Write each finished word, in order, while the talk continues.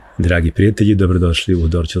Dragi prijatelji, dobrodošli u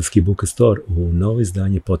Dorćolski Buke Store u novo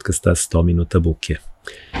izdanje podcasta 100 minuta buke.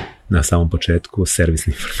 Na samom početku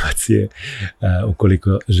servisne informacije,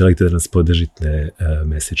 ukoliko želite da nas podržite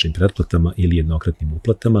mesečnim pretplatama ili jednokratnim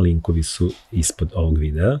uplatama, linkovi su ispod ovog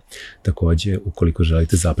videa. Takođe, ukoliko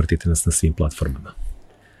želite, zapratite nas na svim platformama.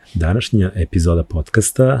 Današnja epizoda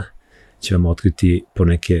podcasta će vam otkriti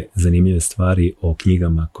poneke zanimljive stvari o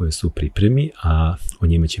knjigama koje su u pripremi, a o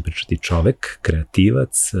njima će pričati čovek,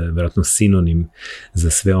 kreativac, verovatno sinonim za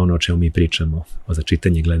sve ono o čemu mi pričamo, za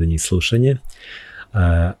čitanje, gledanje i slušanje,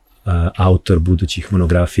 autor budućih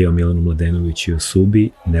monografija o Milanu Mladenoviću i o Subi,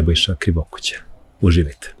 Nebojša Krivokuća.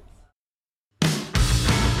 Uživajte!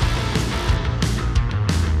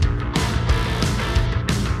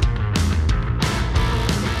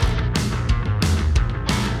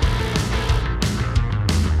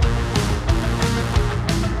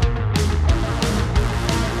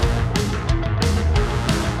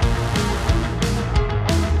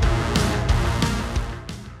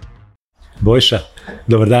 Bojša,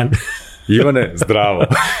 dobar dan. Ivane, zdravo.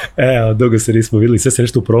 Evo, dugo se nismo videli, sve se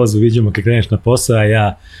nešto u prolazu viđamo kad kreneš na posao, a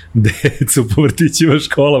ja decu po vrtićima,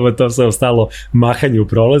 školama, to sve ostalo mahanje u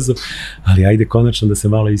prolazu, ali ajde konačno da se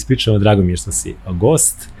malo ispričamo, drago mi je što si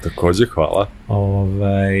gost. Takođe, hvala.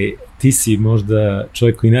 Ti si možda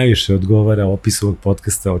čovjek koji najviše odgovara o opisu ovog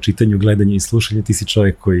podcasta, o čitanju, gledanju i slušanju, ti si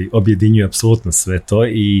čovjek koji objedinjuje apsolutno sve to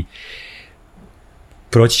i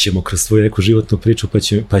proći ćemo kroz svoju neku životnu priču,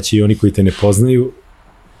 pa će i oni koji te ne poznaju,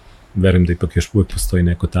 verujem da ipak još uvek postoji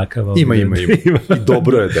neko takav. Ima. I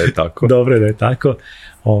dobro je da je tako. Dobro je da je tako.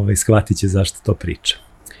 Shvatit će zašto to priča.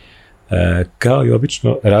 Kao i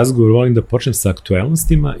obično, razgovor volim da počnem sa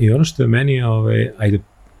aktuelnostima i ono što je meni, ajde,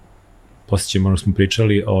 posle ćemo, ono smo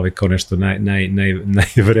pričali, kao nešto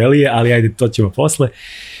najvrelije, ali ajde, to ćemo posle.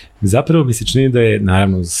 Zapravo mi se čini da je,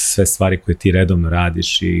 naravno, sve stvari koje ti redovno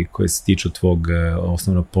radiš i koje se tiču tvog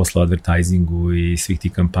osnovnog posla, advertisingu i svih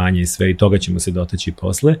tih kampanja i sve, i toga ćemo se dotaći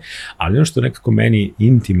posle, ali ono što nekako meni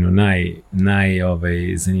intimno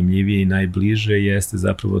najzanimljivije i najbliže jeste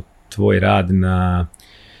zapravo tvoj rad na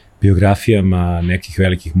biografijama nekih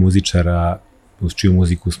velikih muzičara uz čiju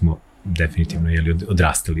muziku smo definitivno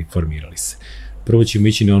odrastali, formirali se. Prvo ćemo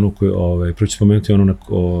ići na onu prvo ću spomenuti onu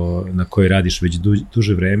na kojoj radiš već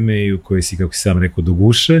duže vreme i u kojoj si, kako si sam rekao, do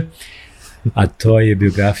guše, a to je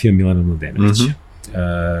biografija Milana Mladenovića.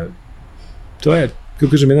 To je,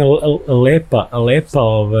 kako kažem, jedna lepa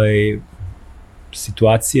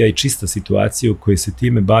situacija i čista situacija u kojoj se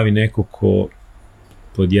time bavi neko ko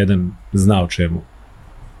pod jedan zna o čemu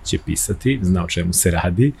će pisati, zna o čemu se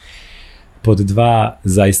radi, pod dva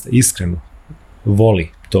zaista iskreno voli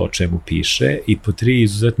to o čemu piše i po tri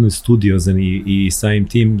izuzetno je studiozan i samim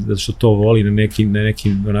tim, zato što to voli na neki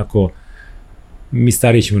onako, mi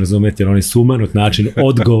stariji ćemo razumeti, on je sumanut način,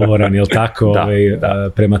 odgovoran, jel tako,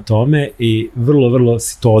 prema tome i vrlo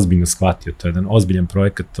si to ozbiljno shvatio, to je jedan ozbiljan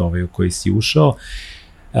projekat u koji si ušao.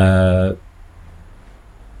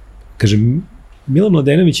 Kažem, Milan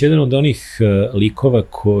Mladenović je jedan od onih likova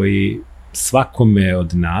koji svakome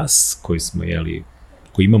od nas, koji smo,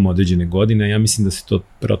 koji imamo određene godine, ja mislim da se to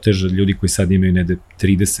proteže ljudi koji sad imaju negde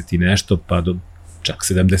 30 i nešto, pa do čak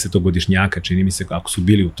 70-godišnjaka, čini mi se, ako su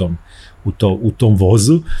bili u tom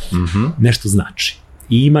vozu, nešto znači.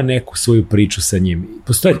 I ima neku svoju priču sa njim.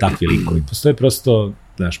 Postoje takvi likovi, postoje prosto,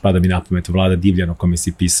 znaš, pada mi na pamet Vlada Divljan, o kome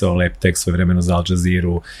si pisao lep tekst svoje vremeno za Al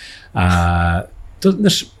Jazeeru. To,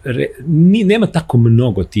 znaš, nema tako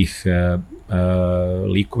mnogo tih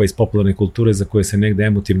likova iz popularne kulture za koje se negde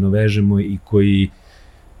emotivno vežemo i koji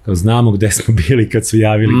kao znamo gde smo bili kad su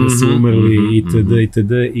javili da su umrli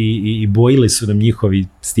itd. I bojili su nam njihovi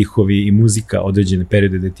stihovi i muzika određene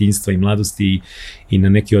periode detinjstva i mladosti i na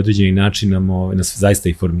neki određeni način nas zaista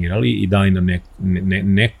i formirali i dali nam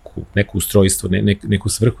neku ustrojstvo, neku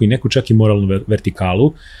svrhu i neku čak i moralnu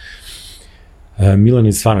vertikalu. Milan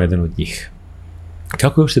je stvarno jedan od njih.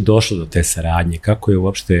 Kako je uopšte došlo do te saradnje? Kako je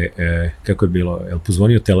bilo? Je li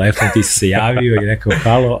pozvonio telefon, ti si se javio i rekao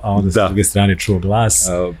halo, a onda sa druge strane čuo glas?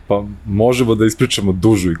 Pa možemo da ispričamo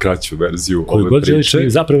dužu i kraću verziju koju ove priče.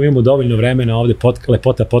 Želiš, zapravo imamo dovoljno vremena ovde,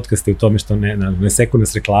 lepota podcasta je u tome što ne seku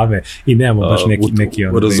nas reklame i nemamo baš neki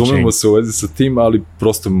razumemo se u vezi sa tim, ali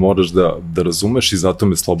prosto moraš da razumeš i zato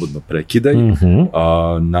me slobodno prekidaj.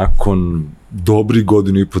 Nakon dobrih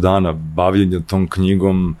 1.5 dana bavljenja tom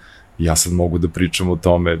knjigom, ja sad mogu da pričam o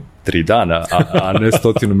tome 3 dana, a ne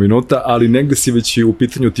 100 minuta, ali negde si već i u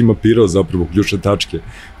pitanju ti mapirao zapravo ključne tačke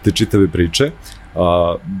te čitave priče.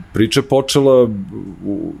 Priča je počela,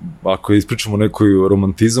 ako ispričamo o nekoj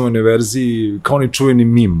romantizovanoj verziji, kao ni čuveni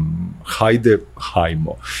mim, hajde,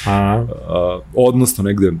 hajmo. Odnosno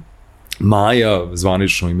negde Maja,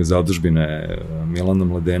 zvanično ime zadužbine Milana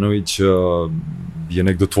Mladenovića, je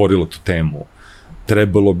negde otvorila tu temu.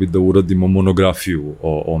 Trebalo bi da uradimo monografiju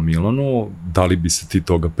o Milanu, da li bi se ti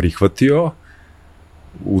toga prihvatio?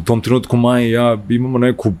 U tom trenutku Maja i ja imamo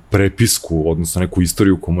neku prepisku, odnosno neku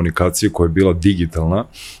istoriju komunikacije koja je bila digitalna.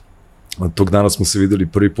 Tog dana smo se videli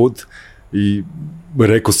prvi put i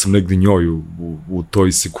rekao sam negde njoj u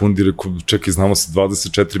toj sekundi, rekao, čekaj, znamo se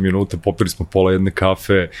 24 minuta, popili smo pola jedne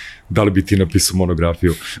kafe, da li bi ti napisao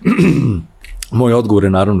monografiju? Moj odgovor je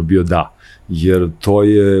naravno bio da, jer to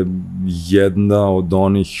je jedna od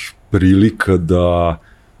onih prilika da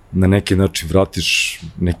na neki način vratiš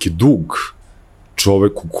neki dug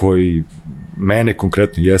čoveku koji mene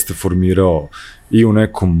konkretno jeste formirao i u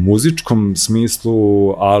nekom muzičkom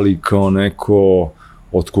smislu, ali kao neko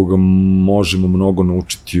od koga možemo mnogo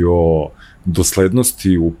naučiti o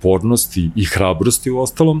doslednosti, upornosti i hrabrosti u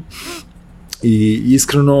ostalom. I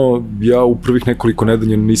iskreno, ja u prvih nekoliko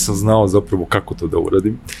nedelja nisam znao zapravo kako to da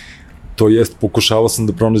uradim. To jest, pokušavao sam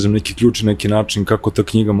da pronađem neki ključ i neki način kako ta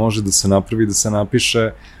knjiga može da se napravi, da se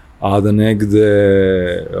napiše, a da negde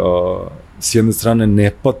s jedne strane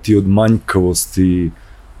ne pati od manjkavosti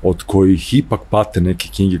od kojih ipak pate neke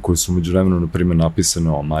knjige koje su među vremenu, na primjer, napisane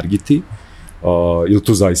o Margiti, ili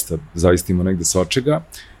tu zaista ima negde svačega.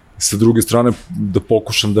 Sa druge strane, da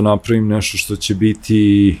pokušam da napravim nešto što će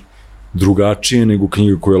biti drugačije nego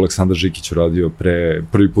knjiga koju je Aleksandar Žikić uradio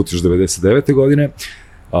prvi put još 99. godine.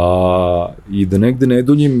 I da negde ne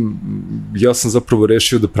duljim, ja sam zapravo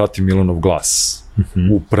rešio da pratim Milanov glas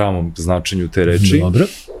u pravom značenju te reči. Dobro.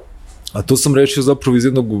 A to sam rešio zapravo iz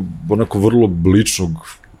jednog onako vrlo ličnog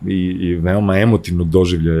i veoma emotivnog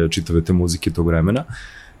doživljaja čitave te muzike tog vremena,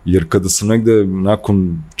 jer kada sam negde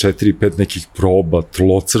nakon 4-5 nekih proba,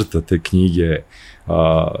 tlocrta te knjige,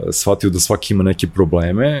 shvatio da svaki ima neke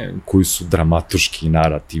probleme koji su dramaturški,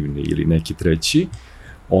 narativni ili neki treći,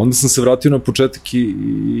 onda sam se vratio na početak i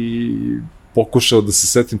pokušao da se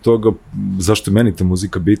setim toga zašto je meni ta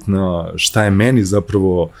muzika bitna, šta je meni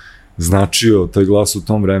zapravo značio taj glas u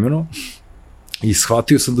tom vremenu, i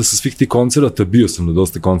shvatio sam da sa svih tih koncerata, bio sam na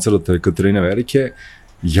dosta koncerata Katarine Velike,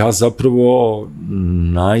 ja zapravo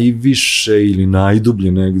najviše ili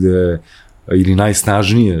najdublje negde ili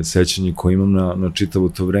najsnažnije sećanje koje imam na čitavo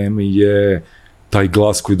to vreme je taj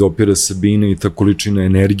glas koji dopire Sabine i ta količina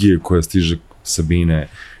energije koja stiže Sabine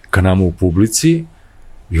ka nama u publici.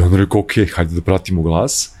 I onda rekao, ok, hajde da pratimo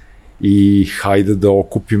glas i hajde da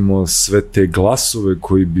okupimo sve te glasove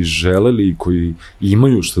koji bi želeli i koji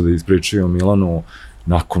imaju što da ispričaju o Milanu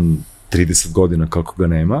nakon 30 godina kako ga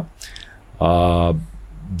nema.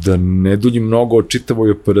 Da ne duljim mnogo o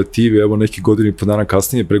čitavoj operativi, evo neki godinu i po dana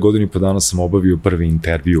kasnije, pre godinu i po dana sam obavio prvi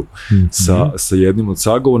intervju sa jednim od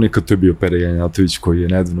sagovornika, to je bio Pere Janjatović koji je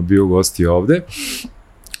nedavno bio gosti ovde.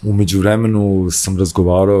 Umeđu vremenu sam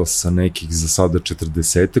razgovarao sa nekih za sada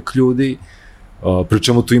 40 ljudi,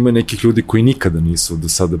 pričemu tu ima nekih ljudi koji nikada nisu do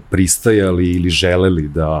sada pristajali ili želeli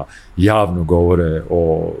da javno govore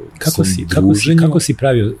o svom druženju. Kako si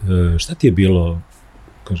pravio, šta ti je bilo,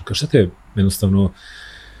 šta te jednostavno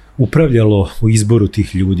upravljalo u izboru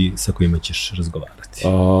tih ljudi sa kojima ćeš razgovarati?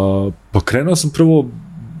 Pa krenuo sam prvo,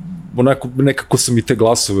 nekako sam i te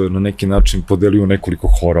glasove na neki način podelio nekoliko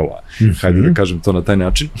horova, hajde da kažem to na taj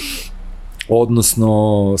način.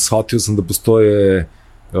 Odnosno, shvatio sam da postoje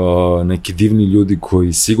neki divni ljudi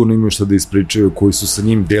koji sigurno imaju šta da ispričaju, koji su sa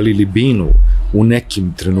njim delili binu u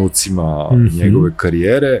nekim trenucima njegove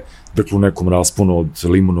karijere, dakle u nekom rasponu od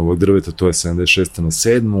limunovog drveta, to je 76. na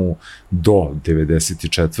 7. do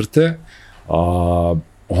 94.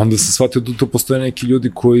 Onda sam shvatio da to postoje neki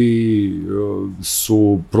ljudi koji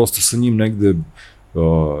su prosto sa njim negde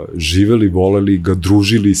živeli, voleli ga,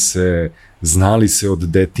 družili se, znali se od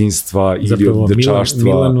detinjstva ili od dečaštva.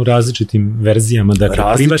 Zapravo Milan u različitim verzijama, dakle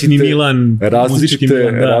privatni Milan, muzički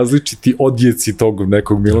Milan. Različiti odjeci tog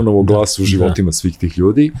nekog Milanovog glasa u životima svih tih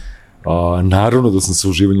ljudi. Naravno da sam sa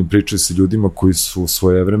uživanjem pričao sa ljudima koji su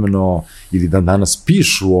svojevremeno ili da danas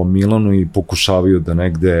pišu o Milanu i pokušavaju da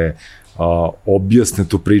negde objasne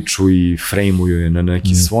tu priču i frejmuju je na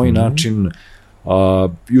neki svoj način.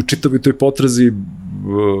 I u čitavoj toj potrazi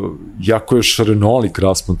jako je šarenolik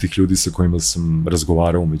raspon tih ljudi sa kojima sam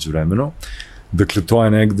razgovarao umeđu vremenu. Dakle, to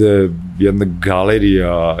je negde jedna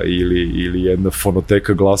galerija ili jedna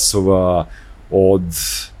fonoteka glasova od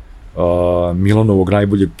Milanovog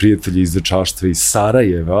najboljeg prijatelja iz dečaštva iz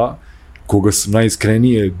Sarajeva, koga sam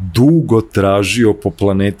najiskrenije dugo tražio po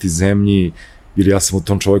planeti Zemlji, jer ja sam o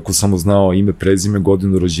tom čoveku samo znao ime, prezime,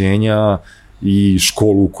 godinu rođenja i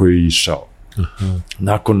školu u kojoj je išao.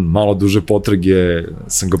 Nakon malo duže potrage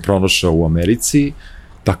sam ga pronašao u Americi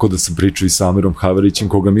tako da sam pričao i sa Amirom Haverićem,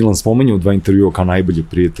 koga Milan spomenuo u 2 intervjua kao najbolje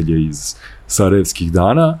prijatelje iz sarajevskih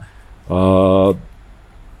dana.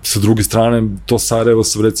 Sa druge strane, to Sarajevo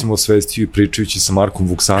sam recimo osvestio i pričajući sa Markom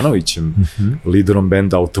Vuksanovićem, liderom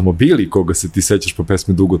benda Automobili, koga se ti sećaš po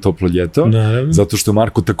pesmi Dugo toplo ljeto, zato što je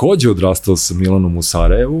Marko takođe odrastao sa Milanom u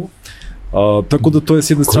Sarajevu. Tako da to je s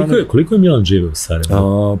jedne strane... Koliko je Milan živeo u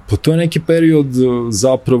Sarajevu? Pa to je neki period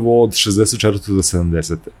zapravo od 64. do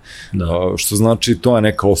 70. Što znači to je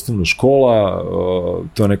neka osnovna škola,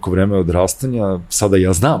 to je neko vreme odrastanja. Sada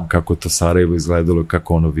ja znam kako je to Sarajevo izgledalo,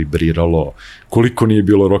 kako ono vibriralo, koliko nije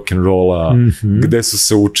bilo rock'n'rolla, gde su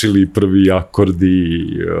se učili prvi akordi,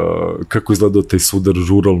 kako izgledao taj sudar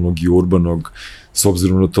ruralnog i urbanog, s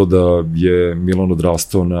obzirom na to da je Milan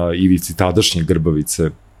odrastao na ivici tadašnje Grbavice.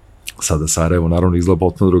 Sada Sarajevo naravno izgleda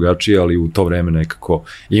potpuno drugačije, ali u to vreme nekako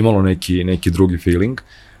imalo neki drugi feeling.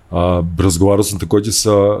 Razgovarao sam takođe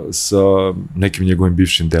sa nekim njegovim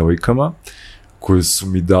bivšim devojkama, koje su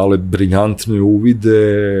mi dale briljantne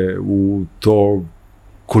uvide u to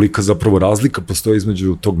kolika zapravo razlika postoji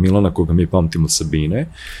između tog Milana koga mi pamtimo Sabine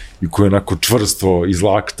i koji onako čvrsto iz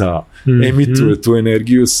lakta emituje tu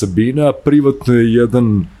energiju Sabina, a privatno je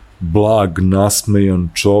jedan blag, nasmejan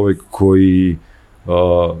čovek koji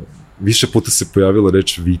više puta se pojavila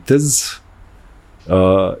reč vitez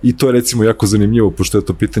i to je recimo jako zanimljivo, pošto je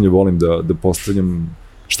to pitanje volim da postavljam,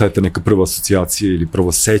 šta je ta neka prva asocijacija ili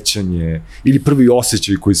prvo sećanje ili prvi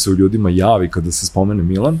osjećaj koji se u ljudima javi kada se spomene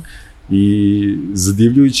Milan, i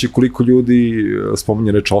zadivljujuće koliko ljudi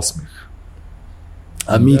spominje reč osmeh.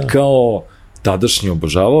 A mi kao tadašnji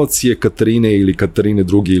obožavaoci je Katarine ili Katarine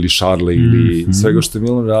druge ili Šarle ili svega što je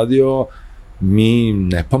Milan radio, mi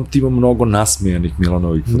ne pamtimo mnogo nasmejanih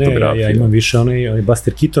Milanovih fotografija. Ne, ja imam više onaj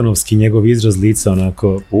Buster Keatonovski, njegov izraz lica,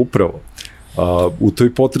 onako... Upravo. U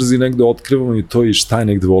toj potrazi negde otkrivamo i to i šta je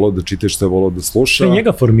negde volao da čita i šta je volao da sluša. Šta je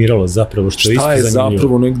njega formiralo zapravo, što je isto zanimljivo. Šta je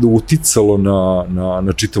zapravo negde uticalo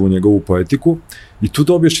na čitavu njegovu poetiku. I tu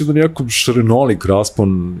dobiješ jedan jako šarenolik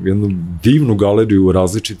raspon, jednu divnu galeriju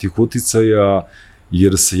različitih uticaja,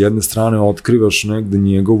 jer sa jedne strane otkrivaš negde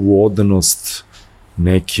njegovu odanost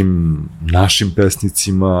nekim našim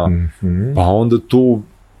pesnicima, pa onda tu,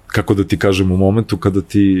 kako da ti kažem, u momentu kada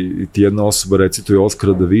ti jedna osoba recituje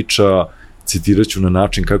Oskara Daviča, citiraću na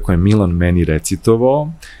način kako je Milan meni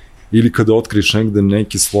recitovao, ili kada otkriš negde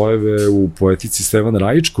neke slojeve u poetici Stevana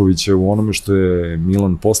Rajičkovića, u onome što je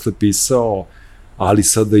Milan posle pisao, ali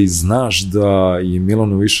sada i znaš da je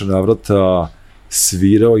Milan u više navrata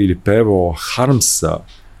svirao ili pevao Harmsa,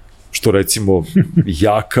 što recimo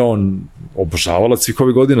ja kao obožavalac svih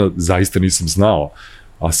ovih godina zaista nisam znao,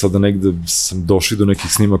 a sada negde sam došao do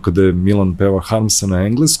nekih snimaka kada je Milan peva Harmsa na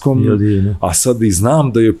engleskom, a sada i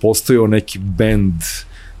znam da je postojao neki bend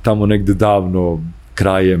tamo negde davno,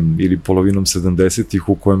 krajem ili polovinom 70-ih,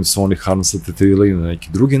 u kojem su oni Harmsa tetirali na neki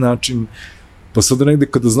drugi način, pa sada negde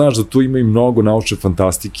kada znaš da tu ima i mnogo naučne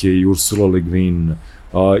fantastike i Ursula Le Guin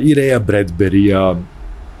i Raya Bradbury-a,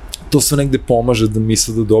 to sve negde pomaže da mi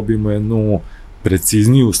sada dobijemo jednu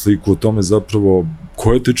precizniju sliku o tome zapravo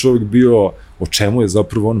ko je taj čovjek bio, o čemu je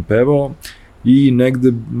zapravo on pevao, i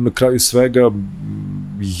negde na kraju svega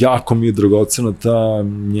jako mi je dragocena ta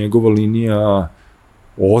njegova linija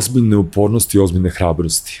ozbiljne upornosti i ozbiljne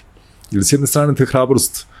hrabrosti. Ili s jedne strane ta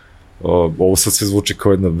hrabrost, ovo sad sve zvuči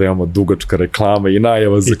kao jedna veoma dugačka reklama i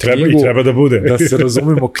najava za knjigu. I treba da bude. Da se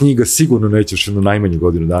razumemo, knjiga sigurno neće još jedno najmanje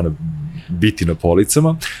godinu dana biti na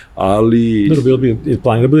policama, ali... Dobro, bilo bi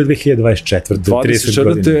plan da bude 2024. 30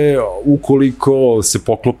 godina. Ukoliko se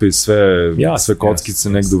poklope sve kockice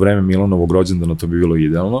negde u vreme Milanovog rođendana, to bi bilo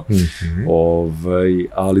idealno.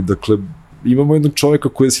 Ali, dakle, imamo jednog čoveka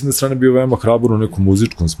koji je s jedne strane bio veoma hrabar u nekom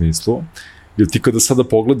muzičkom smislu, jer ti kada sada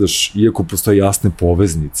pogledaš, iako postoje jasne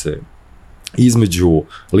poveznice između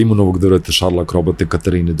Limunovog drveta, Šarla Krobate,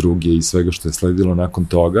 Katarine II i svega što je sledilo nakon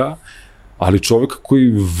toga, ali čovek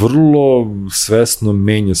koji vrlo svesno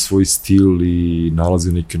menja svoj stil i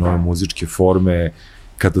nalazi neke nove muzičke forme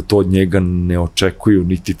kada to od njega ne očekuju,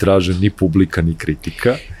 niti traže ni publika, ni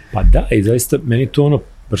kritika. Pa da, i zaista meni to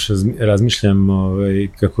baš razmišljam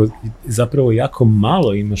kako zapravo jako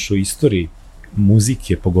malo imaš u istoriji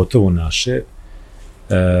muzike, pogotovo naše,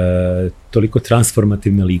 toliko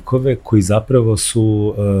transformativne likove koji zapravo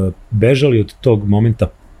su bežali od tog momenta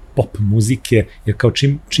pop muzike, jer kao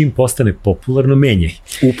čim postane popularno, menjaj.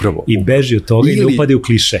 Upravo. I beži od toga i ne upade u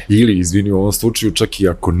kliše. Ili, izvini, u ovom slučaju, čak i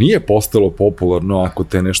ako nije postalo popularno, ako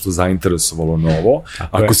te nešto zainteresovalo novo,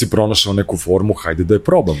 ako si pronašao neku formu, hajde da je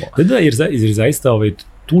probamo. Da, jer zaista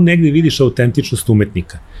tu negde vidiš autentičnost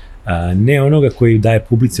umetnika. Ne onoga koji daje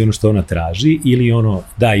publici ono što ona traži, ili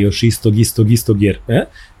da još istog, jer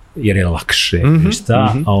jer je lakše,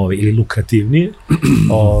 ili lukrativnije.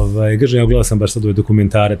 Kažem, ja gledao sam baš sad ovaj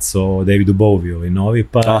dokumentarac o Davidu Bowie, novi,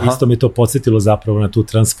 pa isto me to podsjetilo zapravo na tu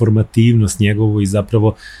transformativnost njegovu i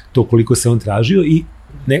zapravo to koliko se on tražio i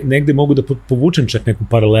negde mogu da povučem čak neku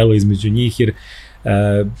paralelu između njih, jer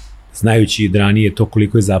znajući od ranije to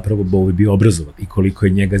koliko je zapravo Bowie bio obrazovan i koliko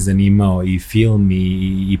je njega zanimao i film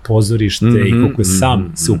i pozorište i koliko je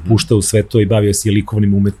sam se upuštao u sve to i bavio se i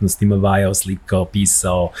likovnim umetnostima, vajao, slikao,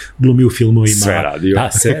 pisao, glumio u filmovima. Sve radio. Da,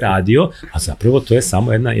 sve radio, a zapravo to je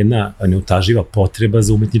samo jedna neutaživa potreba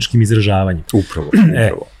za umetničkim izražavanjem. Upravo.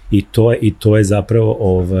 I to je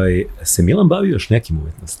zapravo, se Milan bavio još nekim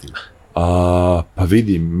umetnostima? Pa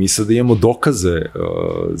vidi, mi sada imamo dokaze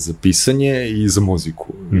za pisanje i za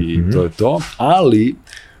muziku i to je to, ali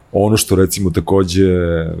ono što recimo takođe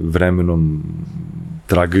vremenom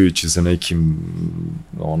tragajući za nekim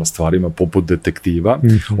stvarima poput detektiva,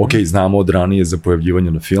 ok, znamo od ranije za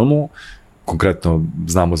pojavljivanje na filmu, konkretno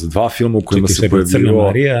znamo za 2 filma u kojima se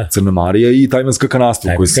pojavljivo Crna Marija i Tajvanska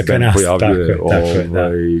kanasta u kojoj se band pojavljuje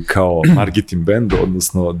kao marketing band,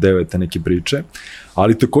 odnosno deo te neke priče.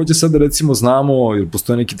 Ali takođe sada recimo znamo, jer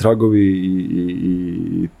postoje neki tragovi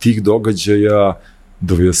i tih događaja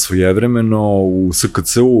da svojevremeno u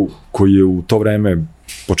SKC-u, koji je u to vreme,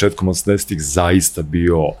 početkom 80-ih, zaista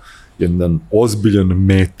bio jedan ozbiljan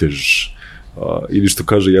metež. Ili što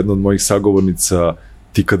kaže jedna od mojih sagovornica,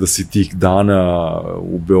 ti kada si tih dana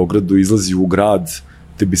u Beogradu izlazi u grad,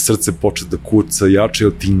 tebi srce počne da kuca jače,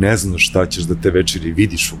 jer ti ne znaš šta ćeš da te večeri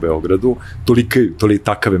vidiš u Beogradu, toliko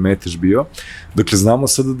takav je metež bio. Dakle, znamo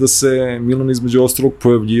sada da se Milan između ostalog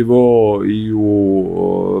pojavljivao i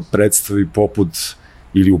u predstavi poput,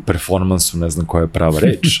 ili u performansu, ne znam koja je prava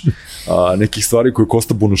reč, nekih stvari koje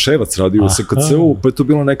Kosta Bunuševac radio u SKC-u, pa je to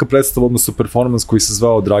bila neka predstava, odnosno performans koji se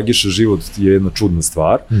zvao Dragiša, život je jedna čudna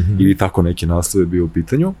stvar, ili tako neki naslov je bio u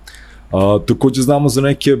pitanju. Takođe znamo za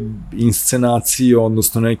neke inscenacije,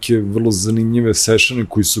 odnosno neke vrlo zanimljive sessione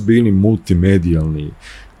koji su bili multimedijalni,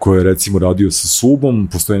 koje je recimo radio sa Subom,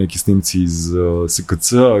 postoje neki snimci iz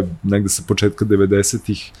SKC-a, negde sa početka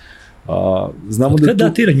 90-ih. Od kada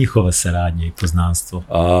datira njihova saradnja i poznanstvo?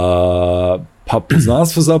 Pa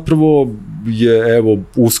poznanstvo zapravo je, evo,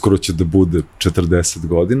 uskoro će da bude 40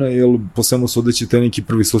 godina, jer po svemu sudeći te neki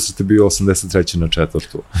prvi susret je bio 83. na 4.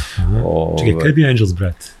 Čekaj, kada je bio Angel's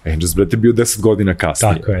Breath? Angel's Breath je bio 10 godina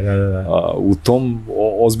kasnije. Tako je, da. U tom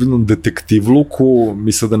ozbiljnom detektivluku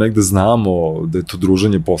mi sada negde znamo da je to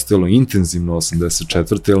druženje postojalo intenzivno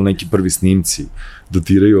 84. jer neki prvi snimci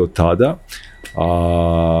datiraju od tada.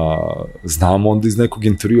 Znamo onda iz nekog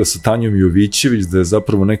intervjua sa Tanjom Jovićević da je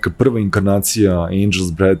zapravo neka prva inkarnacija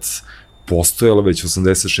Angel's Breath postojala već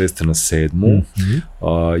 86. na 7.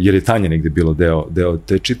 Jer je Tanja negde bila deo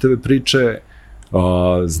te čitave priče.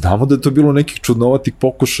 Znamo da je to bilo nekih čudnovatih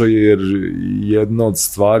pokušaja, jer jedna od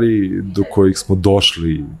stvari do kojih smo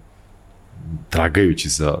došli tragajući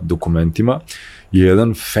za dokumentima je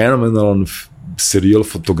jedan fenomenalan serijal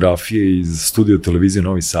fotografije iz studija televizije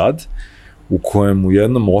Novi Sad, u kojem u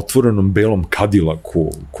jednom otvorenom belom Cadillacu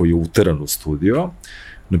koji je uteran u studio,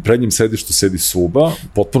 na prednjem sedištu sedi Suba,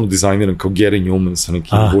 potpuno dizajniran kao Gary Newman sa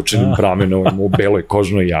nekim vučenim pramenom u beloj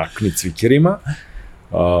kožnoj jakni, cvikerima.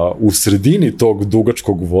 U sredini tog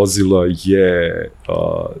dugačkog vozila je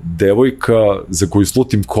devojka za koju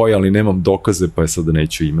slutim koja, ali nemam dokaze, pa je sada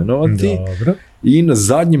neću imenovati. Dobro. I na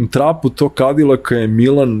zadnjem trapu tog Cadillaka je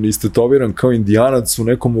Milan istetoviran kao Indijanac u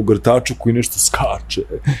nekom ogrtaču koji nešto skače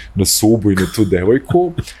na Subu i na tu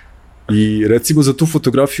devojku. I recimo za tu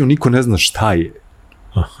fotografiju niko ne zna šta je.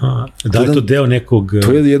 Aha, da li je to deo nekog...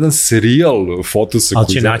 To je jedan serijal fotosa. Ali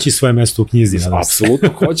će naći svoje mesto u knjizi. Apsolutno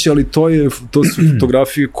hoće, ali to su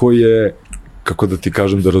fotografije koje, kako da ti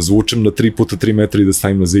kažem, da razvučem na 3x3 metra i da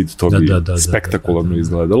stavim na zid, to bi spektakularno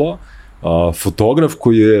izgledalo. Fotograf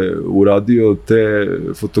koji je uradio te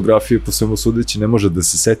fotografije, po svemu sudeći, ne može da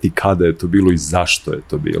se seti kada je to bilo i zašto je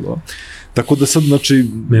to bilo. Tako da sad, znači,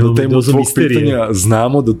 na temu tvog pitanja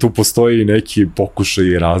znamo da tu postoji neki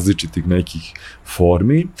pokušaj različitih nekih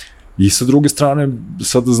formi i sa druge strane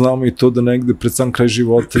sada znamo i to da negde pred sam kraj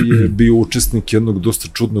života je bio učesnik jednog dosta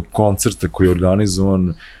čudnog koncerta koji je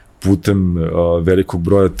organizovan putem velikog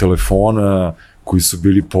broja telefona koji su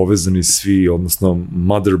bili povezani svi, odnosno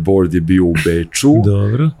motherboard je bio u Beču,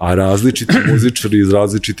 a različiti muzičari iz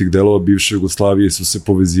različitih delova bivše Jugoslavije su se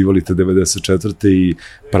povezivali te 94. i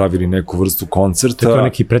pravili neku vrstu koncerta. To je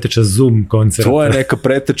neki preteča Zoom koncerta. To je neka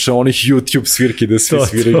preteča onih YouTube svirki da svi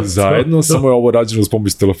sviraju zajedno, samo je ovo rađeno s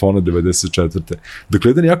pomoć telefona 94. Dakle,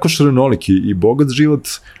 jedan jako šarenoliki i bogat život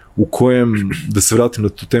u kojem, da se vratim na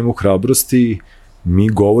tu temu hrabrosti, mi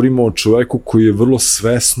govorimo o čoveku koji je vrlo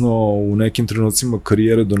svesno u nekim trenucima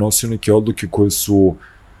karijere donosio neke odluke koje su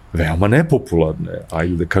veoma nepopularne,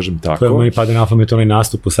 ajde da kažem tako. Koje meni pada na pamet onaj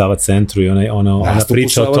nastup u Sava centru i ona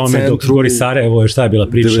priča o tome dok gori Sarajevo, šta je bila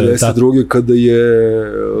priča? 92. kada je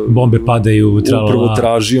bombe padaju, upravo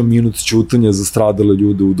tražio minut ćutanja za stradale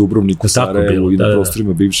ljude u Dubrovniku, Sarajevu i na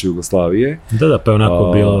prostorima bivše Jugoslavije. Da, pa je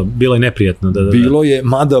onako bilo je neprijatno. Bilo je,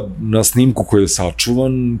 mada na snimku koji je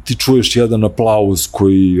sačuvan, ti čuješ jedan aplauz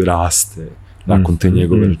koji raste nakon te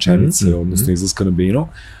njegove rečenice, odnosno izlaska na binu.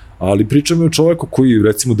 Ali pričam je o čoveku koji,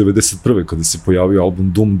 recimo, 91. kada se pojavio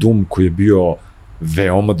album Dum Dum, koji je bio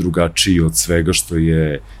veoma drugačiji od svega što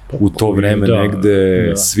je u to vreme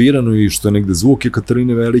negde svirano i što je negde zvuke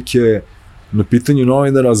Katarine Velike, na pitanju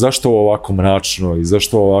novinara zašto ovo ovako mračno i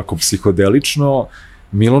zašto ovo ovako psihodelično,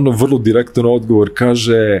 Milanov vrlo direktan odgovor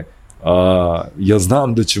kaže ja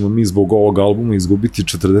znam da ćemo mi zbog ovog albuma izgubiti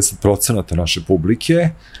 40% naše publike,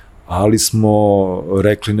 ali smo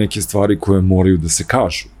rekli neke stvari koje moraju da se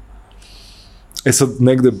kažu. Sad,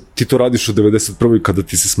 negde ti to radiš u 91. kada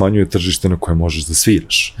ti se smanjuje tržište na koje možeš da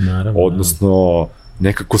sviraš. Naravno. Odnosno,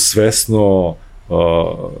 nekako svesno,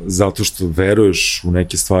 zato što veruješ u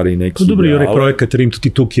neke stvari i neki ideale. Dobro, i onaj projekat Rim Tuti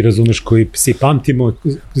Tuki, razumeš, koji svi pamtimo,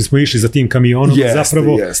 gde smo išli za tim kamionom,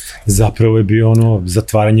 zapravo je bio ono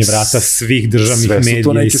zatvaranje vrata svih državnih medija i svega. Sve su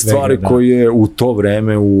to neke stvari koje u to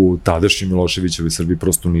vreme u tadašnjoj Miloševićevoj Srbiji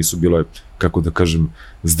prosto nisu bile, kako da kažem,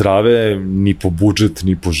 zdrave, ni po budžet,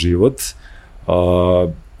 ni po život.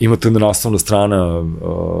 Imate jedna nastavna strana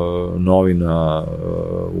novina,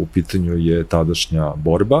 u pitanju je tadašnja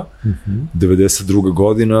borba. 92.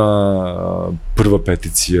 godina, prva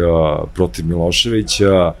peticija protiv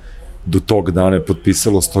Miloševića, do tog dana je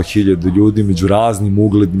potpisalo 100.000 ljudi, među raznim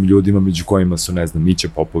uglednim ljudima, među kojima su, ne znam, Mića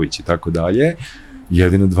Popović i tako dalje.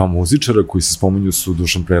 Jedina dva muzičara koji se spominju su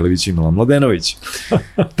Dušan Prelević i Milan Mladenović.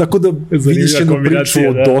 Tako da vidiš jednu priču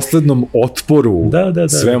o doslednom otporu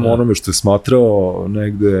svemu onome što je smatrao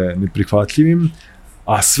negde neprihvatljivim,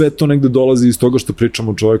 a sve to negde dolazi iz toga što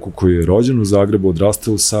pričamo o čoveku koji je rođen u Zagrebu,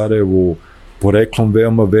 odrastao u Sarajevu, poreklom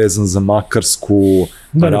veoma vezan za Makarsku,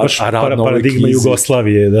 a rad na ovoj knjizi,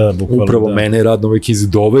 Jugoslavije, bukvalno. Upravo mene je rad na ovoj knjizi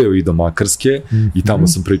doveo i do Makarske i tamo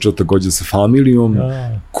sam pričao takođe sa familijom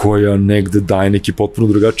koja negde daje neki potpuno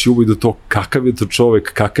drugačiji uvod do to kakav je to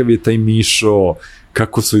čovek, kakav je taj Mišo,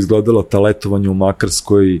 kako su izgledala ta letovanja u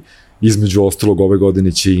Makarskoj. Između ostalog, ove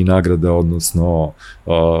godine će i nagrada, odnosno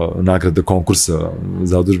nagrada konkursa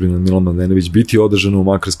za održbinu Milan Mladenović biti održana u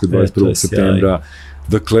Makarskoj 21. septembra.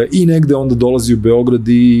 Dakle, i negde onda dolazi u Beograd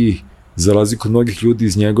i za razliku od mnogih ljudi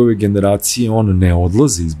iz njegove generacije, on ne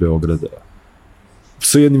odlazi iz Beograda.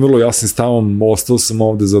 Sa jednim vrlo jasnim stavom, ostao sam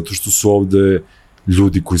ovde zato što su ovde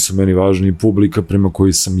ljudi koji su meni važni i publika prema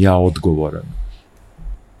koji sam ja odgovoran.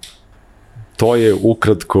 To je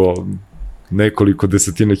ukratko nekoliko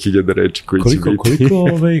desetina hiljada reči koji će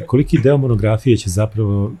biti. Koliki deo monografije će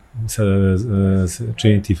zapravo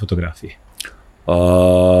činiti fotografije?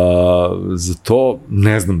 Za to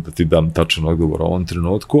ne znam da ti dam tačan odgovor u ovom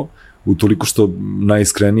trenutku, utoliko što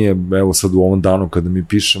najiskrenije, evo sad u ovom danu kada mi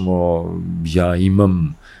pišemo, ja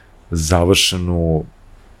imam završenu,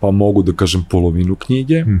 pa mogu da kažem polovinu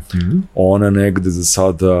knjige, ona negde za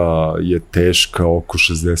sada je teška oko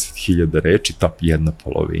 60.000 reči, ta jedna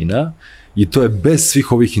polovina, i to je bez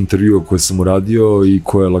svih ovih intervjua koje sam uradio i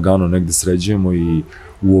koje lagano negde sređujemo i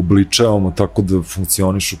uobličavamo tako da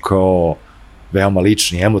funkcionišu kao veoma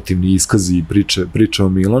lični, emotivni iskazi i priče o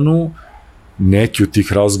Milanu. Neki od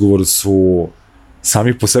tih razgovora su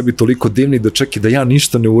sami po sebi toliko divni da čak i da ja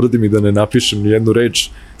ništa ne uradim i da ne napišem ni jednu reč,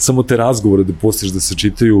 samo te razgovore da pustiš da se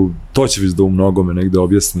čitaju, to će već da u mnogome negde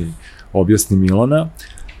objasni Milana.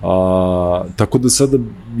 Tako da sada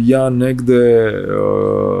ja negde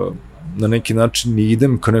na neki način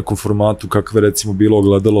idem ka nekom formatu kakve recimo bilo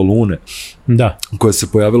Ogledalo Lune, koja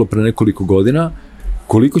se pojavila pre nekoliko godina.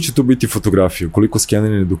 Koliko će to biti fotografija, koliko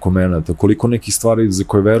skeniranje dokumenta, koliko nekih stvari za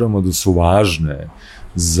koje verujemo da su važne,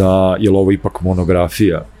 jer ovo ipak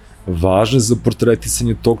monografija, važne za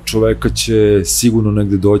portretisanje tog čoveka će sigurno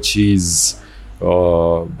negde doći iz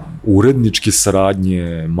uredničke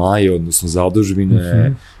saradnje Maje, odnosno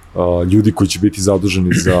zadužbine, ljudi koji će biti zaduženi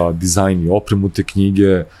za dizajn i opremu te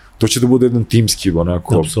knjige. To će da bude jedan timski,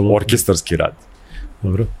 onako, orkestarski rad.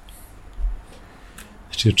 Dobro.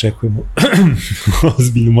 Znači, očekujemo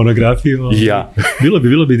ozbiljnu monografiju.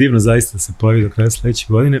 Bilo bi divno zaista da se pojavi do kraja sledeće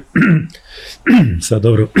godine. Sad,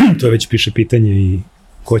 dobro, to već piše pitanje i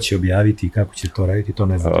ko će objaviti i kako će to raditi, to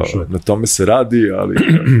ne znam još uvek. Na tome se radi, ali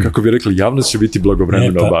kako bi rekli, javnost će biti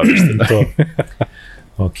blagovremeno obaveštena.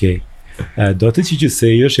 Ok. Dotaći ću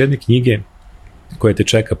se još jedne knjige koje te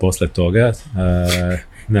čeka posle toga.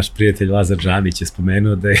 Naš prijatelj Lazar Džamić je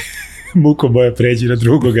spomenuo da je mukoboja pređi na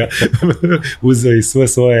drugoga, uzeo i sve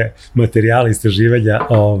svoje materijale istraživanja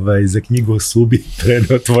za knjigu o Subi,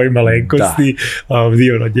 predao tvoj malenkosti,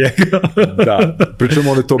 dio od njega. Da,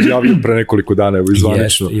 pričamo, on je to objavio pre nekoliko dana, evo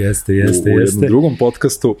izvanično. Jeste. U jednom drugom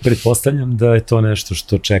podcastu. Pretpostavljam da je to nešto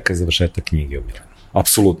što čeka završetak knjige u Milanu.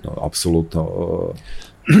 Apsolutno.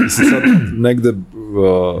 Sad negde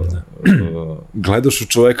gledaš u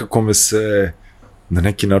čoveka kome se na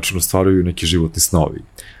neki način ostvaruju neki životni snovi.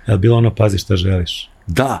 Je li bilo ono, pazi šta želiš?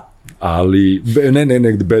 Da, ali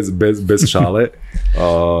negde bez šale.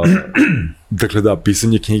 Dakle, da,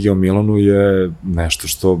 pisanje knjige o Milanu je nešto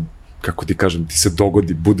što, kako ti kažem, ti se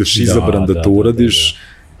dogodi, budeš izabran da to uradiš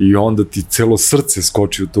i onda ti celo srce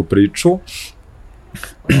skoči u tu priču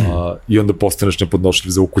i onda postaneš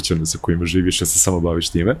nepodnošljiv za ukućane sa kojima živiš, ja se samo baviš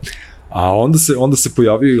time. A onda se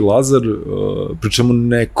pojavio i Lazar, pričamo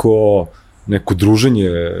neko druženje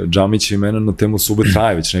Džamića i mene na temu Sube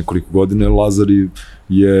traje već nekoliko godina. Lazar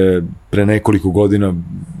je pre nekoliko godina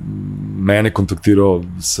mene kontaktirao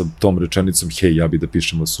sa tom rečenicom, hej, ja bi da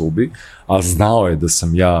pišem o Subi, a znao je da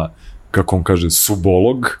sam ja, kako on kaže,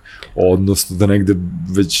 subolog, odnosno da negde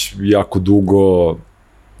već jako dugo,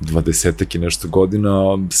 20 i nešto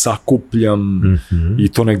godina, sakupljam i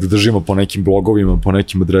to negde držimo po nekim blogovima, po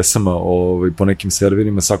nekim adresama, po nekim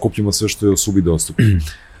serverima, sakupljamo sve što je o Subi dostupno.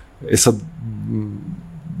 Sad,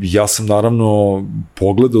 ja sam naravno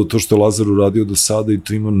pogledao to što je Lazar uradio do sada i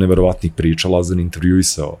to ima neverovatnih priča. Lazar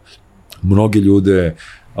intervjuisao mnoge ljude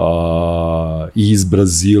i iz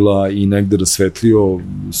Brazila i negde rasvetlio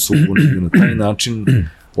Subu na taj način.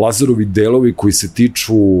 Lazarovi delovi koji se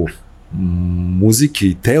tiču muzike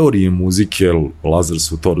i teorije muzike, Lazar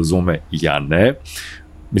se u to razume, ja ne.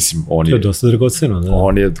 Mislim, on je... To je dosta dragoceno, da.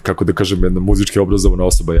 On je, kako da kažem, jedna muzički obrazovana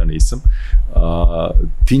osoba, ja nisam.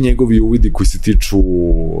 Ti njegovi uvidi koji se tiču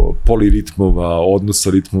poliritmova, odnosa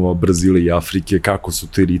ritmova Brazila i Afrike, kako su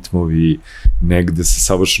ti ritmovi negde se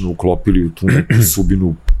savršeno uklopili u tu neku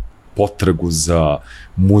subinu potragu za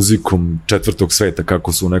muzikom četvrtog sveta,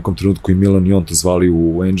 kako su u nekom trenutku i Milan i on to zvali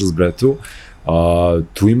u Angel's Breathu.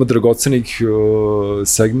 Tu ima dragocenih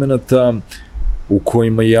segmenata u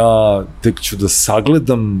kojima ja tek ću da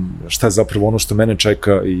sagledam šta je zapravo ono što mene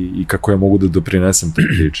čeka i kako ja mogu da doprinesem toj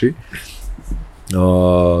priči.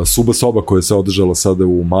 Suba soba koja se održala sada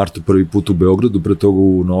u martu prvi put u Beogradu, pre toga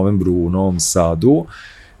u novembru u Novom Sadu,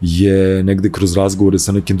 je negde kroz razgovore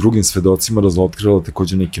sa nekim drugim svedocima razotkrila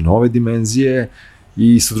takođe neke nove dimenzije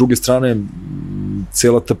i sa druge strane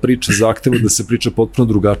cela ta priča zahteva da se priča potpuno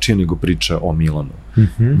drugačije nego priča o Milanu.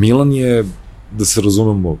 Milan je, da se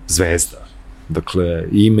razumemo, zvezda. Dakle,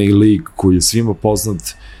 ime i lik koji je svima poznat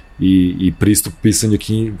i pristup pisanja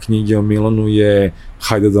knjige o Milanu je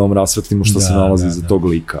hajde da vam rasvetlimo šta se nalazi iza tog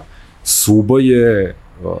lika. Suba je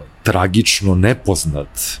tragično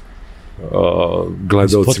nepoznat gledalcima i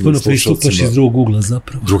slušalcima. Potpuno pristupaš iz drugog ugla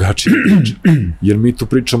zapravo. Drugačije priče. Jer mi tu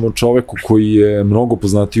pričamo o čoveku koji je mnogo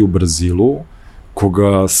poznatiji u Brazilu,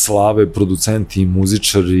 koga slave producenti i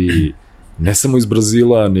muzičari ne samo iz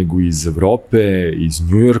Brazila, nego i iz Evrope, iz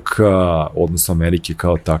Njujorka, odnosno Amerike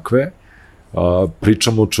kao takve.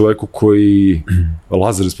 Pričamo o čoveku koji,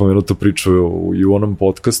 Lazar je spomenuo to priču i u onom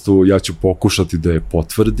podcastu, ja ću pokušati da je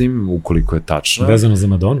potvrdim, ukoliko je tačna. Vezano za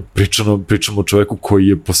Madonu? Pričamo o čoveku koji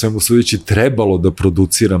je po svemu sudeći trebalo da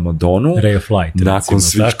producira Madonu. Ray of Light. Nakon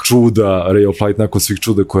svih čuda, Ray of Light, nakon svih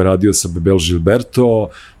čuda koje je radio sa Bebel Gilberto,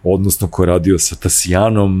 odnosno koje je radio sa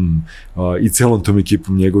Tasijanom i celom tom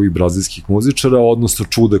ekipom njegovih brazilskih muzičara, odnosno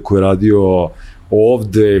čuda koje je radio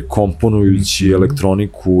ovde komponujući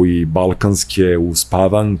elektroniku i balkanske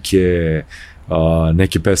uspavanke,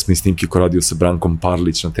 neke pesme i snimke koje radio sa Brankom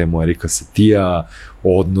Parlić na temu Erika Satija,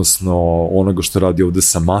 odnosno onoga što radi ovde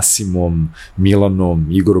sa Masimom,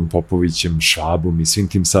 Milanom, Igorom Popovićem, Švabom i svim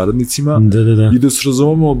tim saradnicima. I da se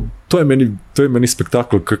razumemo, to je meni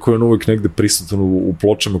spektakl kako je on uvek negde prisutan u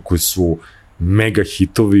pločama koji su mega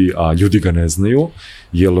hitovi, a ljudi ga ne znaju,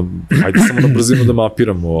 jer hajde samo na brzinu da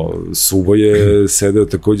mapiramo. Subo je sedeo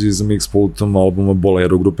takođe iza mixpultom albuma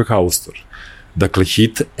Bolero grupe Haustor. Dakle,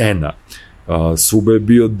 hit Ena. Subo je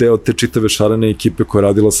bio deo te čitave šarene ekipe koja je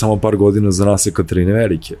radila samo par godina za nas je Katarine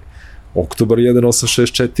Velike. Oktobar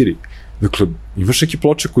 1864. Dakle, imaš neke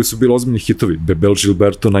ploče koji su bili ozbiljni hitovi. Bebel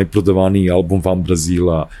Gilberto, najprodavaniji album van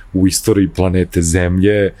Brazila u istoriji planete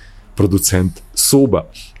Zemlje, producent Suba.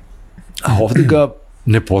 A ovde ga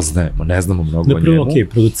ne poznajemo, ne znamo mnogo o njemu. Okej,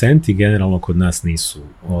 producenti generalno kod nas nisu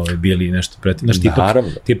bili nešto preti. Znaš,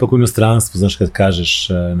 tipak u inostranstvu, znaš, kad kažeš,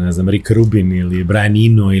 ne znam, Rick Rubin ili Brian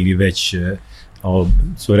Eno ili već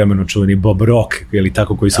svojevremeno čuveni Bob Rock, ili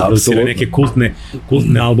tako, koji su producirali neke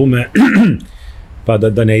kultne albume, pa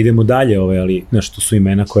da ne idemo dalje, ali nešto su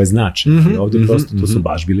imena koje znače. Ovde prosto to su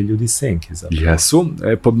baš bili ljudi iz senke. Jesu,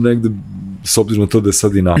 pa negde, s obzirom na to da je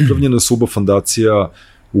sad i napravljena Suba fondacija,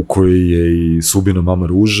 u kojoj je i Subina mama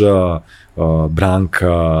Ruža, Branka,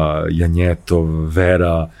 Janjetov,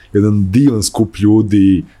 Vera, jedan divan skup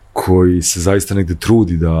ljudi koji se zaista negde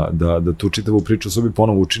trudi da tu čitavu priču o sobi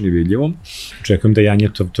ponovo učini vidljivom. Očekujem da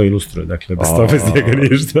Janjetov to ilustruje, dakle, bez njega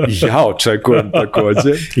ništa. Ja očekujem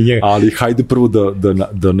takođe, ali hajde prvo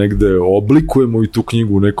da negde oblikujemo i tu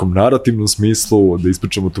knjigu u nekom narativnom smislu, da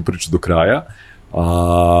ispričamo tu priču do kraja,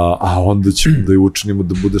 a onda ćemo da je učinimo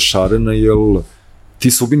da bude šarena, jer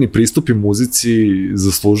ti Subini pristupi muzici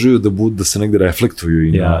zaslužuju da se negde reflektuju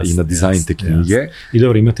i na dizajn te knjige. I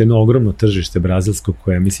dobro, imate jedno ogromno tržište brazilsko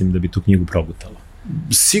koje mislim da bi tu knjigu progutalo.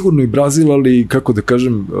 Sigurno i Brazil, ali kako da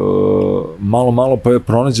kažem, malo pa ja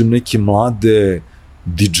pronađem neke mlade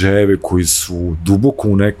DJ-eve koji su duboko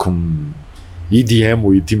u nekom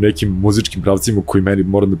EDM-u i tim nekim muzičkim pravcima koji meni,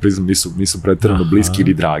 moram da priznam, nisu preterano bliski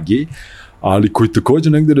ili dragi, ali koji takođe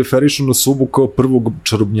negde referišu na Subu kao prvog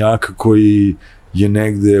čarobnjaka koji je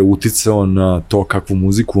negde uticao na to kakvu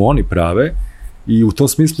muziku oni prave, i u tom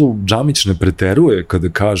smislu Džamić ne preteruje kada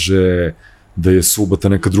kaže da je Suba ta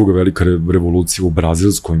neka druga velika revolucija u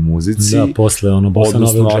brazilskoj muzici. Da, posle bosanove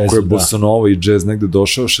u džezu. Odnosno, ako je bosanova i džez negde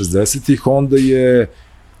došao 60-ih, onda je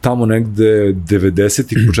tamo negde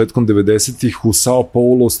 90-ih, početkom 90-ih u Sao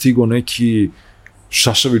Paulo stigao neki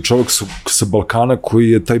šašavi čovjek sa Balkana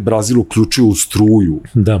koji je taj Brazil uključio u struju.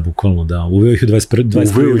 Da, bukvalno, da. Uveo ih u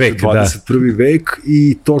 21. vek. 21. vek,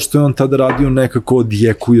 i to što je on tada radio nekako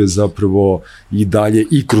odjekuje zapravo i dalje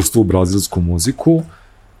i kroz tu brazilsku muziku.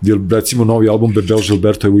 Jer, recimo, novi album Bebel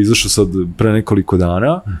Gilberto je izašao sad pre nekoliko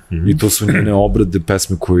dana i to su njene obrade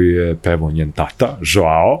pesme koje je pevao njen tata,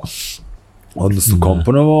 Joao, odnosno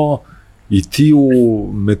komponovao. I ti u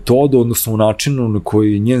metodu, odnosno u načinu na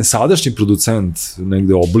koji njen sadašnji producent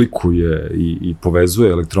negde oblikuje i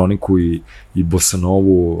povezuje elektroniku i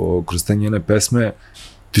bosanovu kroz te njene pesme,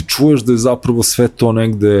 ti čuješ da je zapravo sve to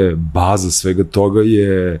negde, baza svega toga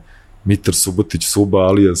je Mitar Subotić Suba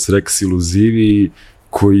alias Rex Iluzivi,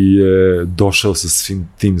 koji je došao sa svim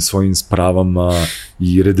tim svojim spravama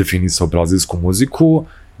i redefinisao brazilsku muziku.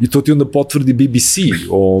 I to ti onda potvrdi BBC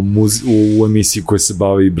u emisiji koja se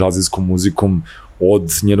bavi brazilskom muzikom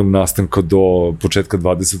od njenog nastanka do početka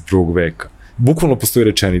 21. veka. Bukvalno postoji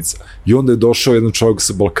rečenica. I onda je došao jedan čovjek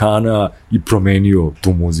sa Balkana i promenio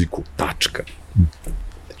tu muziku. Tačka.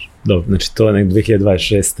 Dobro, znači to je nek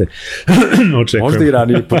 2026. Očekujem. Možda i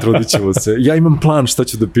ranije, potrudit ćemo se. Ja imam plan šta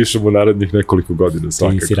ću da pišem u narednih nekoliko godina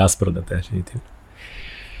svakako. Ti si rasprodat, definitivno.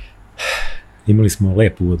 Imali smo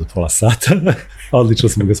lep uvod od pola sata, odlično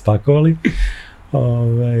smo ga spakovali.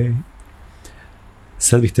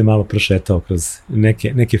 Sad bih te malo prošetao kroz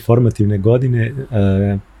neke formativne godine.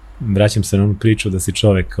 Vraćam se na onu priču da si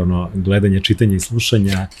čovek gledanja, čitanja i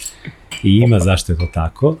slušanja i ima zašto je to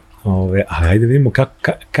tako. Ali ajde vidimo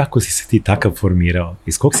kako si se ti takav formirao.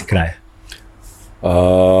 Iz kog si kraja?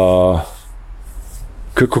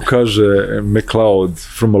 Kako kaže McLeod,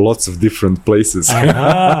 from a lots of different places.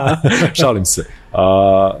 Šalim se.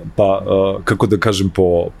 Kako da kažem,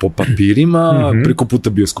 po papirima, preko puta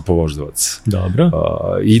bioskopa Voždovac. Dobro.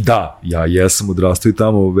 I da, ja jesam odrastao i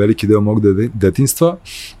tamo veliki deo mog detinjstva,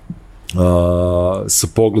 sa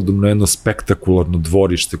pogledom na jedno spektakularno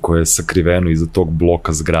dvorište koje je sakriveno iza tog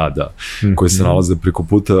bloka zgrada koje se nalaze preko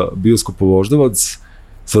puta bioskopa Voždovac.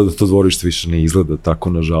 Sada to dvorište više ne izgleda tako,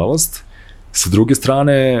 nažalost. Sa druge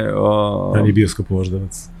strane... Nije bioskop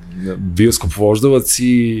Voždovac. Bioskop Voždovac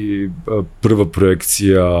i prva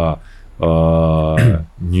projekcija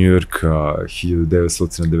Njujorka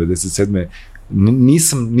 1997.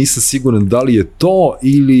 Nisam siguran da li je to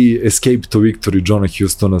ili Escape to Victory Johna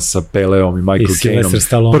Hustona sa Peleom i Michael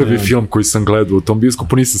Caineom. Prvi film koji sam gledao u tom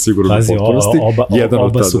bioskopu, nisam siguran u potpunosti.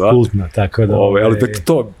 Oba su kultna, tako da... Ali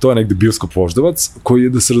to je negde bioskop Voždovac, koji je,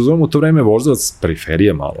 da se razumemo, u to vreme Voždovac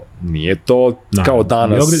periferije malo. Nije to kao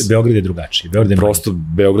danas. Beograd je drugačiji. Prosto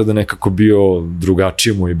Beograd je nekako bio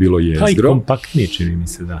drugačije, mu je bilo jezgro. Pa i kompaktnije, čini mi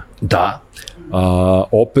se, da. Da.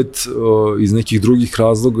 Opet, iz nekih drugih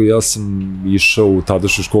razloga, ja sam išao u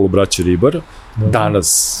tadašnju školu braće Ribar,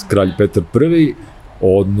 danas Kralj Petar I,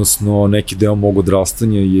 odnosno neki deo mog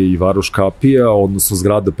odrastanja je i Varoš Kapija, odnosno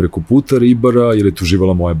zgrada preko puta Ribara, jer je tu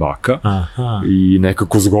živala moja baka. I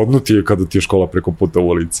nekako zgodno ti je kada ti je škola preko puta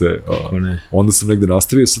ulice. Onda sam negde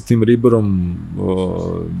nastavio sa tim Ribarom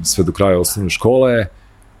sve do kraja osnovne škole,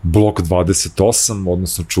 blok 28,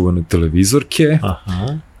 odnosno čuvane televizorke,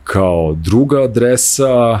 kao druga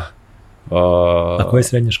adresa, A koja je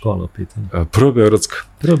srednja škola u pitanju? Prva Beogradska.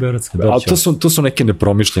 Da. Ali to su neke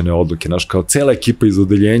nepromišljene odluke, znaš, kao cela ekipa iz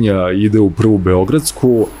odeljenja ide u prvu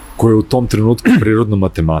Beogradsku, koja je u tom trenutku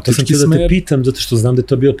prirodno-matematički smer. To sam da te pitam, zato što znam da je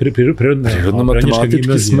to bio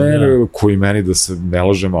prirodno-matematički smer, koji meni, da se ne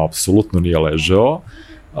lažemo, apsolutno nije ležao,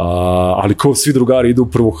 ali kao svi drugari ide u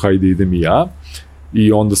prvu, hajde idem i ja.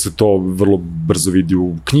 I onda se to vrlo brzo vidi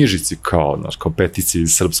u knjižici kao petici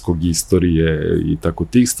iz srpskog istorije i tako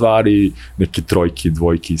tih stvari, neke trojke,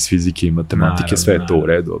 dvojke iz fizike i matematike, sve je to u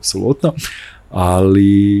redu, apsolutno.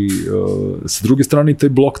 Ali sa druge strane taj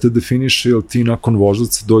blok te definiše, jer ti nakon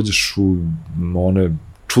Voždovca dođeš u one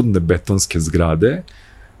čudne betonske zgrade,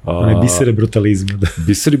 bisere brutalizma.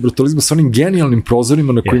 Biseri brutalizma sa onim genijalnim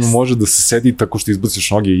prozorima na kojima može da se sedi tako što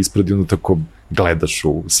izbaciš noge ispred i onda tako gledaš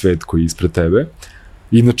u svet koji je ispred tebe.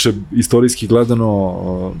 Inače, istorijski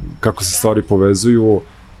gledano, kako se stvari povezuju,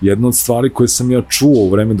 jedna od stvari koje sam ja čuo u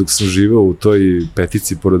vreme dok sam živeo u toj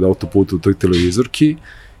petici pored autoputa, u toj televizorki,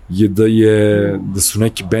 je da su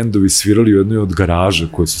neki bendovi svirali u jednoj od garaže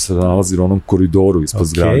koje su se nalazili u onom koridoru ispod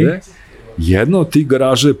zgrade. Jedna od tih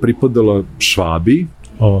garaža je pripadala Švabi,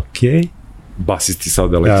 basisti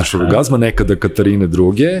sada električnog orgazma, nekada Katarine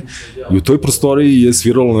II. I u toj prostoriji je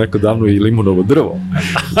sviralo nekad davno i Limunovo drvo.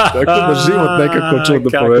 Tako da život nekako čuo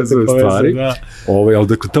da povezuje stvari. Ali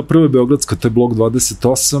dakle, ta prva Beogradska, to je blok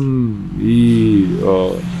 28 i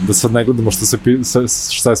da sad ne gledamo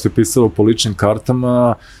šta je sve pisalo po ličnim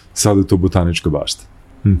kartama, sada je to Botanička bašta.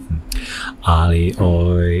 Ali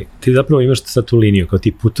ti zapravo imaš sad tu liniju, kao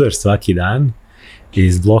ti putuješ svaki dan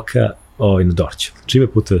iz bloka na Dorću. Čime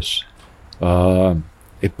putuješ?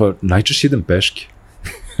 Pa najčešće idem peške.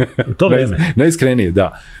 To vreme? Najiskrenije,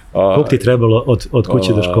 da. Koliko ti je trebalo od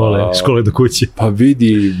kuće do škole do kuće? Pa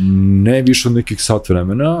vidi, ne više od nekih sat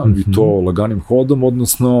vremena, i to laganim hodom,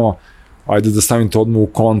 odnosno, ajde da stavim to odmah u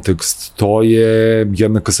kontekst, to je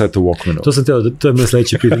jedna kaseta Walkmana. To sam teo, to je moje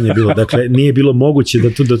sledeće pitanje bilo, dakle, nije bilo moguće da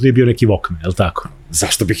tu nije bio neki Walkman, je li tako?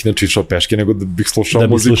 Zašto bih inače išao peške, nego da bih slušao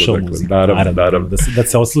muziku? Naravno. Da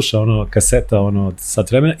se odsluša kaseta od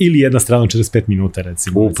sat vremena ili jedna strana 45 minuta,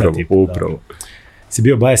 recimo. Upravo. Si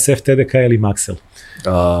bio BASF, TDK ili Maxel?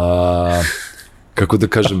 Kako da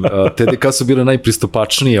kažem, TDK su bile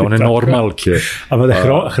najpristupačnije, one normalke.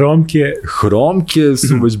 Hromke? Hromke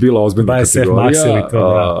su već bila ozbiljna kategorija. BASF, Maxel i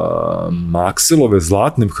to, Maxelove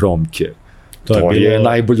zlatne hromke. To je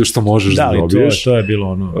najbolje što možeš da dobiješ. To je bilo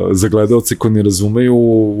ono... Za gledalce koji ne razumeju,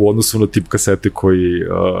 u odnosu na tip kasete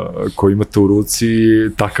koji imate u ruci,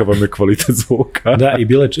 takav vam je kvalitet zvuka. Da, i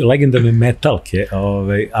bile legendarne metalke.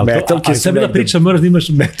 Metalke su bila priča, moraš da imaš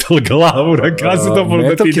metal glavu na kasetofonu.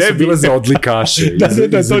 Metalke su bile za odlikaše. Da,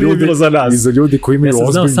 to nije bilo za nas. I za ljudi koji imaju ozbiljne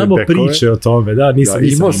bekove. Ja sam znao samo priče o tome, nisam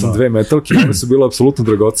imao sam 2 metalke, one su bile apsolutno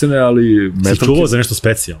dragocene, ali... Si čuvao za nešto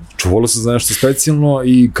specijalno? Čuvalo se za nešto specijalno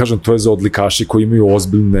i, kažem, to je za odlikaše koji imaju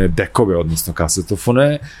ozbiljne dekove, odnosno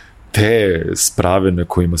kasetofone, te sprave na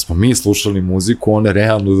kojima smo mi slušali muziku, one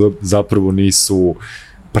realno zapravo nisu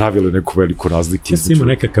pravile neku veliku razliku. Ja sam imao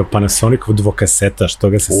nekakav Panasonicov dvokaseta, što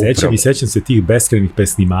ga se sećam i sećam se tih beskrajnih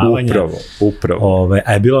pesnimavanja. Upravo.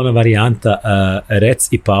 A je bila ona varijanta rec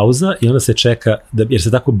i pauza i onda se čeka, jer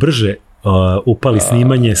se tako brže upali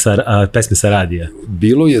snimanje pesme sa radija.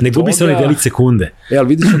 Bilo je ne gubi se onaj delić sekunde. Ali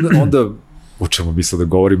vidiš onda o čemu bi sad da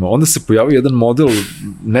govorimo, onda se pojavio jedan model,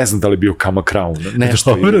 ne znam da li je bio Kama Crown,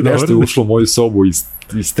 nešto je ušlo u moju sobu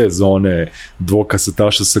iz te zone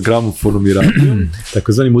dvokasetaša sa gramofonom i radijom.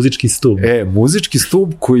 Takozvani muzički stub. Muzički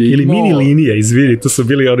stub koji je ili mini linija, izvini, to su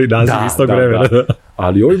bili oni nazivi iz tog vremena.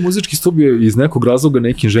 Ali ovaj muzički stub je iz nekog razloga,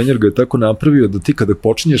 neki inženjer ga je tako napravio da ti kada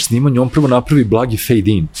počinješ snimanje, on prvo napravi blagi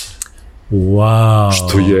fade in. Wow.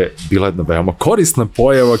 Što je bila jedna veoma korisna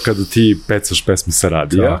pojava kada ti pecaš pesme sa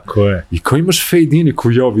radija. Tako je. I kao imaš fade in i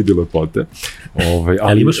kao vidi lepote.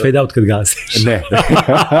 Ali imaš fade out kad gasiš. Ne.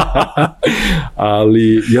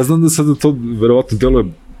 Ali ja znam da sada to verovatno deluje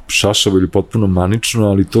šašavo ili potpuno manično,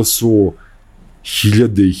 ali to su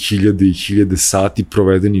hiljade i hiljade i hiljade sati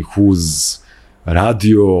provedenih uz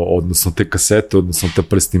radio, odnosno te kasete, odnosno te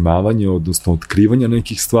presnimavanje, odnosno otkrivanja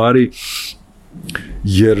nekih stvari.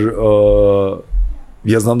 Jer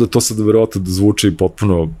ja znam da to sad verovatno da zvuči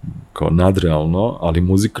potpuno kao nadrealno, ali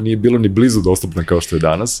muzika nije bila ni blizu dostupna kao što je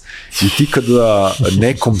danas i ti kada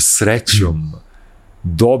nekom srećom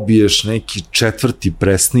dobiješ neki 4.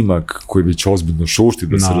 presnimak koji već ozbiljno šušti,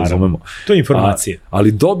 da se razumemo. To je informacija.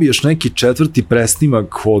 Ali dobiješ neki 4.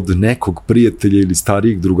 presnimak od nekog prijatelja ili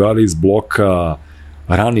starijih drugara iz bloka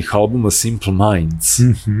ranih albuma Simple Minds,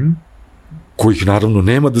 kojih naravno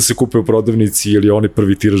nema da se kupe u prodavnici, jer je oni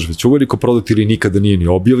prvi tiraž već uveliko prodat ili nikada nije ni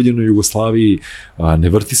objavljeno u Jugoslaviji, ne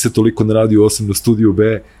vrti se toliko na radiju osim na Studiju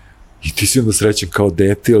B, i ti si onda srećen kao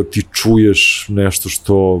dete, ali ti čuješ nešto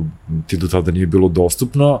što ti do tada nije bilo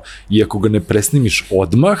dostupno i ako ga ne presnimiš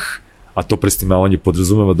odmah, a to presnimavanje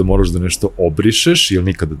podrazumeva da moraš da nešto obrišeš, jer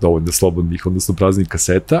nikada dovoljno slobodnih, odnosno praznih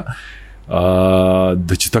kaseta,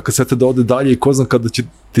 da će ta kaseta da ode dalje i ko zna kada će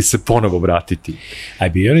ti se ponovo vratiti. A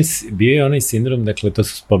bio je onaj sindrom, dakle to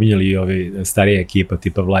su spominjali i ovi starija ekipa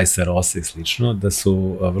tipa Vlajsa Rosa i slično, da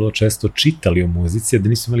su vrlo često čitali o muzici, da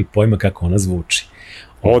nisu imali pojma kako ona zvuči.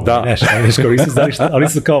 Oni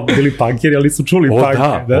su kao bili punkeri, ali su čuli punk.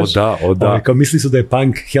 Kao misli su da je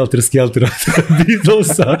punk Helter Skelter od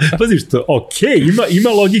Beatlesa. Pazi što, ima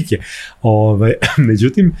logike.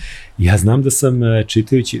 Međutim, ja znam da sam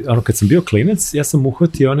čitajući, kad sam bio klinac, ja sam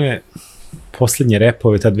uhvatio one poslednje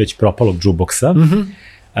repove tad već propalog jukeboxa.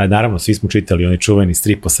 Naravno, svi smo čitali onaj čuveni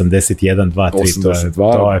strip 81, 2, 3, to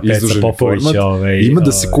je Peca Popović. Ima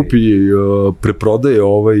da se kupi, preprodaje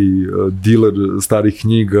diler starih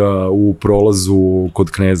knjiga u prolazu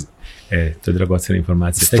kod Kneza. To je dragocena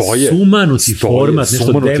informacija. Taj sumanuti format,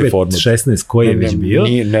 nešto 9, 16, koji je već bio.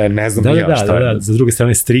 Ne znam ja šta je. Za druge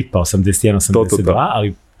strane stripa 81, 82,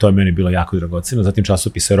 ali to je meni bilo jako dragoceno. Zatim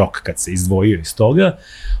časopise Rock kad se izdvojio iz toga,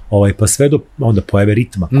 pa sve do onda pojave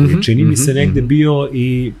Ritma, koji čini mi se negde bio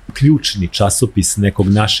i ključni časopis nekog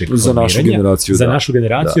našeg za našu generaciju. Za našu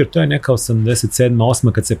generaciju, jer to je neka 87.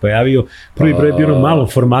 8. kad se pojavio. Prvi broj je bio u malom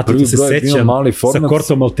formatu, to se sećam, sa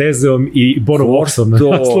Kortom Maltezeom i Bono Voxom na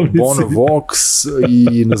naslovnici. Bono Vox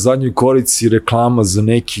i na zadnjoj korici reklama za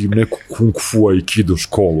neku kung fu aikido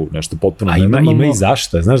školu, nešto potpuno nenormalno. Ima i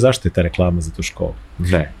zašto. Znaš zašto je ta reklama za tu školu?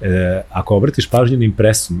 Ne. Ako obratiš pažnju na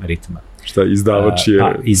impresum Ritma, šta, izdavač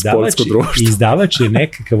je sportsko društvo. Izdavač je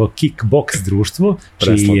nekakvo kickbox društvo,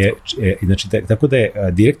 znači, tako da je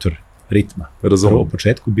direktor Ritma u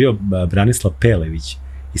početku bio Branislav Pelević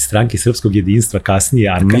iz stranke Srpskog jedinstva, kasnije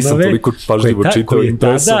Arkanove. Nisam toliko pažljivo čitao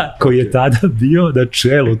impresom. Koji je tada bio na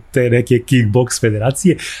čelu te neke kickbox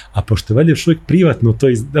federacije, a pošto valjda još uvijek privatno to,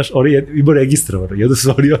 znaš, on je imao registrovano, i onda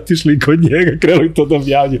su oni otišli kod njega, krenuli to da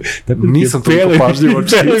objavljuju. Nisam toliko pažljivo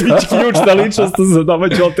čitao. Pelević ključna ličnost za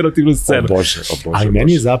domaću alternativnu scenu. Ali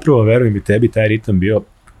meni je zapravo, verujem i tebi, taj ritam bio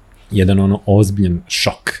jedan ozbiljan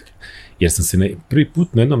šok. Jer sam se prvi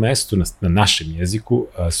put na jednom mestu na našem jeziku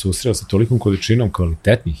susreo sa tolikom količinom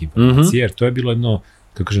kvalitetnih informacija, jer to je bilo jedno,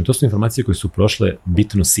 kako kažem, to su informacije koje su prošle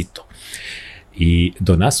bitno sito. I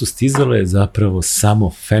do nas su stizale zapravo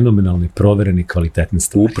samo fenomenalne, proverene, kvalitetne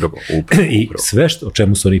stvari. Upravo. I sve o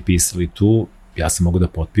čemu su oni pisali tu, ja sam mogu da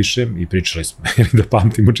potpišem i pričali smo da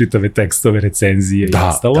pamtimo čitave tekstove, recenzije i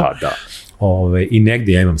ostalo. Da. I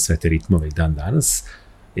negdje ja imam sve te ritmove i dan danas.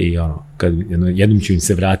 I kad jednom ću im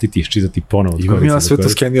se vratiti i iščitati ponovo. Imam ja sve to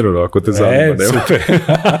skenirano, ako te zanima. Super.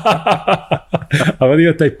 A on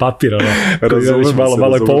ima taj papir, koji je već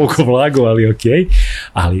malo je povukao vlagu, ali okej.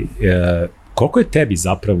 Ali koliko je tebi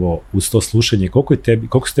zapravo uz to slušanje,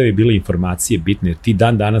 koliko su tebi bile informacije bitne, jer ti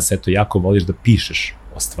dan danas jako voliš da pišeš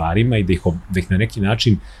o stvarima i da ih na neki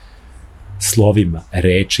način slovima,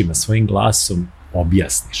 rečima, svojim glasom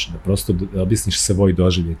objasniš, da prosto objasniš svoj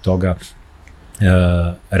doživljaj toga.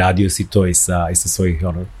 Radio si to i sa svojih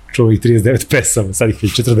čuvih 39 pesama, sad ih je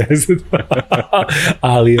 40.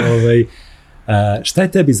 Ali šta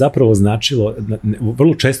je tebi zapravo značilo,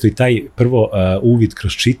 vrlo često i taj prvo uvid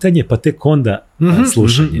kroz čitanje, pa tek onda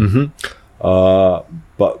slušanje?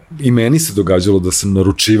 Pa i meni se događalo da sam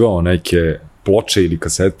naručivao neke ploče ili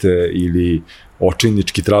kasete ili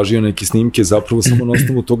očajnički tražio neke snimke, zapravo samo na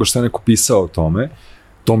osnovu toga šta je neko pisao o tome.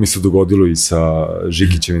 To mi se dogodilo i sa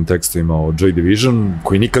Žikićevim tekstovima o Joy Division,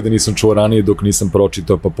 koji nikada nisam čuo ranije dok nisam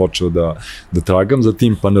pročitao, pa počeo da tragam za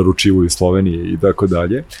tim, pa naručivo iz Slovenije i tako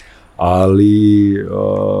dalje. Ali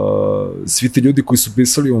svi ti ljudi koji su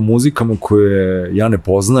pisali o muzikama koje ja ne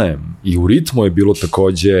poznajem, i u Ritmu je bilo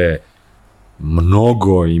takođe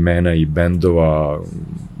mnogo imena i bendova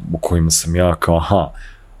u kojima sam ja kao,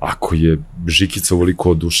 ako je Žikica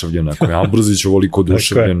ovoliko oduševljen, ako je Ambrozić ovoliko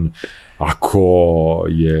oduševljen, ako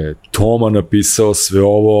je Toma napisao sve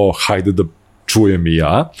ovo, hajde da čujem i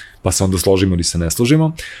ja, pa se onda složimo ili se ne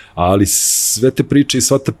složimo, ali sve te priče i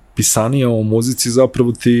sva ta pisanija o muzici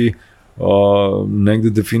zapravo ti negde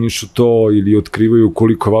definišu to ili otkrivaju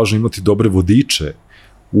koliko je važno imati dobre vodiče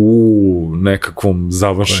u nekakvom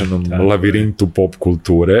završenom lavirintu pop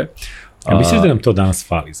kulture. A misliš da nam to danas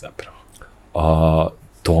fali zapravo?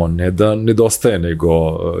 To ne da nedostaje, nego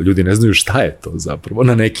ljudi ne znaju šta je to zapravo,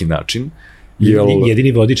 na neki način.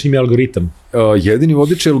 Jedini vodič im je algoritam. Jedini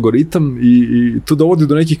vodič je algoritam i to dovodi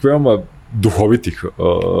do nekih veoma duhovitih,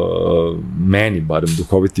 meni barem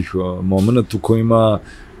duhovitih momenta u kojima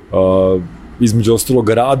između ostalog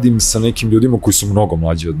radim sa nekim ljudima koji su mnogo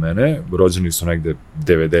mlađi od mene, rođeni su negde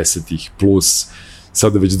 90-ih plus,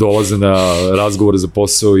 sada već dolaze na razgovore za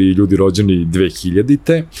posao i ljudi rođeni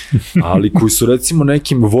 2000-te, ali koji su recimo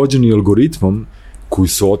nekim vođeni algoritmom, koji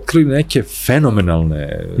su otkrili neke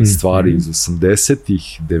fenomenalne stvari iz 80-ih,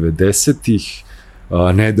 90-ih,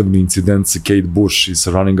 nedavni incident sa Kate Bush i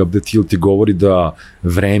sa Running Up That Hill ti govori da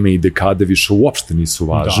vreme i dekade više uopšte nisu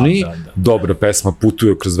važni. Dobra pesma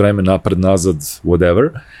putuje kroz vreme, napred, nazad, whatever,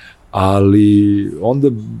 ali onda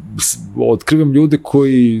otkrivam ljude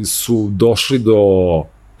koji su došli do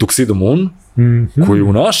Tuxedo Moon, koji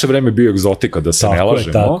u naše vreme bio egzotika, da se ne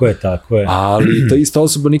lažemo. Tako je. Ali ta ista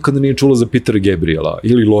osoba nikada nije čula za Petera Gabriela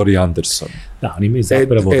ili Laurie Anderson. Da, oni imaju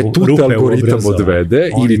zapravo tu te algoritam odvede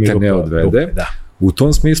ili te ne odvede. U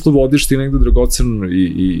tom smislu vodiš ti negde dragocen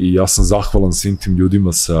i ja sam zahvalan svim tim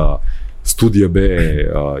ljudima sa Studija B,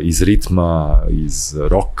 iz ritma, iz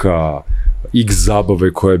roka, X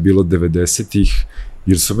zabave koja je bila 90-ih,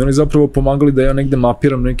 jer su meni zapravo pomagali da ja negde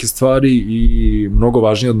mapiram neke stvari i mnogo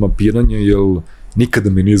važnije od mapiranja, jer nikada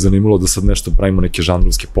mi nije zanimalo da sad nešto pravimo neke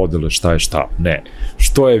žanrovske podele, šta je šta, ne.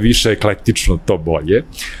 Što je više eklektično, to bolje,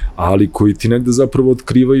 ali koji ti negde zapravo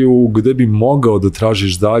otkrivaju gde bi mogao da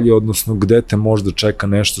tražiš dalje, odnosno gde te možda čeka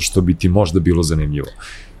nešto što bi ti možda bilo zanimljivo.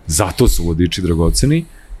 Zato su vodiči dragoceni.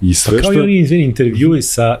 I sve pa kao što... i oni intervjui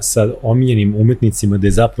sa omiljenim umetnicima, gde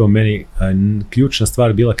je zapravo meni ključna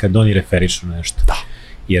stvar bila kad oni referišu nešto. Da.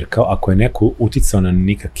 Jer kao ako je neko uticao na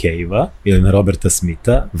Nika Cave-a ili na Roberta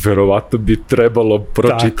Smitha, verovatno bi trebalo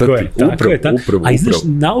pročitati. Upravo. A znaš,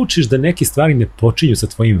 naučiš da neke stvari ne počinju sa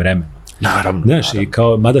tvojim vremenom. Naravno. Znaš, i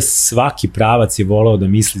kao, mada svaki pravac je volao da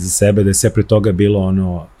misli za sebe, da je sve pre toga bilo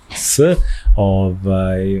ono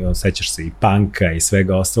sećaš se i panka i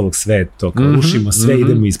svega ostalog, sve to, kao rušimo sve,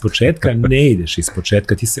 idemo iz početka, ne ideš iz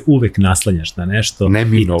početka, ti se uvek naslanjaš na nešto.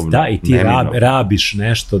 Neminovno. I ti rabiš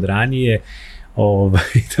nešto od ranije,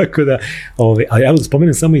 tako da, ali ja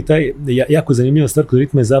spomenem samo i taj, jako zanimljiva stvar kod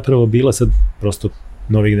ritma je zapravo bila, sad prosto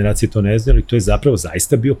nove generacije to ne znaju, ali to je zapravo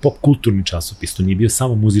zaista bio pop kulturni časopis, to nije bio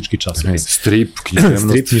samo muzički časopis. Strip,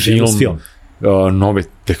 književnost, film. Nove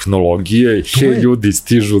tehnologije, ljudi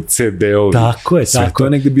stižu CD-ovi. Tako je. To je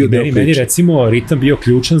negde bio deo priče. Meni recimo ritam bio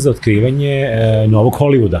ključan za otkrivanje novog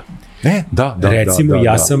Hollywooda. Recimo,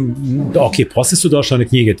 ja sam, posle su došle one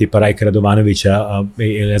knjige tipa Rajka Radovanovića,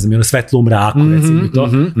 ne znam, ono Svetlo u mraku, recimo to,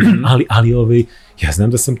 ali ja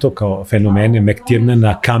znam da sam to kao fenomene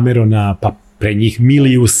McTiernana, Camerona, pa pre njih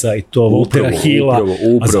Miliusa i to, Waltera Hilla,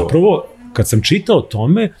 a zapravo kad sam čitao o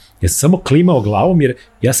tome, ja sam samo klimao glavom, jer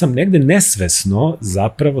ja sam negde nesvesno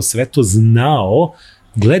zapravo sve to znao,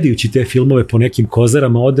 gledajući te filmove po nekim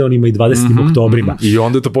Kozarama, Odeonima i 20. oktobrima. I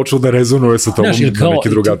onda je to počelo da rezonuje sa tobom na neki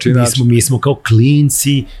drugačiji način. Mi smo kao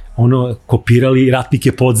klinci kopirali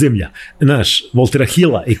Ratnike podzemlja, Waltera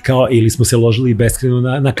Hilla, ili smo se ložili beskreno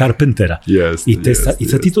na Carpentera. I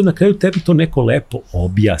sad ti to na kraju tebi to neko lepo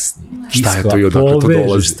objasni. Šta je to i odakle to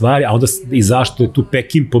dolazi? Stvari, a onda i zašto je tu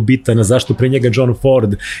Pekin pobitan, a zašto pre njega John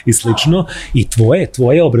Ford i slično. I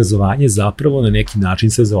tvoje obrazovanje zapravo na neki način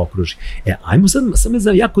se zaokruži. Ajmo sad me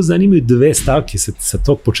jako zanimaju dve stavke sa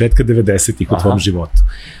tog početka 90-ih u tvom životu.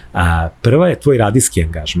 Prva je tvoj radijski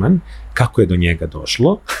angažman, kako je do njega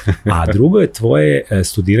došlo, a drugo je tvoje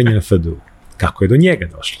studiranje na FDU. Kako je do njega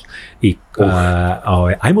došlo. I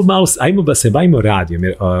ajmo da se bavimo radijom,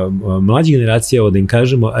 jer mlađa generacija, da im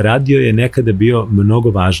kažemo, radio je nekada bio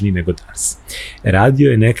mnogo važniji nego danas.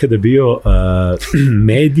 Radio je nekada bio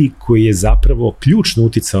medij koji je zapravo ključno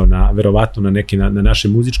uticao verovatno na naše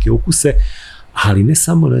muzičke ukuse, ali ne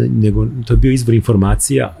samo, nego to je bio izvor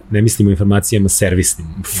informacija, ne mislimo o informacijama servisnim.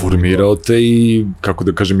 Formirao te i, kako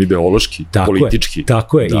da kažem, ideološki, politički.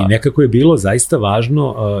 Tako je, i nekako je bilo zaista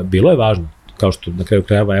važno, bilo je važno, kao što na kraju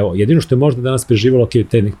krajeva, jedino što je možda danas preživalo,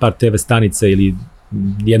 par TV stanica ili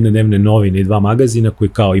jedne dnevne novine i 2 magazina koji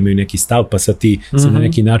kao imaju neki stav, pa sad ti se na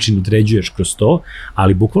neki način određuješ kroz to,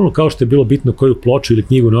 ali bukvalno kao što je bilo bitno koju ploču ili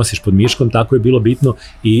knjigu nosiš pod miškom, tako je bilo bitno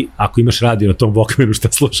i ako imaš radio na tom Walkmanu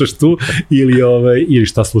šta slušaš tu ili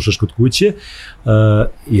šta slušaš kod kuće,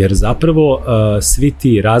 jer zapravo svi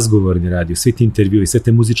ti razgovori na radiju, svi ti intervjui, sve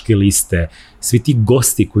te muzičke liste, svi ti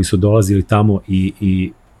gosti koji su dolazili tamo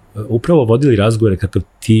i upravo vodili razgovore kakav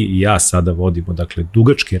ti i ja sada vodimo, dakle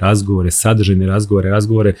dugačke razgovore, sadržajne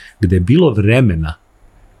razgovore gde je bilo vremena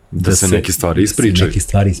da se neke stvari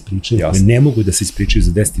ispričaju. Ne mogu da se ispričaju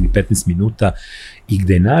za 10 ili 15 minuta i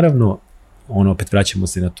gde je naravno, opet vraćamo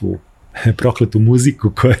se na tu prokletu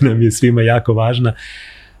muziku koja nam je svima jako važna,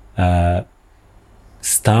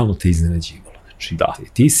 stalno te iznenađivalo. Znači,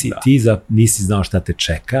 ti nisi znao šta te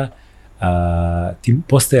čeka,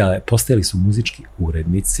 postojali su muzički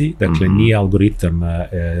urednici, dakle nije algoritam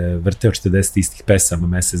vrteo 40 istih pesama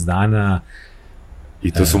mesec dana.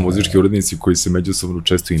 I to su muzički urednici koji se međusobno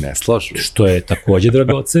često i ne slažu. Što je takođe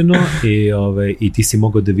dragoceno i ti si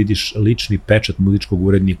mogao da vidiš lični pečat muzičkog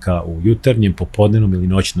urednika u jutarnjem, popodnevnom ili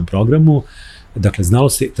noćnom programu. Dakle, znalo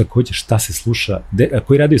se takođe šta se sluša,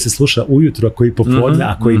 koji radio se sluša ujutro, a koji popodne,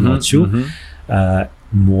 a koji noću.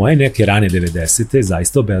 Moje neke rane 90.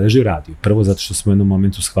 zaista obeležio radio. Prvo zato što smo u jednom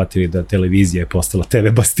momentu shvatili da televizija je postala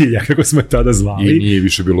TV Bastilja, kako smo je tada zvali. I nije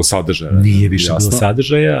više bilo sadržaja. Nije više bilo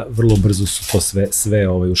sadržaja, vrlo brzo su to sve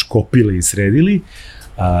uškopili i sredili,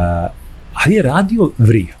 ali je radio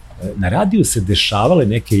vrio. Na radiju se dešavale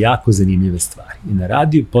neke jako zanimljive stvari. I na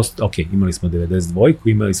radiju, imali smo 92,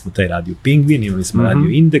 imali smo taj radio Pingvin, imali smo radio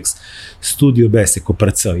Indeks, Studio B se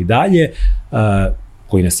koprcao i dalje,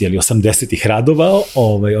 koji nas je 80-ih radovao,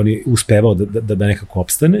 on je uspevao da nekako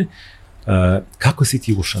opstane. Kako si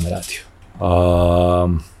ti ušao na radiju?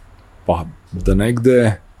 Pa, da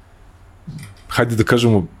negde, hajde da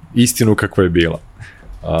kažemo istinu kakva je bila.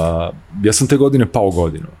 Ja sam te godine pao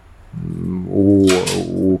godinu.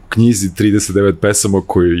 U knjizi 39 pesama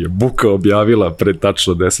koju je Buka objavila pre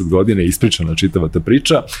tačno 10 godina, ispričana čitava ta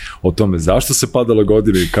priča o tome zašto se padala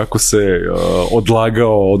godina i kako se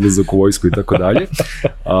odlagao odlazak u vojsku i tako dalje.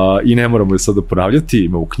 I ne moramo je sada ponavljati,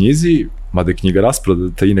 ima u knjizi, mada je knjiga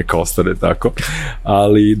rasprodata i neka ostane tako.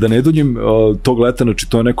 Ali da ne dođem tog leta, znači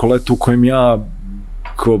to je neko leto u kojem ja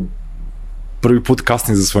prvi put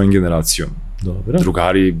kasnim za svojom generacijom. Dobro.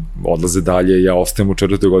 Drugari odlaze dalje, ja ostajem u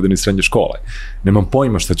 4. godini srednje škole. Nemam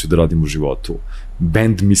pojma šta ću da radim u životu.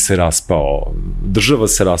 Bend mi se raspao, država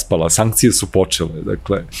se raspala, sankcije su počele.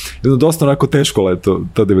 Dakle, jedno dosta onako teško leto,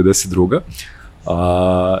 ta 92.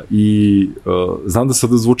 Znam da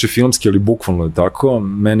sada zvuči filmski, ali bukvalno je tako.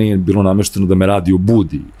 Meni je bilo namešteno da me radio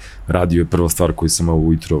budi. Radio je prva stvar koju sam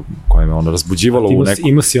ujutro, koja me ona razbuđivala u nekom...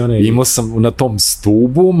 Imao sam na tom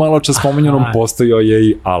stubu, malo čas spomenjenom, postojao je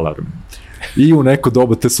i alarm. I u neko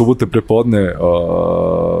doba te subote prepodne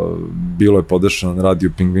bilo je podešeno na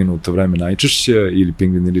radio Pingvinu u to vreme najčešće, ili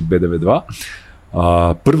Pingvin ili B92.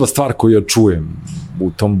 Prva stvar koju ja čujem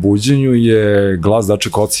u tom buđenju je glas Dača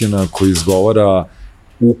Kocijana koji izgovara: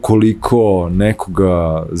 ukoliko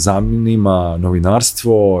nekoga zanima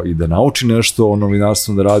novinarstvo i da nauči nešto o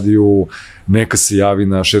novinarstvu na radiju, neka se javi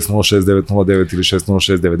na 606-909 ili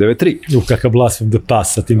 606-993. Kakav blasfem da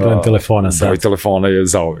pas sa tim brojem telefona sad. Broj telefona je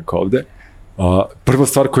zauvek ovde. Prva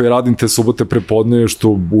stvar koju radim te subote prepodne je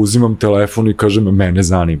što uzimam telefon i kažem, mene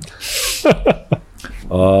zanima.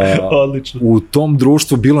 Odlično. U tom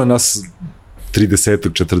društvu bilo je nas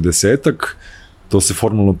 30-ak, 40-ak, to se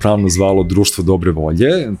formalno pravno zvalo Društvo dobre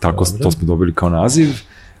volje, tako to smo dobili kao naziv.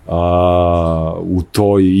 U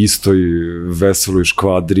toj istoj veseloj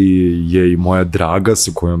škvadri je i moja draga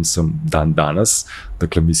sa kojom sam dan danas,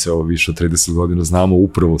 dakle mi se ovo više od 30 godina znamo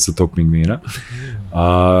upravo sa tog Pingvina.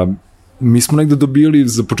 Mi smo negde dobili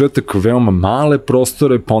za početak veoma male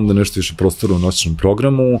prostore, pa onda nešto više prostora u noćnom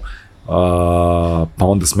programu, pa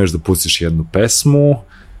onda smeš da pustiš jednu pesmu,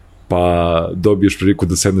 pa dobiješ priliku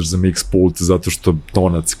da sedneš za mix pult zato što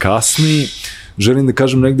tonac kasni. Želim da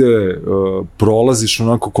kažem, negde prolaziš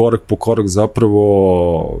onako korak po korak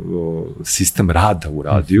zapravo sistem rada u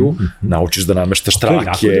radiju, naučiš da nameštaš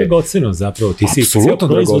trake. To je jako dragoceno zapravo, ti si cijel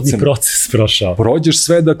proizvodni proces prošao. Prođeš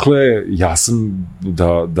sve, dakle, ja sam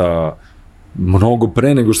da mnogo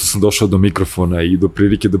pre nego što sam došao do mikrofona i do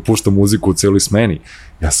prilike da puštam muziku u celoj smeni,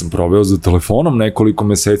 ja sam proveo za telefonom nekoliko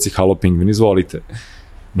meseci, halo Pingvin, izvolite.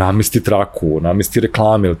 Namesti traku, namesti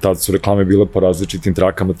reklame, jer tad su reklame bile po različitim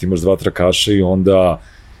trakama, ti imaš 2 trakaša i onda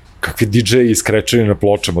kakvi DJ-i iskrečeni na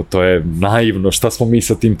pločama, to je naivno, šta smo mi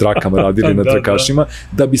sa tim trakama radili na trakašima,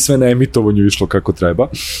 da bi sve na emitovanju išlo kako treba.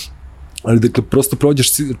 Ali dakle, prosto prođeš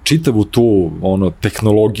čitavu tu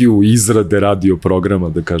tehnologiju izrade radio programa,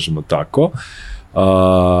 da kažemo tako,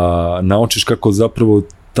 naučiš kako zapravo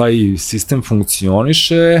taj sistem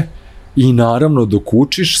funkcioniše i naravno dok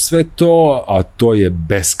učiš sve to, a to je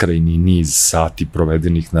beskrajni niz sati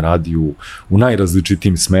provedenih na radiju u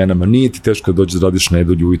najrazličitijim smenama, nije ti teško da dođeš da radiš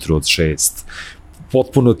nedelju ujutro od 6,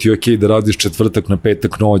 potpuno ti je okej da radiš četvrtak na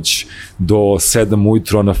petak noć do 7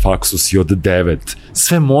 ujutro, a na faksu si od 9.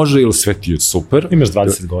 Sve može ili sve ti je super. Imaš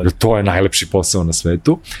 20 godina. To je najlepši posao na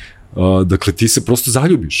svetu. Dakle, ti se prosto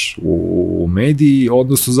zaljubiš u mediji,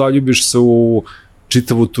 odnosno zaljubiš se u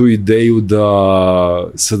čitavu tu ideju da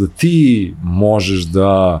sada ti možeš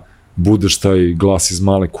da budeš taj glas iz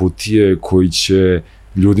male kutije koji će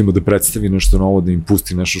ljudima da predstavi nešto novo, da im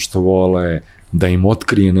pusti nešto što vole, da im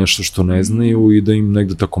otkrije nešto što ne znaju i da im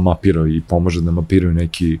negde tako mapira i pomaže da mapiraju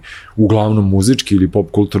neki uglavnom muzički ili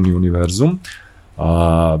pop kulturni univerzum.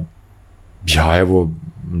 Ja evo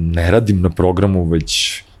ne radim na programu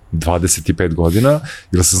već 25 godina,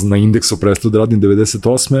 jer sam na Indeksu prestao da radim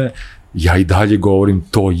 98. Ja i dalje govorim,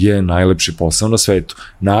 to je najlepši posao na svetu.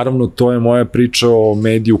 Naravno, to je moja priča o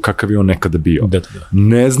mediju kakav je on nekada bio.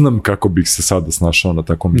 Ne znam kako bih se sada snašao na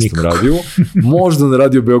takvom istom radiju. Možda na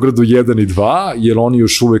Radio Beogradu 1 i 2, jer oni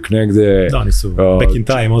još uvek negde oni su back in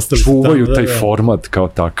time, čuvaju taj format kao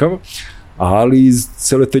takav. Ali iz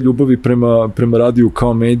cele te ljubavi prema radiju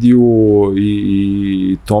kao mediju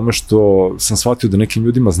i tome što sam shvatio da nekim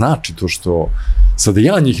ljudima znači to što sada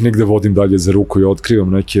ja njih negde vodim dalje za ruku i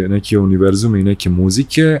otkrivam neke univerzume i neke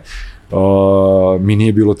muzike, mi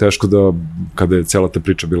nije bilo teško da, kada je cela ta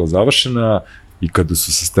priča bila završena i kada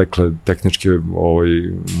su se stekle tehničke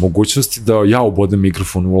mogućnosti, da ja ubodem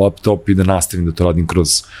mikrofon u laptop i da nastavim da to radim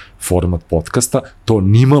kroz format podcasta. To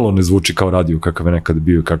nimalo ne zvuči kao radio kakav je nekad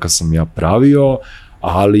bio i kakav sam ja pravio,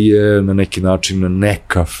 ali je na neki način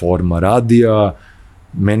neka forma radija.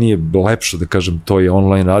 Meni je lepše da kažem to je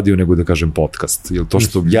online radio nego da kažem podcast, jer to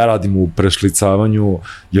što ja radim u prešlicavanju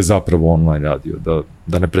je zapravo online radio,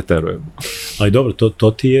 da ne preterujem. Ali dobro,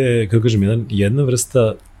 to ti je, kako kažem, jedna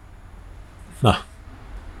vrsta,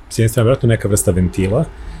 s jedne strane vjerojatno neka vrsta ventila,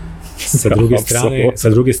 sa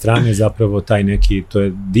druge strane zapravo taj neki, to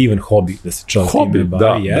je divan hobi da se čovjek time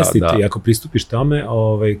bavi, i ako pristupiš tome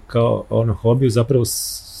kao hobiju, zapravo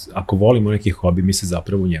ako volimo neki hobi, mi se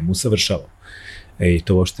zapravo u njemu usavršavamo. I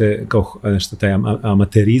to uopšte, kao nešto, taj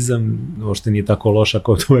amaterizam uopšte nije tako loš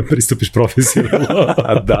ako tome pristupiš profesionalno.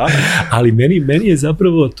 Da. Ali meni je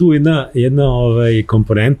zapravo tu jedna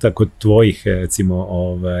komponenta kod tvojih, recimo,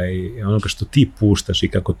 onoga što ti puštaš i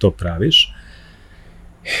kako to praviš.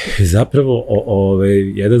 Zapravo,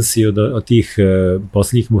 jedan si od tih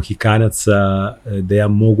posljednjih mohikanaca da ja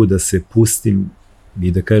mogu da se pustim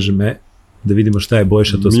i da kažem, da vidimo šta je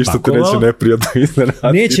Bojša to spakovao. Ništa te neće neprijatno iznenaditi.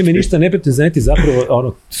 Neće me ništa neprijatno iznenaditi,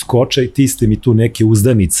 zapravo skočaj, ti ste mi tu neke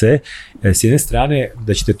uzdanice, s jedne strane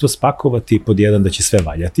da ćete to spakovati, pod jedan da će sve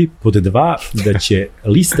valjati, pod dva da će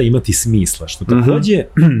lista imati smisla, što takođe,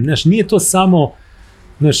 nije to samo,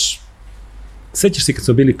 sećaš se kad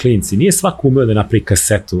su bili klinci, nije svako umeo da napravi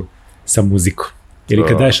kasetu sa muzikom. Ili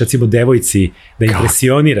kad daješ, recimo, devojci da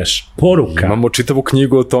impresioniraš, poruka. Imamo čitavu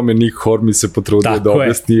knjigu o tome, Nick Hornby se potrudio da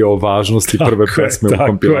objasni o važnosti prve pesme u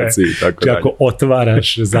kompilaciji. Kako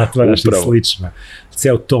otvaraš, zatvaraš i slično.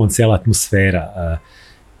 Ceo ton, cijela atmosfera.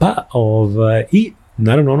 I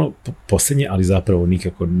naravno ono posljednje, ali zapravo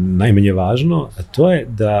nikako najmanje važno, a to je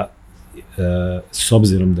da s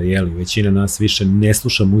obzirom da većina nas više ne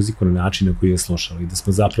sluša muziku na način na koji je slušala i da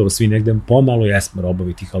smo zapravo svi negde pomalo jesmo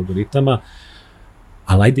robovi tih algoritama,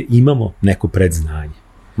 ali ajde imamo neko predznanje.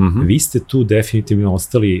 Vi ste tu definitivno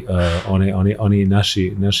ostali oni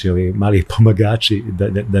naši mali pomagači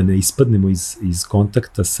da ne ispadnemo iz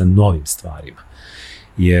kontakta sa novim stvarima.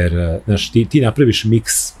 Jer, ti napraviš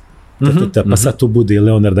miks, pa sad tu bude i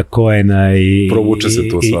Leonarda Cohena i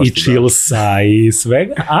Chillsa i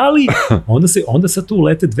svega, ali onda sad tu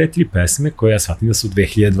ulete 2-3 pesme koje ja shvatim da su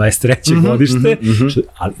 2023. godište,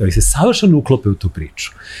 ali se savršeno uklope u tu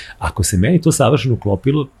priču. Ako se meni to savršeno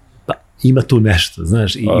uklopilo, pa ima tu nešto,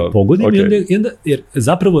 znaš, i pogodim, jer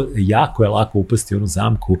zapravo jako je lako upasti u onu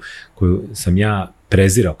zamku koju sam ja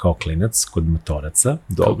prezirao kao klinac kod matoraca,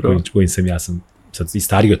 kojim sam sad i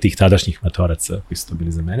stariji od tih tadašnjih matoraca koji su to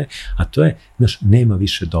bili za mene, a to je, nema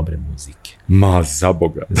više dobre muzike. Ma, za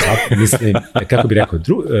Boga. Mislim, kako bih rekao,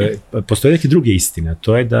 postoje neke druge istine,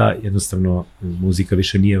 to je da jednostavno muzika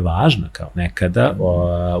više nije važna kao nekada,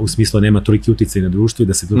 u smislu nema toliki uticaj na društvo i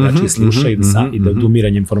da se drugačije sluša i da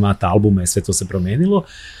odumiranjem formata albuma je sve to se promenilo,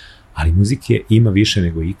 ali muzike ima više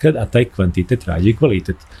nego ikad, a taj kvantitet rađa i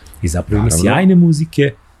kvalitet. I zapravo ima sjajne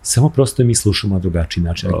muzike, samo prosto mi slušamo na drugačiji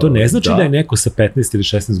način. Ali to ne znači da je neko sa 15 ili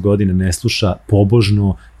 16 godina ne sluša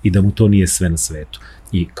pobožno i da mu to nije sve na svetu.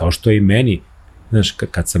 I kao što je i meni, znaš,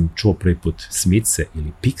 kad sam čuo prvi put Smitse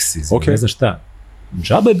ili Pixies, ne znam šta,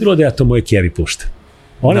 džaba je bilo da ja to moje kevi puštam.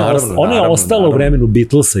 Ona je ostala u vremenu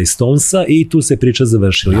Beatlesa i Stonesa i tu se priča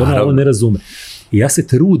završila. I ona ovo ne razume. I ja se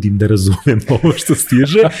trudim da razumem ovo što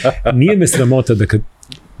stiže. Nije me sramota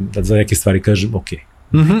da za neke stvari kažem,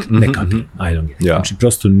 ne kapim, I don't get it. Znači,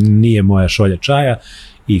 prosto nije moja šolja čaja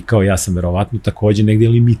i kao ja sam verovatno takođe negdje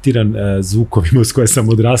limitiran zvukovima s koje sam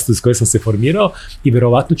odrastao, s koje sam se formirao i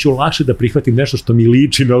verovatno ću lakše da prihvatim nešto što mi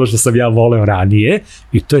liči na ono što sam ja voleo ranije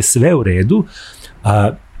i to je sve u redu.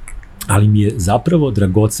 ali mi je zapravo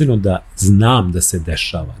dragoceno da znam da se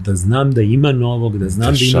dešava, da znam da ima novog, da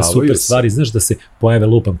znam da ima super stvari, znaš da se pojave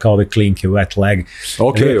lupam kao ove klinke, wet leg.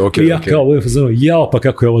 Okay. Ja kao ovo je jao, pa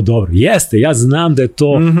kako je ovo dobro. Jeste, ja znam da je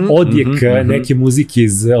to odjek neke muzike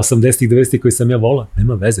iz 80-ih, 90-ih koji sam ja volao.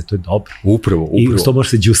 Nema veze, to je dobro. Upravo. I što može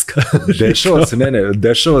se džuska.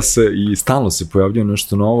 Dešava se i stalno se pojavljuje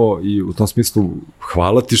nešto novo i u tom smislu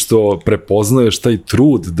hvala ti što prepoznaješ taj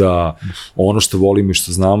trud da ono što volimo i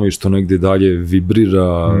što znamo i što negde dalje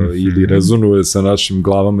vibrira ili rezonuje sa našim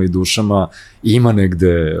glavama i dušama, ima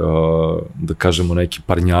negde, da kažemo, neke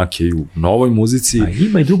parnjake i u novoj muzici. A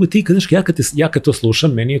ima i drugo ti, ja kad to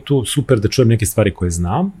slušam, meni je tu super da čujem neke stvari koje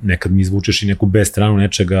znam, nekad mi izvučeš i neku B stranu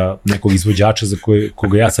nečega, nekog izvođača za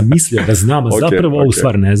koga ja sam mislio da znam, a zapravo ovu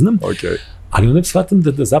stvar ne znam. Ali onda shvatam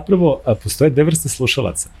da zapravo postoje dve vrste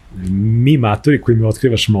slušalaca. Mi matori koji mi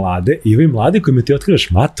otkrivaš mlade i ovi mladi koji mi ti otkrivaš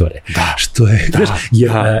matore. Da. Što je,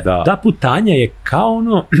 ta putanja je kao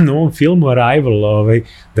ono u ovom filmu Arrival,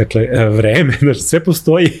 dakle, vreme, znači sve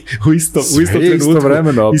postoji u isto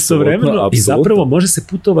trenutku. Istovremeno. I zapravo može se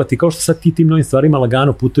putovati, kao što sad ti tim novim stvarima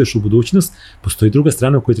lagano putuješ u budućnost, postoji druga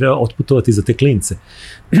strana u kojoj treba otputovati za te klince.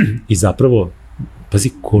 I zapravo,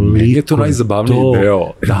 pazi, koliko meni je to najzabavniji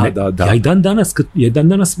deo. Da. Ja i dan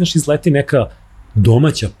danas već izleti neka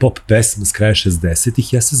domaća pop pesma s kraja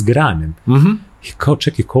 60-ih, ja se zgranem. I kao,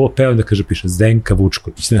 čekaj, ko ovo peva, da kaže, piše Zdenka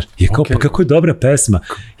Vučković, znaš. I kao, pa kako je dobra pesma.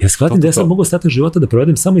 Ja shvatim da ja sam mogu ostatak života da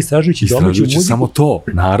provedem samo istražujući domaću muziku. Samo to,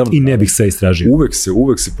 naravno. I ne bih sve istražio.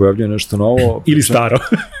 Uvek se pojavljuje nešto novo. Ili staro.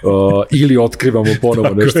 Ili otkrivamo ponovo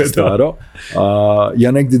nešto staro.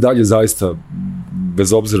 Ja negdje dalje zaista,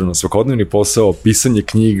 bez obzira na svakodnevni posao, pisanje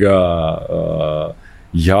knjiga,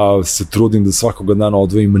 ja se trudim da svakoga dana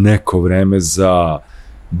odvojim neko vreme za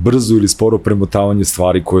brzo ili sporo premotavanje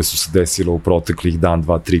stvari koje su se desile u proteklih dan,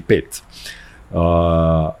 2, 3,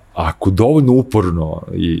 5. Ako dovoljno uporno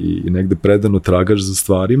i negde predano tragaš za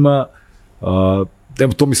stvarima,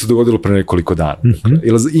 evo, to mi se dogodilo pre nekoliko dana.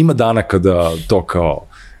 Ima dana kada to kao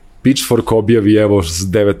Pitchfork objavi, evo,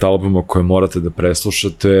 9 albuma koje morate da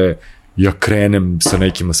preslušate, ja krenem sa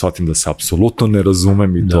nekima, shvatim da se apsolutno ne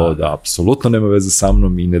razumem i to da apsolutno nema veze sa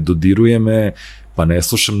mnom i ne dodiruje me, pa ne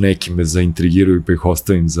slušam, neki me zaintrigiraju pa ih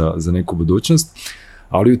ostavim za neku budućnost,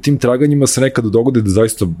 ali u tim traganjima se nekada dogode da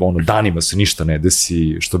zaista danima se ništa ne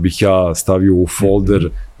desi, što bih ja stavio u folder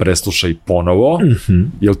preslušaj ponovo,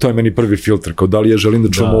 jer to je meni prvi filtr, kao da li ja želim da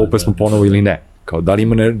čuvam ovu pesmu ponovo ili ne, kao da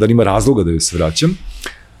li ima razloga da joj se vraćam.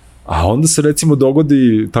 A onda se recimo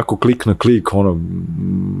dogodi tako klik na klik,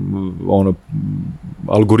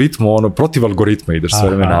 algoritmu, protiv algoritma ideš sve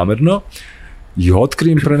vreme namerno i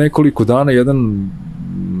otkrijem pre nekoliko dana jedan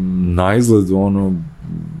naizgled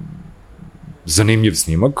zanimljiv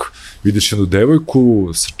snimak. Vidiš jednu devojku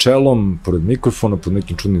sa čelom, pored mikrofona, pod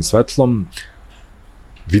nekim čudnim svetlom,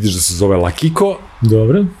 vidiš da se zove Lakiko.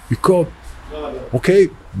 Dobro. I kao, okej,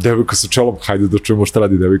 devojka sa čelom, hajde da čujemo šta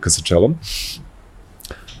radi devojka sa čelom.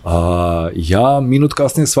 Ja minut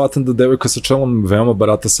kasnije shvatam da devojka sa čelom veoma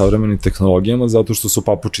barata savremenim tehnologijama zato što su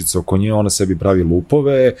papučice oko nje, ona sebi pravi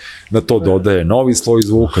lupove, na to dodaje novi sloj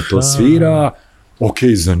zvuka, to svira,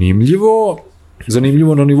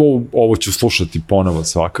 zanimljivo na nivou, ovo ću slušati ponovo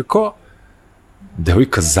svakako.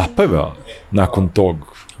 Devojka zapeva nakon tog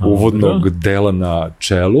uvodnog dela na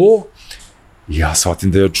čelu, ja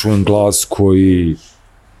shvatim da ja čujem glas koji,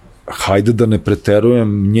 hajde da ne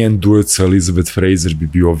preterujem, njen duet sa Elizabeth Fraser bi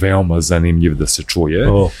bio veoma zanimljiv da se čuje.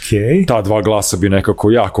 Ta dva glasa bi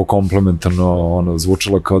nekako jako komplementarno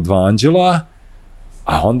zvučala kao dva anđela,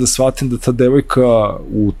 a onda shvatim da ta devojka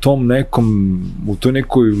u toj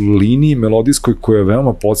nekoj liniji melodijskoj koja je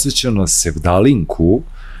veoma podsjeća na Sevdalinku,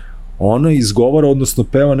 ona izgovara, odnosno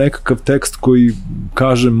peva nekakav tekst koji,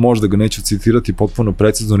 kažem, možda ga neću citirati potpuno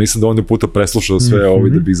precizno, nisam dovoljno puta preslušao sve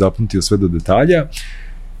da bih zapamtio sve do detalja.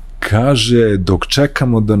 Kaže, dok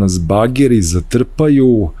čekamo da nas bageri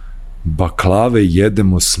zatrpaju, baklave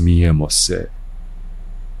jedemo, smijemo se.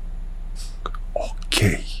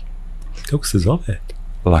 Kako se zove?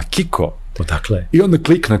 Lakiko. Odakle? I onda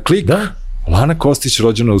klik na klik. Da? Lana Kostić,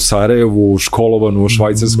 rođena u Sarajevu, školovanu u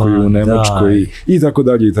Švajcarskoj, u Nemačkoj i tako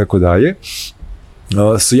dalje i tako dalje.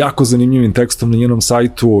 Sa jako zanimljivim tekstom na njenom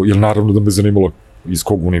sajtu, jer naravno da me zanimalo iz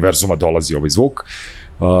kog univerzuma dolazi ovaj zvuk.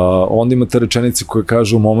 Onda ima te rečenice koje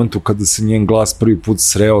kaže u momentu kada se njen glas prvi put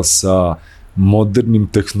sreo sa modernim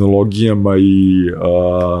tehnologijama i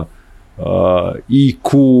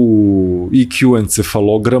EQ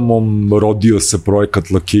encefalogramom, rodio se projekat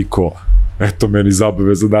Lakiko. Eto meni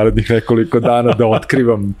zabave za narednih nekoliko dana da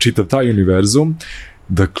otkrivam čitav taj univerzum.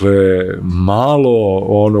 Dakle,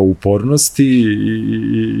 malo upornosti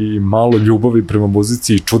i malo ljubavi prema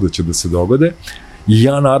muzici i čuda će da se dogode. I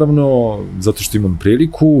ja naravno, zato što imam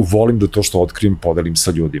priliku, volim da to što otkrijem podelim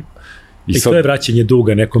sa ljudima. I to je vraćanje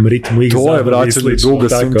duga nekom ritmu i to je vraćanje duga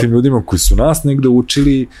svim tim ljudima koji su nas negde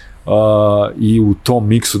učili i u tom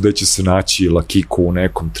miksu gde će se naći Lakiko u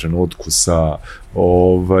nekom trenutku sa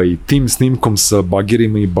tim snimkom sa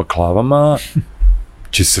bagerima i baklavama,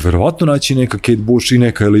 će se verovatno naći neka Kate Bush i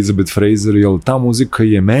neka Elizabeth Fraser, jer ta muzika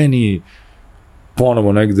je meni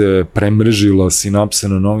ponovo negde premrežila sinapse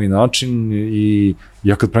na novi način i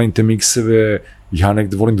ja kad pravim te mikseve, ja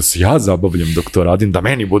negde volim da se ja zabavljam dok to radim, da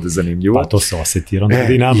meni bude zanimljivo. Pa to se osjeti, onda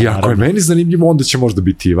i nama. I ako je meni zanimljivo, onda će možda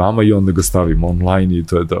biti i vama i onda ga stavimo online i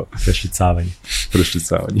to je to.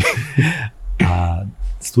 Prešlicavanje. A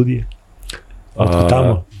studije? Otko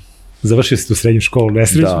tamo? Završio si tu srednju školu,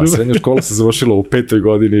 nesrećnu? Da, srednja škola se završila u 5.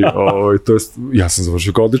 godini, to jest, ja sam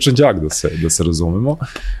završio kao odličan đak, da se razumemo.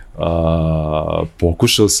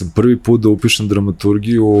 Pokušao sam prvi put da upišem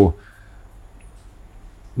dramaturgiju,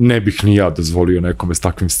 ne bih ni ja dozvolio nekome s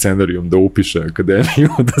takvim scenarijom da upiše akademiju,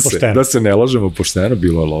 da se ne lažemo pošteno,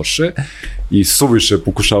 bilo je loše i suviše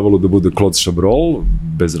pokušavalo da bude Claude Chabrol,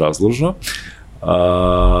 bezrazložno.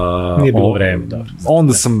 Nije bilo vreme, dobro.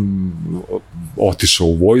 Onda sam otišao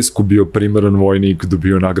u vojsku, bio primaran vojnik,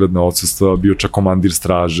 dobio nagradna odsustva, bio čak komandir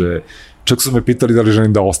straže, čak su me pitali da li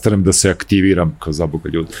želim da ostanem, da se aktiviram, kao za Boga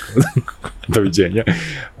ljudi, doviđenja.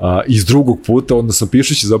 Iz drugog puta, odnosno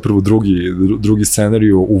pišući zapravo drugi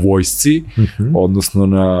scenariju u vojsci, odnosno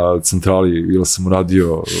na centrali, ili sam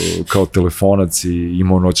uradio kao telefonac i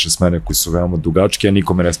imao noćne smene koji su veoma dugačke, a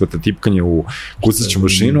nikome ne smeta tipkanje u kucaću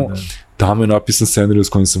mašinu. Tamo je napisan scenariju s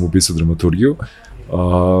kojim sam upisao dramaturgiju.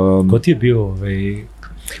 Ko ti je bio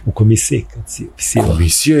u komisiji kad si pisao?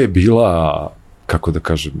 Komisija je bila, kako da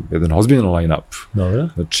kažem, jedan ozbiljan line-up. Dobro.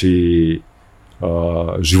 Znači,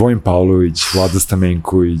 Živojin Pavlović, Vlada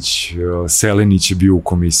Stamenković, Selenić je bio u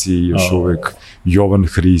komisiji još uvek, Jovan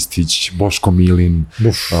Hristić, Boško Milin,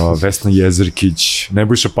 Vesna Jezerkić,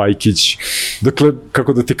 Nebojša Pajkić. Dakle,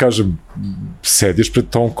 kako da ti kažem, sediš pred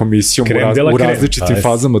tom komisijom u različitim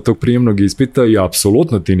fazama tog prijemnog ispita i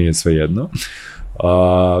apsolutno ti nije sve jedno.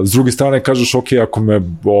 S druge strane kažeš, ok, ako me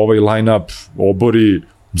ovaj line-up obori,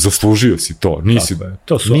 zaslužio si to, nisi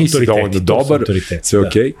dovoljno dobar, sve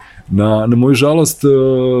okej. Na moju žalost,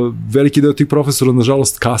 veliki deo tih profesora,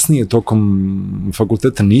 nažalost, kasnije tokom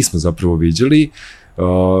fakulteta nismo zapravo viđali,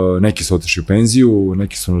 neki su otišli u penziju,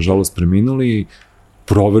 neki su nažalost preminuli,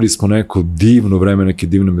 proveli smo neko divno vreme, neke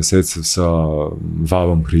divne mesece sa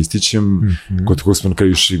Vavom Hristićem, kod kojeg smo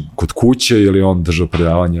išli kod kuće, jer je on držao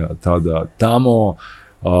predavanja tada tamo.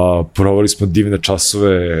 Provali smo divne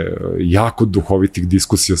časove jako duhovitih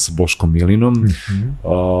diskusija sa Boškom Milinom,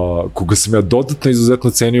 koga sam ja dodatno izuzetno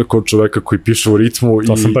cenio kao čoveka koji piše u ritmu i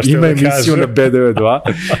ima emisiju na B92,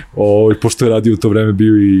 pošto je radio u to vreme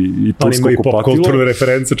bio i tursko kupatilo. On ima i popkulturne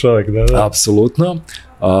reference čovek, da. Apsolutno.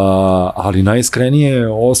 Ali najiskrenije,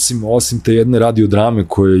 osim te jedne radiodrame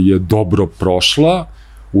koja je dobro prošla,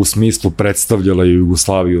 u smislu predstavljala je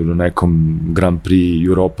Jugoslaviju na nekom Grand Prix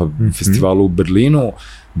Europa festivalu u Berlinu,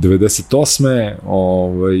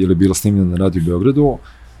 98. Je bila snimljena na Radio Beogradu.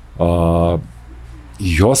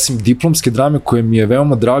 I osim diplomske drame koja mi je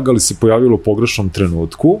veoma draga, ali se pojavila u pogrešnom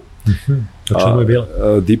trenutku. O čemu je bila?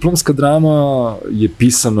 Diplomska drama je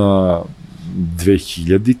pisana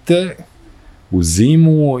 2000-te, u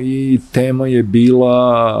zimu i tema je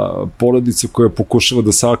bila porodica koja pokušava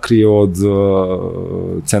da sakrije od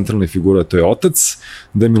centralne figure, to je otac,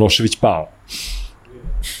 da je Milošević pao.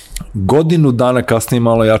 Godinu dana kasnije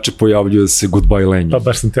malo jače pojavljuje se Goodbye Lenin. Pa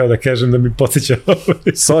baš sam teo da kažem da mi podsjeća.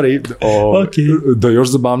 Sorry, da još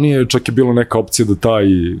zabavnije, čak je bilo neka opcija da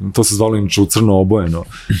to se zvalo inače u crno obojeno,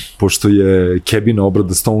 pošto je Kebina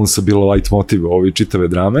obrada Stonesa bila light motiv ove čitave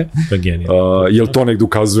drame. Pa genijalno. Jel to negde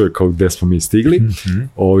ukazuje kao gde smo mi stigli.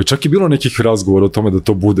 Čak je bilo nekih razgovora o tome da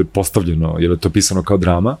to bude postavljeno, jer je to pisano kao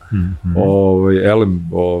drama.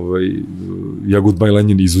 Ja Goodbye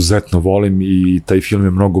Lenin izuzetno volim i taj film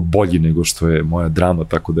je mnogo bolji nego što je moja drama,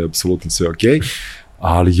 tako da je apsolutno sve okej.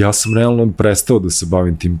 Ali ja sam realno prestao da se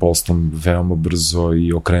bavim tim poslom veoma brzo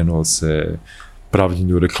i okrenuo se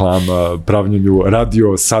pravljenju reklama, pravljenju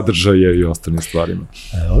radio sadržaja i ostalim stvarima.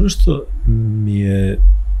 Ono što mi je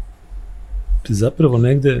zapravo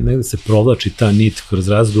negde se provlači ta nit kroz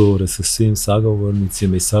razgovore sa svim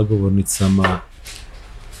sagovornicima i sagovornicama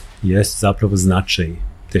jeste zapravo značaj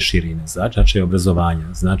te širine, značaj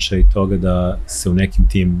obrazovanja, značaj toga da se u nekim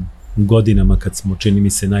tim godinama kad smo, čini mi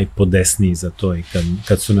se, najpodesniji za to i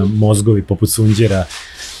kad su nam mozgovi poput sunđera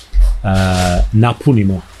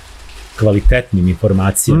napunimo kvalitetnim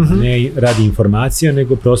informacijama, ne radi informacija,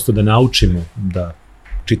 nego prosto da naučimo da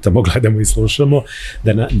čitamo, gledamo i slušamo,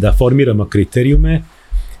 da formiramo kriterijume,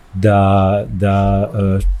 da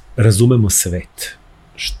razumemo svet,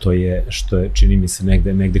 što je čini mi se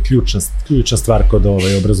negde ključna stvar kod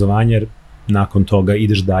obrazovanja, jer nakon toga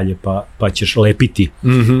ideš dalje pa ćeš lepiti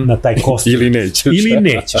na taj kostur. Ili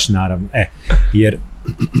nećeš, naravno. Jer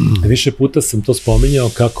više puta sam to spominjao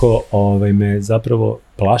kako me zapravo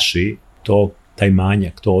plaši taj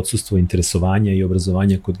manjak, to odsustvo interesovanja i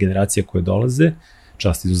obrazovanja kod generacija koje dolaze,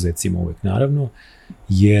 čast izuzecima uvek naravno,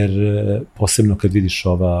 jer posebno kad vidiš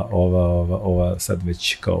ova sad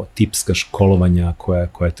već kao tipska školovanja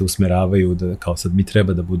koja te usmeravaju da kao sad mi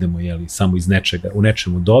treba da budemo samo iz nečega, u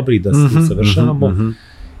nečemu dobri, da se usavršavamo.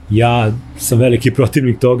 Ja sam veliki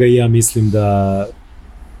protivnik toga i ja mislim da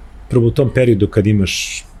prvo u tom periodu kad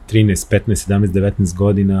imaš 13, 15, 17, 19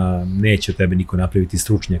 godina neće od tebe niko napraviti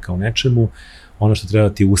stručnjaka u nečemu. Ono što treba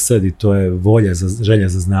ti usadi, to je želja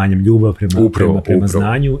za znanjem, ljubav prema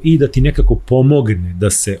znanju i da ti nekako pomogne da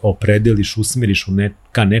se opredeliš, usmeriš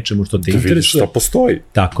ka nečemu što te interesuje. Da vidiš što postoji.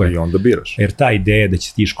 Tako je. I onda biraš. Jer ta ideja da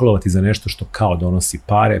će ti školovati za nešto što kao donosi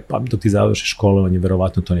pare, pa dok ti završiš školovanje,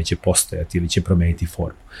 verovatno to neće postojati ili će promeniti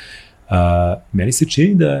formu. Meni se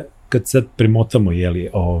čini da kad sad premotamo,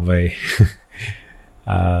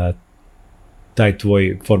 taj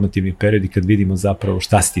tvoj formativni period i kad vidimo zapravo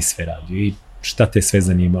šta si ti sve radio i šta te sve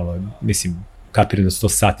zanimalo. Mislim, kapiram da su to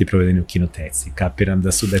sati provedeni u kinoteci, kapiram da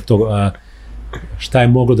je to šta je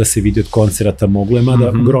moglo da se vidi od koncerata, moglo je,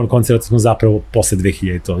 mada gron koncerata smo zapravo posle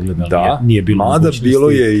 2000 to odgledali. Da, nije bilo mada bilo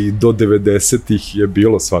je i do 90-ih je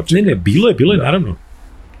bilo svačega. Ne, bilo je naravno.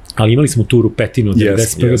 Ali imali smo turu petinu od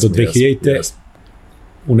 91. do 2000.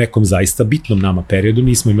 U nekom zaista bitnom nama periodu,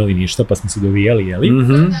 nismo imali ništa, pa smo se dovijali,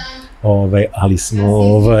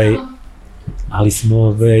 ali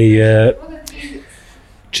smo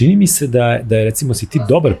čini mi se da je recimo si ti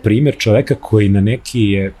dobar primer čoveka koji na neki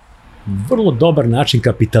je vrlo dobar način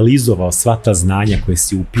kapitalizovao sva ta znanja koje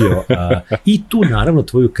si upio i tu naravno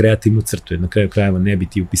tvoju kreativnu crtu, jer na kraju krajeva ne bi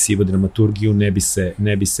ti upisivao dramaturgiju,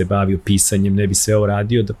 ne bi se bavio pisanjem, ne bi sve ovo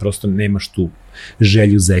radio, da prosto nemaš tu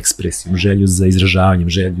želju za ekspresijom, želju za izražavanjem,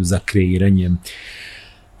 želju za kreiranjem,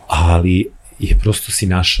 ali je prosto si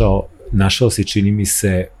našao si, čini mi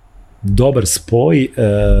se, dobar spoj,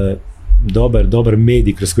 dobar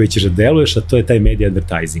medij kroz koji ćeš da deluješ, a to je taj medij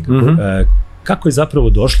advertising. Kako je zapravo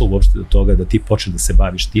došlo uopšte do toga da ti počne da se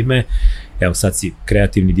baviš time? Evo sad si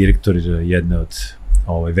kreativni direktor jedne od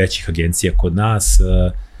većih agencija kod nas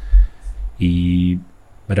i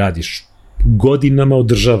radiš godinama,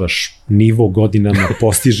 održavaš nivo, godinama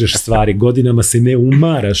postižeš stvari, godinama se ne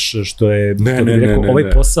umaraš, što je ovaj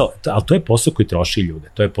posao, ali to je posao koji troši ljude,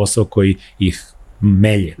 to je posao koji ih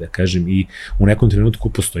melje, da kažem, i u nekom trenutku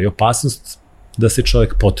postoji opasnost da se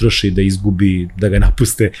čovjek potroši, da izgubi, da ga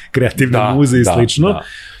napuste kreativna muza i slično.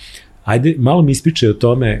 Ajde, malo mi ispričaj o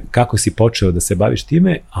tome kako si počeo da se baviš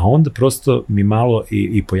time, a onda prosto mi malo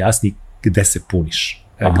i pojasni gde se puniš.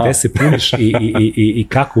 Gde se puniš i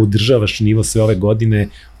kako udržavaš nivo sve ove godine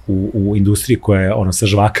u industriji koja je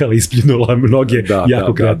sažvakala i ispljunula mnoge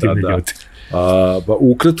jako kreativne ljude. Pa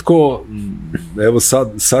ukratko, evo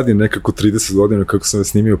sad je nekako 30 godina kako sam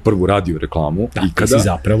snimio prvu radio reklamu. Da, i kada si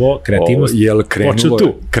zapravo kreativnost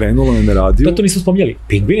krenulo je na radiju. To nismo spominjali.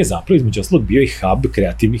 Pingvin je zapravo između ostalog bio i hub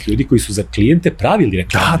kreativnih ljudi koji su za klijente pravili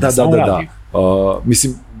reklame. Da.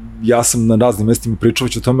 Mislim, ja sam na raznim mestima pričao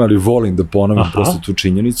o tome, ali volim da ponavim prosto tu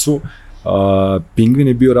činjenicu. Pingvin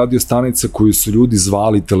je bio radio stanica koju su ljudi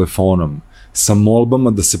zvali telefonom sa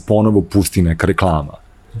molbama da se ponovo pusti neka reklama.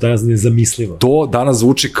 Danas nezamislivo. To danas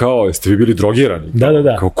zvuči kao, jeste vi bili drogirani?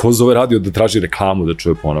 Da. Kao ko zove radio da traži reklamu da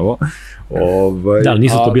čuje ponovo. Da, ali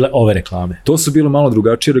nisu to bile ove reklame. To su bile malo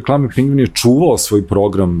drugačije reklame. Pingvin je čuvao svoj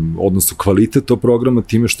program, odnosno kvalitet tog programa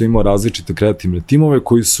time što je imao različite kreativne timove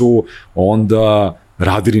koji su onda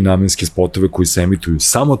radili namenske spotove koji se emituju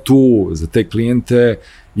samo tu, za te klijente,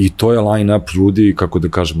 i to je line-up ljudi, kako da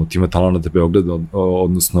kažemo, tima Talenata Beograda,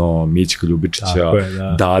 odnosno Mićka Ljubičića,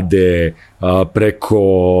 Dade,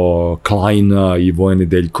 preko Klajna i Vojane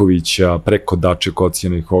Deljkovića, preko Dače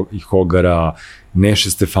Kocijana i Hogara,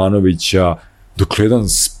 Neše Stefanovića, dokle jedan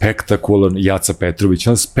spektakularni, Jaca Petrović,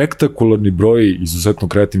 jedan spektakularni broj izuzetno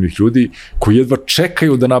kreativnih ljudi koji jedva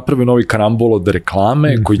čekaju da naprave novi karambol od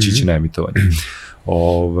reklame koji će ići na emitovanje.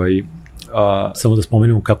 Samo da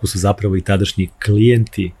spomenemo kako su zapravo i tadašnji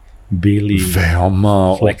klijenti bili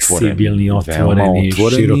veoma fleksibilni, otvoreni,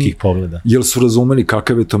 širokih pogleda. Jer su razumeli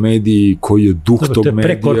kakav je to medij, koji je duh tog medija. To je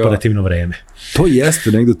prekorporativno vreme. To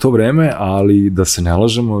jeste negde to vreme, ali da se ne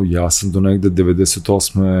lažemo, ja sam do negde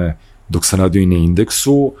 98. dok sam radio i na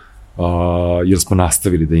Indeksu, jer smo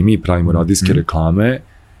nastavili da i mi pravimo radijske reklame,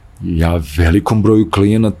 ja velikom broju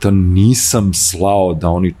klijenata nisam slao da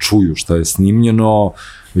oni čuju šta je snimljeno,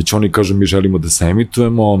 već oni kažu mi želimo da se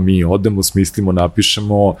emitujemo, mi odemo, smislimo,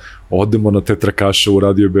 napišemo, odemo na te trakaše u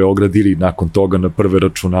Radio Beograd ili nakon toga na prve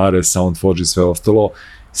računare, Soundforge i sve ostalo,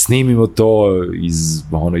 snimimo to,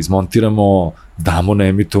 izmontiramo, damo na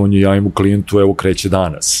emitovanje, javimo klijentu, evo kreće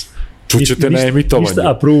danas. Čućete na emitovanje.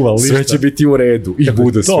 Ništa approval, ništa. Sve će biti u redu i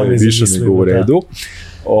bude sve više nego u redu.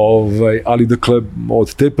 Ali dakle,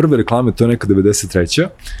 od te prve reklame, to je neka 93.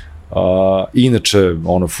 Inače,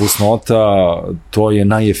 fusnota, to je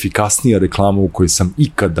najefikasnija reklama u kojoj sam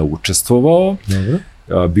ikada učestvovao.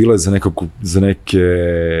 Bila je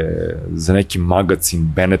za neki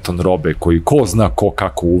magazin Benetton robe koji ko zna ko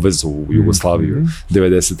kako uvezu u Jugoslaviju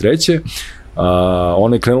 93.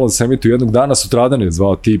 Ona je krenula da se emituje jednog dana, sutradan je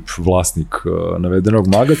zvao tip, vlasnik navedenog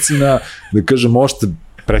magazina, da kaže možete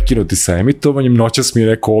prekinuti sa emitovanjem, noćas mi je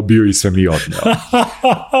rekao obio i sve mi odneo.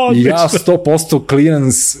 I ja 100%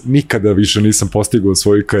 clearance nikada više nisam postigao u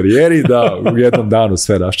svojoj karijeri, da u jednom danu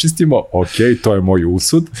sve raščistimo, ok, to je moj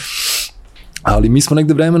usud. Ali mi smo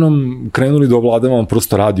negde vremenom krenuli da ovladavamo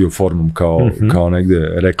prosto radio formom kao negde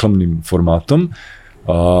reklamnim formatom.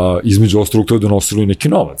 Između ostalog to je donosilo i neki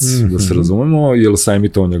novac, da se razumemo, jer sa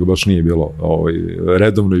emitovanja ga baš nije bilo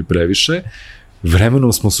redovno i previše.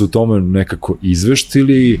 Vremenom smo se u tome nekako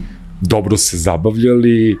izveštili, dobro se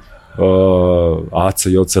zabavljali, Aca,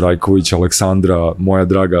 Joca Rajković, Aleksandra, moja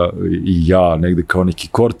draga i ja, negde kao neki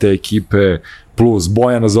kor te ekipe, plus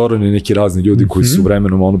Bojana, Zoran i neki razni ljudi koji su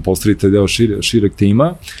vremenom postali taj deo šireg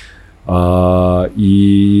tima.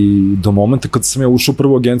 I do momenta kada sam ja ušao u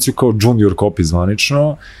prvu agenciju kao junior copy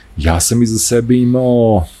zvanično, ja sam iza sebe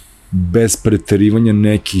imao bez preterivanja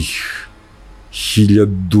nekih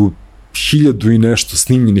 1000 i nešto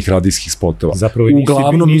snimljenih radijskih spotova. Zapravo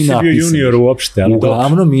nisi bio junior uopšte.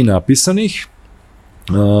 Uglavnom i napisanih,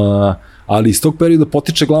 ali iz tog perioda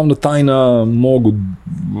potiče glavna tajna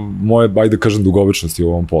moje, da kažem, dugovečnosti u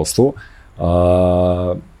ovom poslu.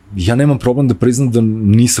 Ja nemam problem da priznam da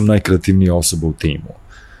nisam najkreativnija osoba u timu.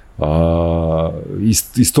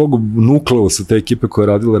 Iz tog nukleusa te ekipe koja je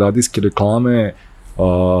radila radijske reklame,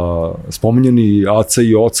 spominjeni Aca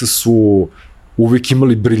i Oca su uvek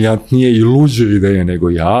imali briljantnije i luđe ideje nego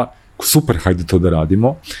ja. Super, hajde to da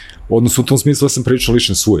radimo. Odnosno, u tom smislu ja sam pričao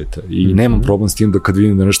lične sujete i nemam problem s tim da kad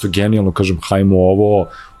vidim da nešto genijalno, kažem, hajmo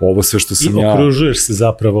ovo sve što sam ja... I okružuješ se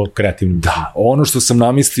zapravo kreativnim. Da, ono što sam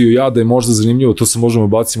namislio ja da je možda zanimljivo, to se možemo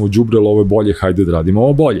bacimo u đubre, ali ovo je bolje, hajde da radimo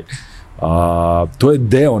ovo bolje. To je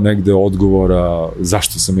deo negde odgovora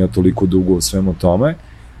zašto sam ja toliko dugo u svemu tome,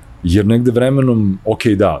 jer negde vremenom,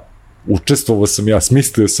 učestvovao sam ja,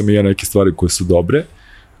 smislio sam ja neke stvari koje su dobre,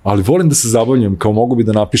 ali volim da se zabavljam, kao mogu bi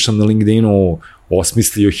da napišem na LinkedInu,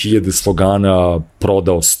 osmislio 1000 slogana,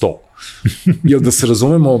 prodao 100. Jer da se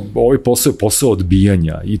razumemo, ovaj posao je posao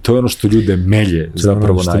odbijanja i to je ono što ljude melje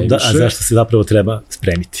zapravo najviše. A zašto se zapravo treba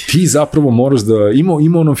spremiti? Ti zapravo moraš da,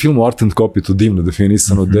 ima onom filmu Art and Copy, to divno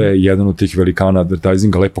definisano, da je jedan od tih velikana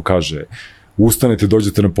advertisinga lepo kaže, ustanete,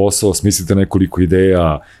 dođete na posao, smislite nekoliko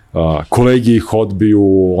ideja, kolegi ih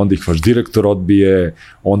odbiju, onda ih vaš direktor odbije,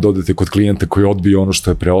 onda odete kod klijenta koji odbije ono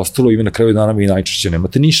što je preostalo i vi na kraju dana vi najčešće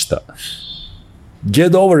nemate ništa.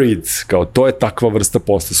 Get over it, kao to je takva vrsta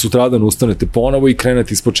posla. Sutradan ustanete ponovo i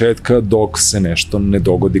krenete iz početka dok se nešto ne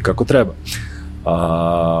dogodi kako treba.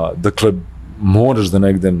 Dakle, moraš da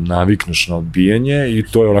negde navikneš na odbijanje i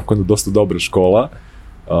to je onako dosta dobra škola.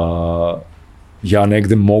 Ja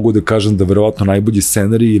negde mogu da kažem da verovatno najbolji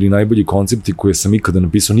scenariji ili najbolji koncepti koje sam ikada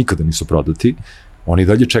napisao nikada nisu prodati. Oni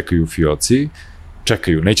dalje čekaju u fioci,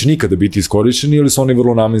 neće nikada biti iskorišćeni, ili su oni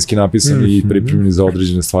vrlo namenski napisani i pripremljeni za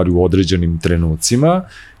određene stvari u određenim trenucima.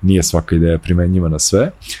 Nije svaka ideja primenjiva na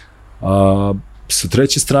sve. Sa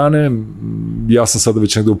treće strane, ja sam sada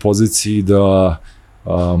već negde u poziciji da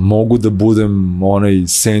mogu da budem onaj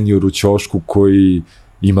senior u ćošku koji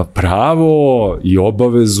ima pravo i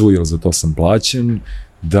obavezu, jer za to sam plaćen,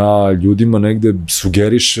 da ljudima negde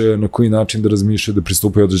sugeriše na koji način da razmišljaju, da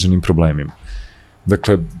pristupaju određenim problemima.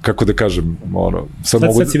 Dakle, kako da kažem,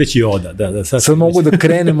 sad si već i oda, da. Sad mogu da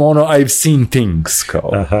krenem I've seen things,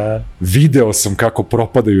 kao. Video sam kako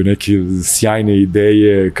propadaju neke sjajne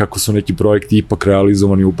ideje, kako su neki projekti ipak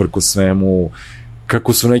realizovani uprko svemu,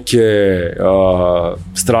 kako su neke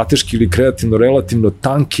strateški ili kreativno relativno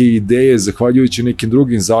tanke ideje, zahvaljujući nekim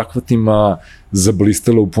drugim zahvatima,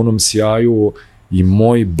 zablistale u punom sjaju i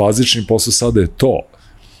moj bazični posao sada je to,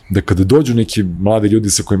 da kada dođu neki mladi ljudi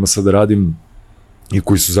sa kojima sada radim i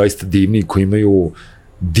koji su zaista divni, koji imaju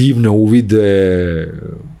divne uvide,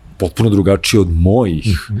 potpuno drugačiji od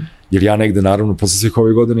mojih, jer ja negde, naravno, posle svih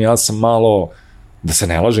ovih godina, ja sam malo, da se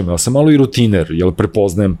ne lažem, ja sam malo i rutiner, jer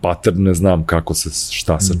prepoznajem patterne, znam kako se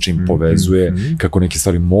šta sa čim povezuje, kako neke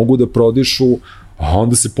stvari mogu da prodišu, a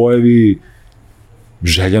onda se pojavi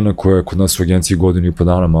Željana koja je kod nas u agenciji godinu i po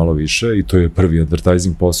dana malo više i to je prvi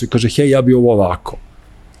advertising posao i kaže, hej, ja bi ovo ovako.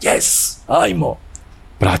 Yes, ajmo.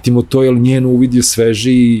 Pratimo to, jer njen uvid je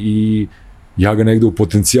svežiji i ja ga negde u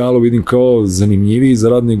potencijalu vidim kao zanimljiviji za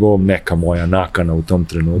rad nego neka moja nakana u tom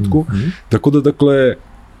trenutku. Tako da, dakle,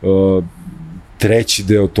 treći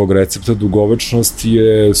deo tog recepta dugovečnosti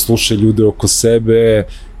je slušaj ljude oko sebe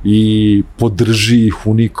i podrži ih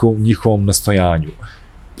u njihovom nastojanju.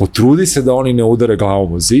 Potrudi se da oni ne udare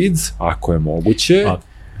glavom u zid, ako je moguće.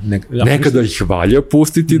 Nekada ih valja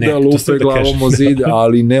pustiti da lupe glavom u zid,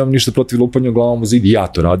 ali nemam ništa protiv lupanja glavom u zid, ja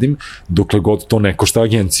to radim, dokle god to ne košta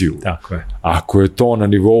agenciju. Tako je. Ako je to na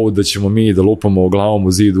nivou da ćemo mi da lupamo glavom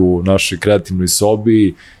u zid u našoj kreativnoj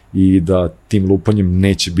sobi i da tim lupanjem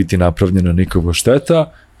neće biti napravljena nikakva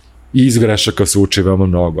šteta, i iz grešaka se uči veoma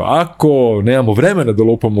mnogo. Ako nemamo vremena da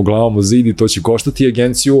lupamo glavom u zid i to će koštati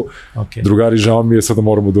agenciju, drugari, žao mi je, sada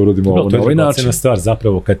moramo da uradimo ovo na ovaj način. To je drugocena stvar,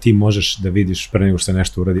 zapravo, kad ti možeš da vidiš pre nego što se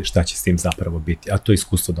nešto uradi, šta će s tim zapravo biti, a to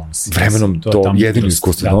iskustvo donosi. Vremenom to jedino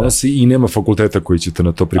iskustvo donosi i nema fakulteta koji će te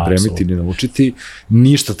na to pripremiti ni naučiti.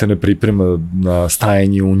 Ništa te ne priprema na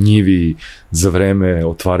stajanje u njivi za vreme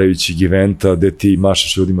otvarajućeg eventa, gde ti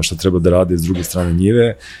mašaš ljudima šta treba da rade s druge strane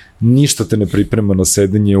njive. Ništa te ne priprema na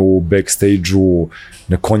sedenje u backstage-u,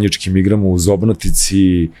 na konjičkim igrama u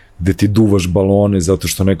Zobnatici, gde ti duvaš balone zato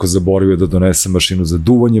što neko zaboravio da donese mašinu za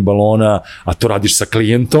duvanje balona, a to radiš sa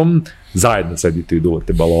klijentom, zajedno sedite i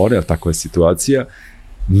duvate balone, a takva je situacija.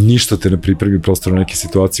 Ništa te ne pripremi prosto na neke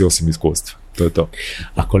situacije osim iskustva. To je to.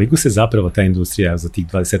 A koliko se zapravo ta industrija za tih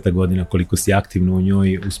 20 godina, koliko si aktivno u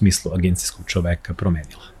njoj u smislu agencijskog čoveka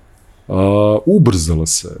promenila? Ubrzala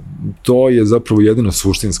se. To je zapravo jedina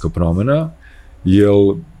suštinska promena, jer,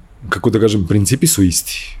 kako da kažem, principi su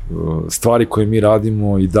isti. Stvari koje mi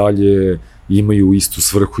radimo i dalje imaju istu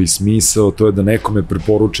svrhu i smisao, to je da nekome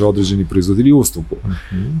preporuče određeni proizvod ili uslugu.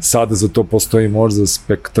 Sada za to postoji možda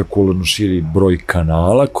spektakularno širi broj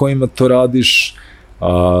kanala kojima to radiš,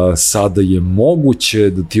 sada je moguće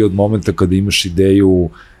da ti od momenta kada imaš ideju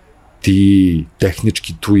ti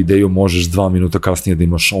tehnički tu ideju možeš 2 minuta kasnije da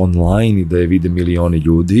imaš online i da je vide milioni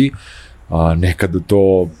ljudi, a nekada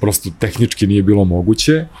to prosto tehnički nije bilo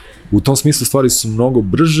moguće. U tom smislu stvari su mnogo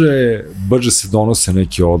brže se donose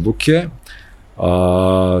neke odluke,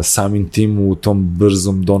 samim tim u tom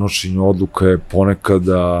brzom donošenju odluka je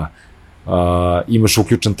ponekada imaš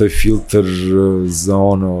uključen taj filter za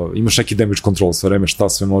imaš neki damage control sve vreme šta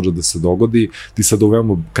sve može da se dogodi, ti sad u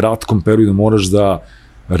veoma kratkom periodu moraš da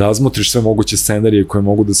razmotriš sve moguće scenarije koje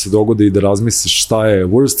mogu da se dogode i da razmisliš šta je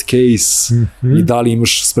worst case i da li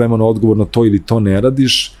imaš spreman odgovor na to ili to ne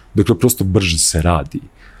radiš, dakle prosto brže se radi,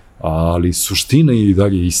 ali suština je i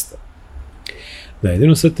dalje ista. Da,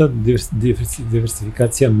 jedino sve ta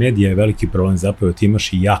diversifikacija medija je veliki problem, zapravo ti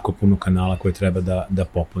imaš i jako puno kanala koje treba da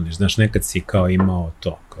popuniš. Znaš, nekad si kao imao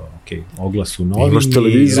to, kao oglas u novini, imaš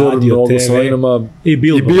televizor, radio, TV i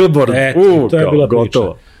billboard. To je bila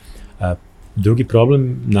gotovo. Priča. Drugi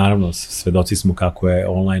problem, naravno, svedoci smo kako je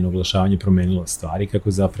online oglašavanje promenilo stvari,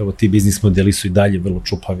 kako zapravo ti biznis modeli su i dalje vrlo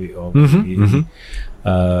čupavi.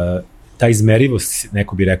 Ta izmerivost,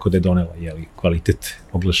 neko bi rekao da je donela kvalitet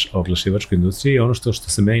oglašivačkoj industriji, i ono što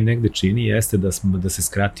se meni negde čini jeste da se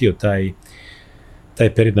skratio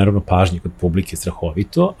taj period, naravno, pažnje kod publike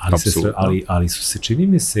strahovito, ali su se, čini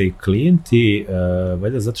mi se, i klijenti,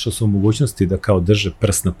 valjda zato što su u mogućnosti da kao drže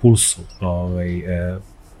prst na pulsu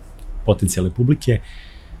potencijalne publike,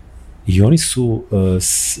 i oni su,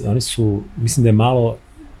 mislim da je malo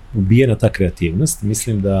ubijena ta kreativnost,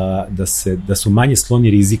 mislim da su manje skloni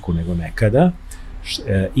riziku nego nekada,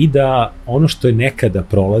 i da ono što je nekada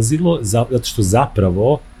prolazilo, zato što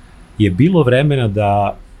zapravo je bilo vremena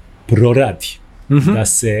da proradi,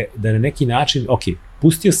 da na neki način,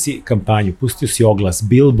 pustio si kampanju, pustio si oglas,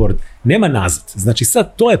 billboard, nema nazad, znači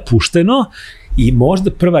sad to je pušteno i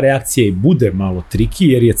možda prva reakcija i bude malo triki,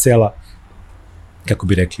 jer je cela, kako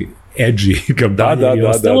bi rekli, edgy kampanja i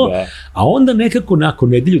ostalo, a onda nekako nakon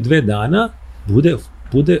nedelju, 2 dana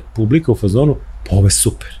bude publika u fazonu, pa ovo je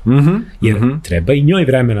super, jer treba i njoj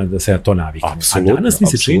vremena da se na to navikne. A danas mi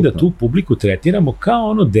se čini da tu publiku tretiramo kao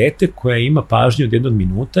ono dete koje ima pažnju od 1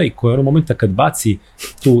 minuta i koje ono momenta kad baci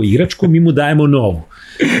tu igračku, mi mu dajemo novu.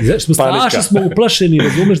 Strašno smo uplašeni,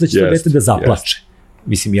 razumeš da će to dete da zaplače.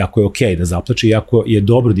 Mislim, jako je okej da zaplače, jako je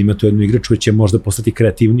dobro da ima to jednu igračku, će možda postati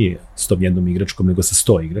kreativnije s tom jednom igračkom nego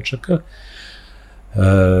sa 100 igračaka.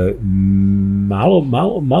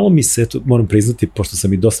 Malo mi se, moram priznati, pošto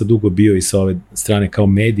sam i dosta dugo bio i sa ove strane kao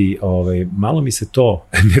mediji, malo mi se to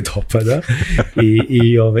ne dopada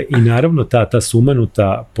i naravno ta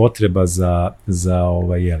sumanuta potreba za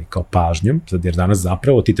kao pažnjom, jer danas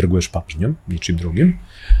zapravo ti trguješ pažnjom, ničim drugim,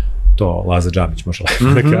 to Laza Džamić može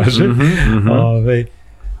lepo da kaže,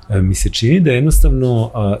 mi se čini da je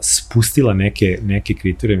jednostavno spustila neke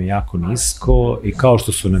kriterijume jako nisko i kao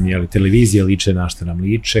što su nam televizije liče na što nam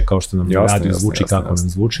liče, kao što nam radio zvuči kako nam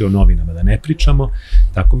zvuči, o novinama da ne pričamo,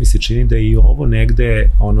 tako mi se čini da je i ovo negde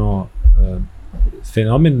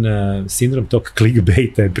fenomen, sindrom tog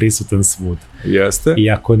clickbaita je prisutan svuda. Jeste. I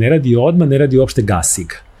ako ne radi odmah, ne radi uopšte gasi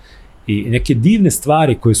ga. I neke divne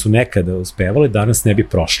stvari koje su nekada uspevale, danas ne bi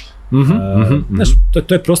prošle. Znaš,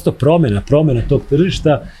 to je prosto promena tog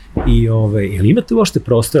tržišta i jel imate uopšte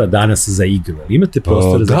prostora danas za igru? Jel imate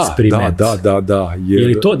prostora za eksperiment? Da.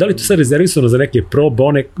 Da li to sad rezervisano za neke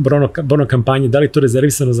bono kampanje, da li to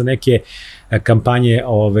rezervisano za neke kampanje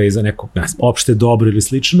za neko opšte dobro ili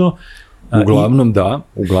slično? Uglavnom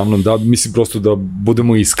da, mislim prosto da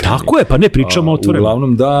budemo iskreni. Tako je, pa ne pričamo otvoreno.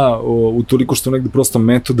 Uglavnom da, utoliko što negde prosto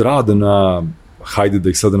metod rada na, hajde da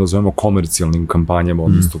ih sada nazovemo komercijalnim kampanjama,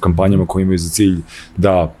 odnosno kampanjama koje imaju za cilj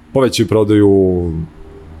da povećaju prodaju,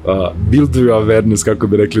 builduju awareness, kako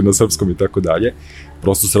bi rekli na srpskom i tako dalje,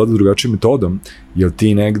 prosto se radi drugačijim metodom, jer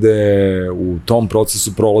ti negde u tom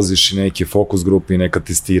procesu prolaziš i neke fokus grupe i neka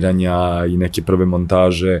testiranja i neke prve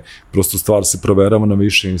montaže, prosto stvar se proverava na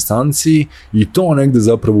više instanci i to negde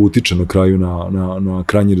zapravo utiče na kraju na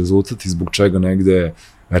krajnji rezultat i zbog čega negde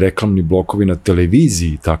reklamni blokovi na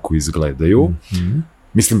televiziji tako izgledaju.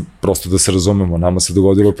 Mislim, prosto da se razumemo, nama se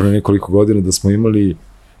dogodilo pre nekoliko godina da smo imali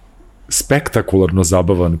spektakularno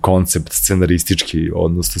zabavan koncept scenaristički,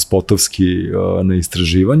 odnosno spotovski na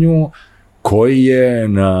istraživanju, koji je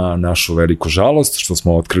na našu veliku žalost, što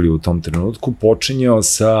smo otkrili u tom trenutku, počinjao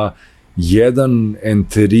sa jedan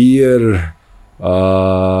enterijer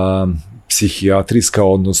psihijatrijska,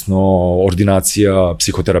 odnosno ordinacija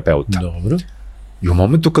psihoterapeuta. Dobro. I u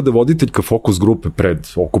momentu kada voditeljka fokus grupe pred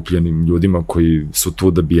okupljenim ljudima koji su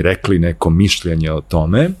tu da bi rekli neko mišljenje o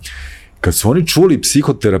tome, kad su oni čuli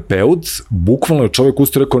psihoterapeut, bukvalno je čovjek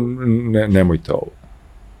ustao rekao, nemojte ovo.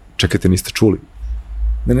 Čekajte, niste čuli.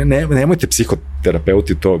 Nemojte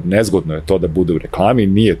psihoterapeuti, to nezgodno je to da bude u reklami,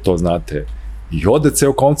 nije to, znate. I ode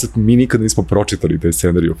ceo koncept, mi nikada nismo pročitali taj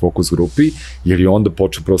scenarij o fokus grupi, jer je onda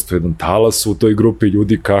počeo prosto jedan talas u toj grupi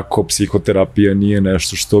ljudi kako psihoterapija nije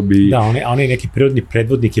nešto što bi... Da, onaj neki prirodni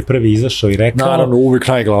predvodnik je prvi izašao i rekao... Naravno, uvijek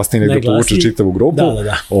najglasniji nego povuče čitavu grupu.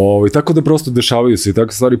 Da. Tako da prosto dešavaju se i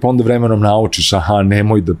takve stvari, pa onda vremenom naučiš,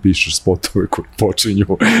 nemoj da pišeš spotove koji počinju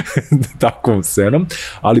takvom scenom,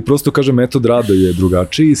 ali prosto, kažem, metod rada je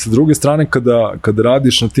drugačiji i sa druge strane, kada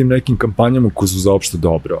radiš na tim nekim kampanjama koje su za opšte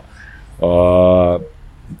dobro,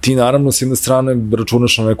 ti naravno s jedne strane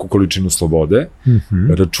računaš na neku količinu slobode,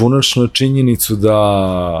 računaš na činjenicu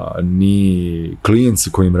da ni klijent sa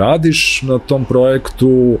kojim radiš na tom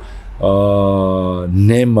projektu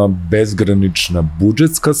nema bezgranična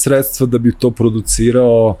budžetska sredstva da bi to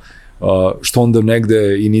producirao, što onda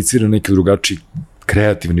negde inicira neki drugačiji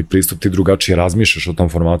kreativni pristup, ti drugačije razmišljaš o tom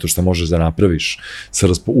formatu što možeš da napraviš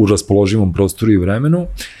u raspoloživom prostoru i vremenu.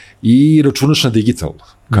 I računaš na digital,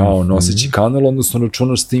 kao noseći kanal, odnosno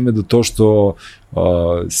računaš s time da to što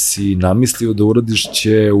si namislio da uradiš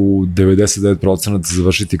će u 99%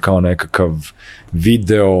 završiti kao nekakav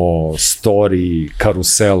video, story,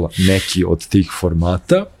 karusel, neki od tih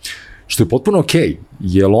formata, što je potpuno okej,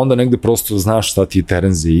 jer onda negde prosto znaš šta ti je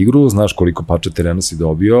teren za igru, znaš koliko pača terena si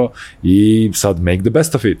dobio i sad make the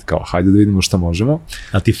best of it, kao hajde da vidimo šta možemo.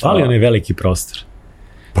 A ti fali onaj veliki prostor?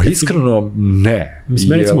 Pa iskreno, ne.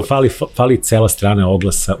 Mislim, recimo fali cela strana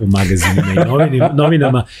oglasa u magazinima i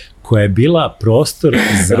novinama koja je bila prostor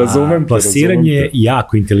za plasiranje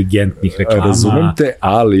jako inteligentnih reklama. Razumem te,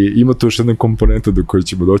 ali ima tu još jedna komponenta do koje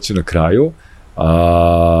ćemo doći na kraju.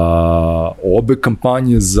 Obe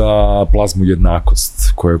kampanje za plazmu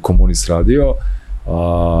jednakost koje je Komunis radio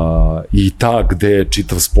i ta gde je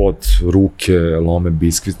čitav spot ruke lome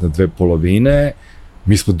biskvit na dve polovine,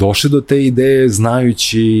 mi smo došli do te ideje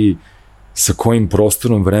znajući sa kojim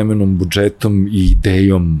prostorom, vremenom, budžetom i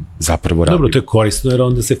idejom zapravo radimo. Dobro, to je korisno jer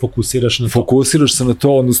onda se fokusiraš na to. Fokusiraš se na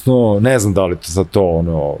to, odnosno ne znam da li to za to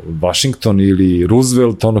Washington ili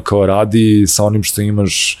Roosevelt kao radi sa onim što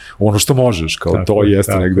imaš, ono što možeš, kao tako, to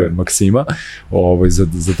jeste negde maksima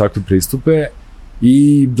za takve pristupe.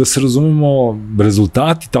 I da se razumemo,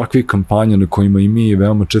 rezultati takvih kampanja na kojima i mi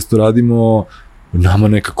veoma često radimo nama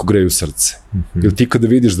nekako greju srce. Jer ti kada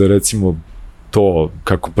vidiš da recimo to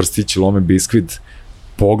kako prstići lome biskvit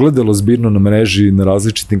pogledalo zbirno na mreži, na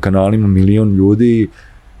različitim kanalima, milion ljudi,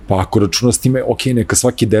 pa ako računa s time, ok, neka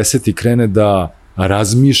svaki 10. krene da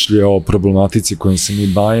razmišlja o problematici kojom se mi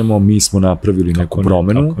bavimo, mi smo napravili neku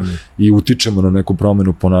promenu i utičemo na neku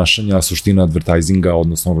promenu ponašanja, a suština advertisinga,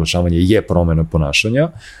 odnosno oglašavanja, je promena ponašanja,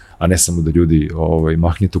 a ne samo da ljudi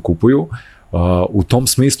mahnito kupuju. U tom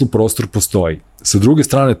smislu prostor postoji. Sa druge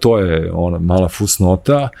strane, to je ona mala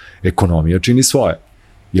fusnota, ekonomija čini svoje.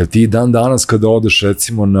 Jer ti dan danas kada odeš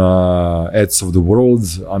recimo na Ads of the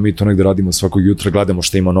World, a mi to negde radimo svakog jutra, gledamo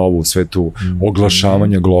šta ima novo u svetu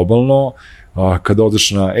oglašavanja globalno, kada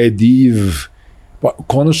odeš na Ediv, pa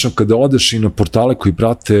konačno kada odeš i na portale koji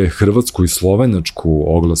prate hrvatsku i slovenačku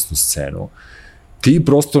oglasnu scenu, ti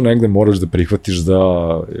prosto negde moraš da prihvatiš da,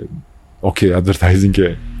 ok, advertising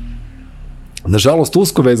je nažalost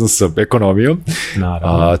usko vezan sa ekonomijom,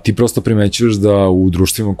 ti prosto primećuješ da u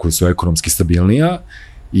društvima koji su ekonomski stabilnija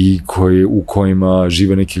i u kojima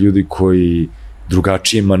žive neki ljudi koji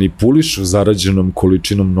drugačije manipulišu zarađenom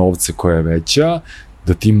količinom novca koja je veća,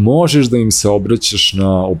 da ti možeš da im se obraćaš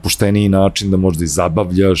na opušteniji način, da možda i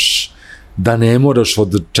zabavljaš, da ne moraš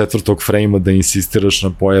od 4. frejma da insistiraš na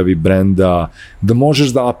pojavi brenda, da možeš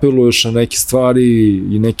da apeluješ na neke stvari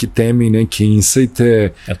i neke teme i neke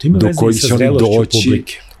insajte do kojih će oni doći.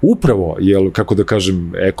 Upravo, jer, kako da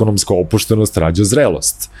kažem, ekonomska opuštenost rađa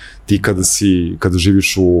zrelost. Ti kada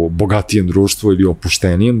živiš u bogatijem društvu ili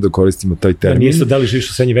opuštenijem, da koristimo taj termin. Nije isto da li živiš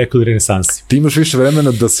u srednjem veku ili renesansi. Ti imaš više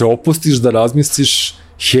vremena da se opustiš, da razmisliš,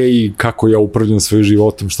 hej, kako ja upravljam svojim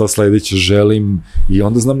životom, šta sledeće želim, i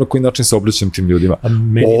onda znam na koji način se obraćam tim ljudima.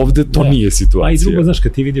 Ovde to nije situacija. A i drugo, znaš,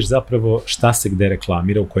 kad ti vidiš zapravo šta se gde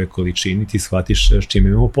reklamira, u kojoj količini, ti shvatiš s čime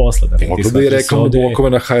imamo posla. Pogledaj reklamne blokove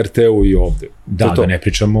na HRT-u i ovde. Da ne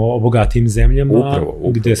pričamo o bogatijim zemljama,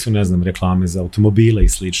 upravo. Gde su, ne znam, reklame za automobile i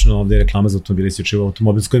slično, ovde je reklama za automobile isključivo u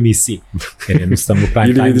automobilskoj emisiji. Jer jednostavno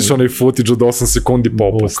prime time... Ili vidiš onaj footage od 8 sekundi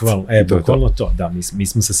popust. Bukvalno to, da, mi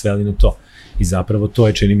smo se sveli na to. I zapravo to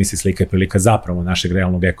je, čini mi se, slika i prilika zapravo našeg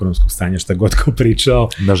realnog ekonomskog stanja, šta god ko pričao.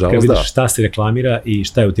 Nažalost, kad vidiš šta se reklamira i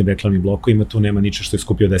šta je u tim reklamnim blokovima, tu nema ničeg što je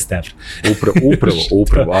skupio 10 evra.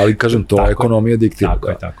 Upravo, ali kažem, to je ekonomija diktiva.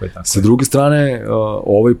 Tako je. Sa druge strane,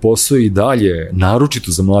 ovaj posao i dalje,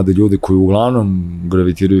 naročito za mlade ljude koji uglavnom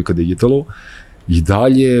gravitiraju ka digitalu, i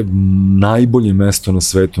dalje najbolje mesto na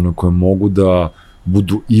svetu na kojem mogu da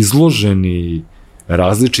budu izloženi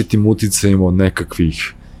različitim uticajima od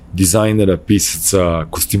nekakvih dizajnera, pisaca,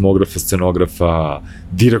 kostimografa, scenografa,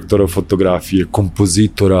 direktora fotografije,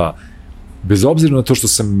 kompozitora. Bez obzira na to što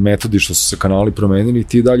se metodi, što su se kanali promenili,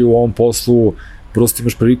 ti dalje u ovom poslu prosto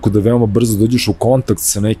imaš priliku da veoma brzo dođeš u kontakt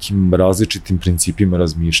sa nekim različitim principima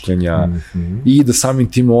razmišljanja i da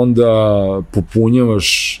samim tim onda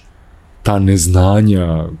popunjavaš ta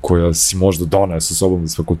neznanja koja si možda doneo sa sobom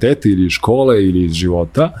iz fakulteta ili iz škole ili iz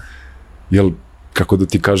života, jer, kako da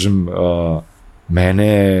ti kažem,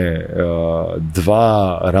 mene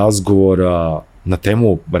 2 razgovora na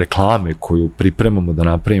temu reklame koju pripremamo da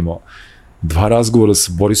napravimo, 2 razgovora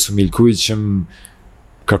sa Borisom Miljkovićem,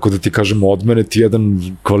 kako da ti kažem, od mene ti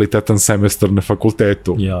jedan kvalitetan semestar na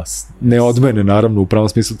fakultetu. Ne od mene, naravno, u pravom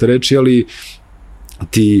smislu te reči, ali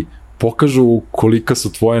ti pokažu kolika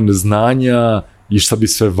su tvoje neznanja i šta bi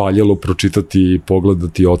sve valjalo pročitati,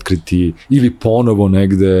 pogledati, otkriti ili ponovo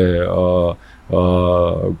negde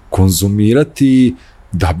konzumirati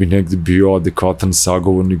da bi negde bio adekvatan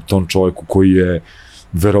sagovornik tom čovjeku koji je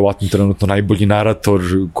verovatno trenutno najbolji narator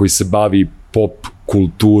koji se bavi pop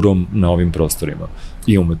kulturom na ovim prostorima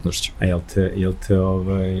i umetnošću. A jel te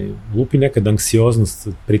lupi nekad anksioznost,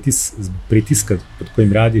 pritiska pod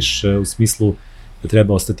kojim radiš u smislu da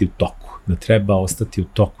treba ostati u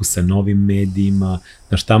toku, sa novim medijima,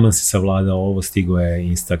 na štaman se savlada ovo, stigo je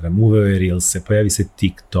Instagram, uveo je Reelse, pojavi se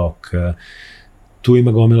TikTok, tu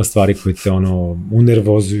ima gomila stvari koji te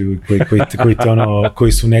unervozuju,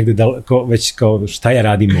 koji su negde već kao šta ja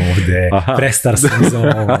radim ovde, prestar sam za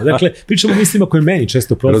ovo. Dakle, pričamo o mislima koje meni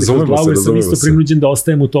često prolazi kroz glavu, jer sam isto prinuđen da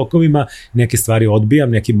ostajem u tokovima, neke stvari odbijam,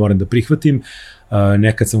 neke moram da prihvatim,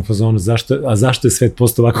 nekad sam u fazonu, zašto je svet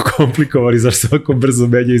postao ovako komplikovan i zašto se ovako brzo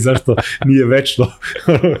menja i zašto nije večno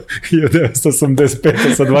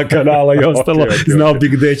 1985 sa 2 kanala i ostalo, znao bi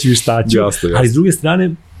gde ću i šta ću. Ali s druge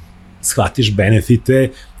strane, shvatiš benefite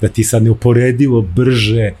da ti sad neuporedivo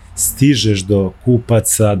brže stižeš do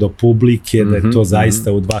kupaca, do publike, da je to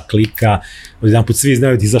zaista u 2 klika. Jedan put svi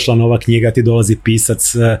znaju da ti izašla nova knjiga, ti dolazi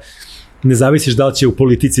pisac, ne zavisiš da li će u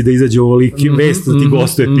politici da izađe ovoliki vest da ti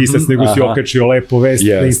gostuje pisac, nego si okačio lepo vest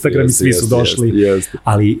na Instagram i svi su došli.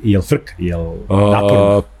 Ali je li frka? Je li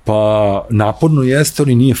naporno? Pa naporno jeste,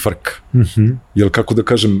 ali nije frka. Jer, kako da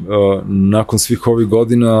kažem, nakon svih ovih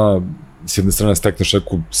godina s jedne strane stekneš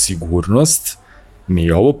neku sigurnost,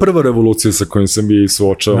 nije ovo prva revolucija sa kojom sam i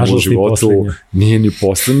suočavam u životu, nije ni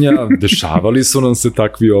poslednja, dešavali su nam se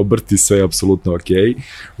takvi obrti, sve je apsolutno okej.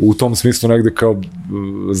 U tom smislu negde kao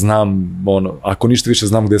znam, ako ništa više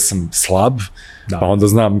znam gde sam slab, pa onda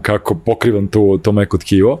znam kako pokrivam to meko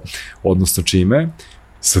tkivo, odnosno čime.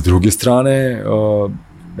 Sa druge strane,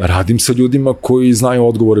 radim sa ljudima koji znaju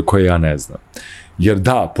odgovore koje ja ne znam. Jer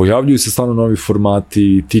da, pojavljuju se stvarno novi formati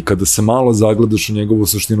i ti kada se malo zagledaš u njegovu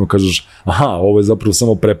suštinu kažeš aha, ovo je zapravo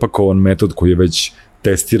samo prepakovan metod koji je već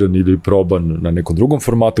testiran ili proban na nekom drugom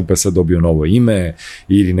formatu pa je sad dobio novo ime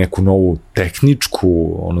ili neku novu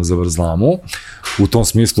tehničku zavrzlamu. U tom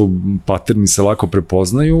smislu paterni se lako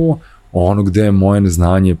prepoznaju, ono gde moje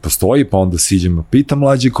neznanje postoji pa onda siđem pitam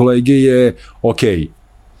mlađe kolege je okej,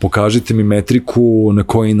 pokažite mi metriku na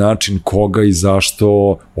koji način, koga i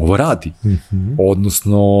zašto ovo radi.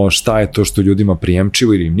 Odnosno, šta je to što ljudima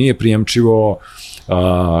prijemčivo ili im nije prijemčivo,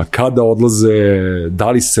 kada odlaze,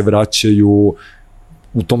 da li se vraćaju.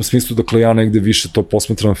 U tom smislu, dakle, ja negde više to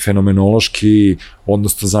posmatram fenomenološki,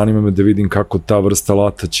 odnosno zanima me da vidim kako ta vrsta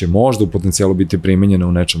alata će možda u potencijalu biti primenjena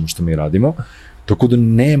u nečemu što mi radimo. Tako da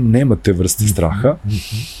nema te vrste straha.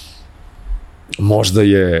 Možda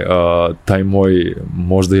je taj moj,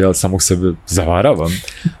 možda ja samog sebe zavaravam,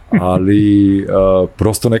 ali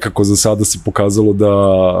prosto nekako za sada se pokazalo da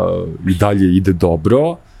i dalje ide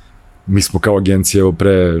dobro. Mi smo kao agencija evo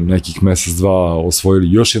pre nekih mesec, dva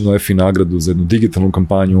osvojili još jednu EFI nagradu za jednu digitalnu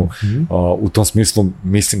kampanju. U tom smislu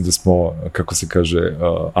mislim da smo, kako se kaže,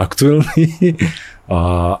 aktuelni,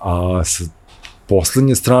 a sa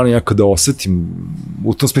poslednje strane ja kada osetim,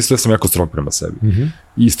 u tom smislu ja sam jako strog prema sebi.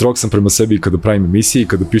 I strog sam prema sebi i kada pravim emisije, i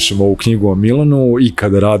kada pišem ovu knjigu o Milanu, i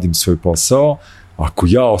kada radim svoj posao. Ako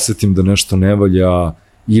ja osetim da nešto ne valja,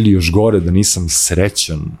 ili još gore da nisam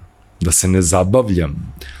srećan, da se ne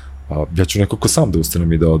zabavljam, ja ću nekako sam da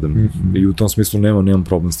ustanem i da odem. I u tom smislu nemam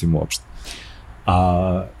problem s tim uopšte.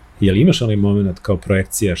 A je li imaš onaj moment kao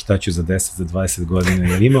projekcija šta ću za 10, za 20 godina?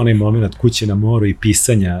 Je li ima onaj moment kuće na moru i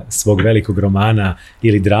pisanja svog velikog romana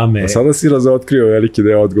ili drame? A sada si razotkrio veliki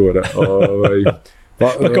deo odgovora.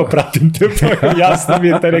 Pa kao pratim te, jasno mi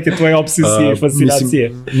je te neke tvoje obsesije i fascinacije.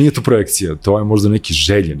 Mislim, nije to projekcija, to je možda neki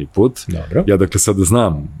željeni put. Dobro. Ja dakle sada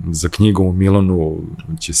znam, za knjigom u Milanu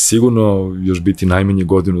će sigurno još biti najmanje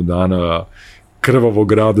godinu dana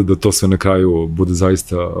krvavog rada da to sve na kraju bude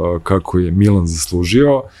zaista kako je Milan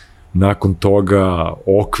zaslužio. Nakon toga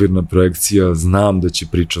okvirna projekcija, znam da će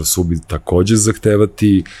priča o Subi takođe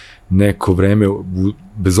zahtevati neko vreme,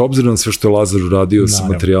 bez obzira na sve što je Lazar uradio sa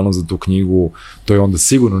materijalom za tu knjigu, to je onda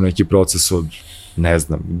sigurno neki proces od, ne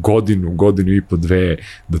znam, godinu i po, dve,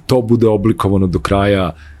 da to bude oblikovano do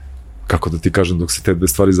kraja. Kako da ti kažem, dok se te dve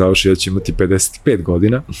stvari završi, ja ću imati 55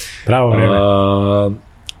 godina. Pravo vreme.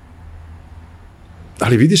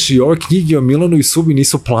 Ali vidiš, i ove knjige o Milanu i Subi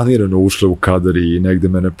nisu planirano ušle u kadar i negde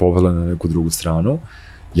mene povele na neku drugu stranu.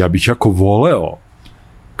 Ja bih jako voleo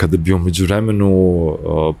kada bi umeđu vremenu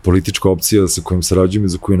politička opcija sa kojom sarađujem i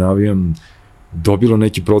za koju navijam dobilo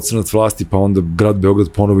neki procenat vlasti, pa onda grad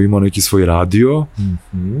Beograd ponovo imao neki svoj radio.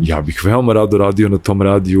 Ja bih veoma rado radio na tom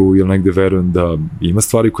radiju, jer negde verujem da ima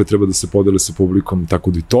stvari koje treba da se podele sa publikom,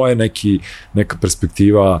 tako da i to je neka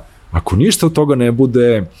perspektiva. Ako ništa od toga ne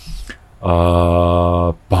bude,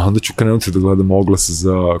 pa onda ću krenuti da gledam oglase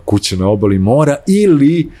za kuće na obali mora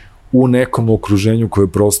ili u nekom okruženju koje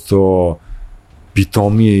je prosto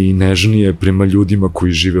pitomije i nežnije prema ljudima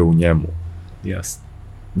koji žive u njemu. Jasno.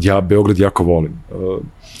 Ja Beograd jako volim.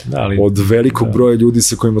 Od velikog broja ljudi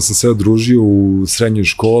sa kojima sam se odružio u srednjoj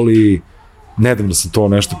školi, nedavno sam to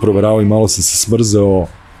nešto proveravao i malo sam se smrzao.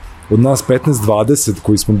 Od nas 15-20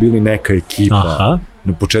 koji smo bili neka ekipa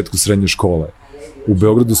na početku srednje škole, u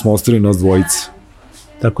Beogradu smo ostali nas dvojice.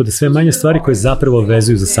 Tako da sve manje stvari koje zapravo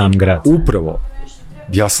vezuju za sam grad. Upravo.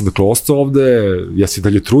 Ja sam dakle ostao ovde, ja se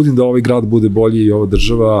dalje trudim da ovaj grad bude bolji i ova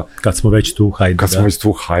država. Kad smo već tu, hajde. Kad smo već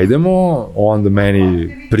tu, hajdemo. Onda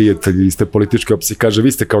meni prijatelji iz te političke opcije kaže,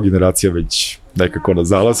 vi ste kao generacija već nekako na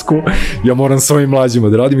zalasku, ja moram s ovim mlađima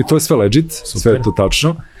da radim i to je sve legit, sve je to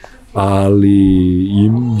tačno. Ali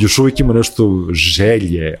još uvijek ima nešto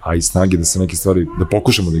želje, a i snage da se neke stvari, da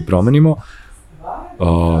pokušamo da ih promenimo.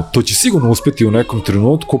 To će sigurno uspeti u nekom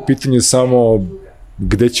trenutku, pitanje je samo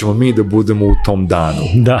gde ćemo mi da budemo u tom danu.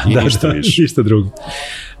 Da, ništa drugo.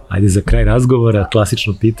 Ajde, za kraj razgovora,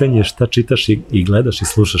 klasično pitanje, šta čitaš i gledaš i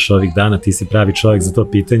slušaš ovih dana, ti si pravi čovjek za to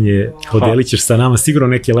pitanje, podelit ćeš sa nama sigurno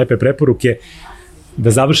neke lepe preporuke,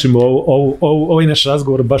 da završimo ovaj naš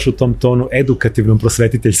razgovor baš u tom tonu edukativnom,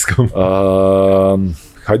 prosvetiteljskom.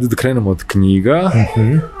 Hajde da krenemo od knjiga.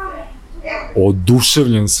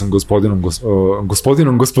 oduševljen sam gospodinom.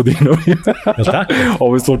 Je tako?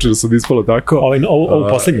 Ovo je slučajno sad ispalo tako. Ovo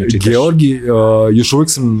poslednje čitaš. Georgi, još uvek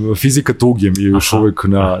sam fizika tugijem i još uvek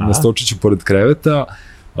na stočiću pored kreveta.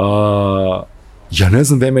 Ja ne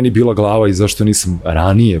znam da je meni bila glava i zašto nisam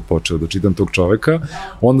ranije počeo da čitam tog čoveka.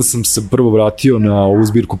 Onda sam se prvo vratio na ovu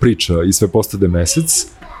zbirku priča i sve postade mesec.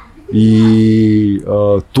 I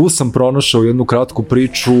tu sam pronašao jednu kratku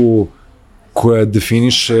priču koja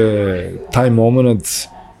definiše taj moment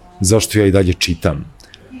zašto ja i dalje čitam.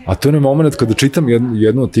 A to je moment kada čitam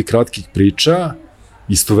jednu od tih kratkih priča,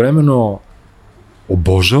 istovremeno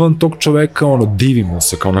obožavam tog čoveka, divimo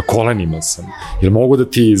se, kao na kolenima sam, jer mogu da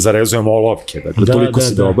ti zarezujem olovke, dakle, toliko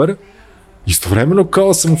si dobar. Istovremeno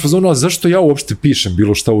kao sam u fazonu, a zašto ja uopšte pišem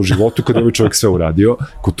bilo šta u životu kada je ovaj čovek sve uradio,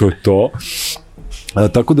 ko to je to.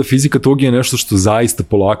 Tako da fizika tog je nešto što zaista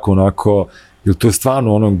polako onako, jer to je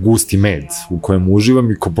stvarno gusti med u kojem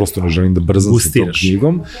uživam i ko prosto ne želim da brzam sa tom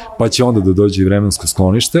knjigom, pa će onda da dođe i vremensko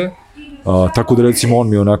sklonište. Tako da recimo on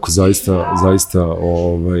mi je onako zaista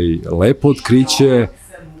lepo otkriće.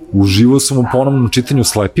 Uživao sam u ponovnom čitanju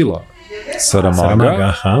Slepila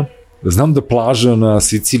Saramaga. Znam da plaža na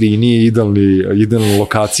Siciliji nije idealna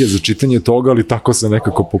lokacija za čitanje toga, ali tako se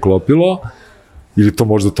nekako poklopilo. Ili to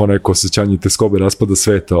možda to neko osjećanje teskobe raspada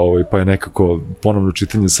sveta, pa je nekako ponovno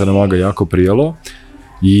čitanje Saramaga jako prijelo.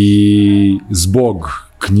 I zbog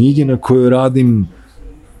knjige na kojoj radim,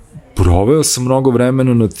 proveo sam mnogo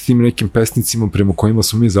vremena nad tim nekim pesnicima prema kojima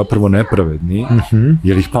smo mi zapravo nepravedni,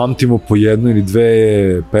 jer ih pamtimo po jednu ili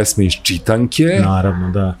dve pesme iz čitanke.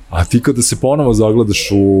 Naravno, da. A ti kada se ponovo zagledaš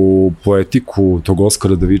u poetiku tog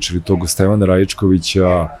Oskara Davića ili tog Stevana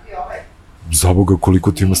Rajičkovića, za Boga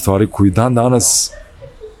koliko ti ima stvari koji dan danas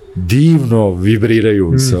divno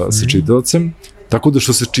vibriraju sa čitavcem. Tako da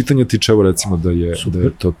što se čitanja tiče, evo recimo da je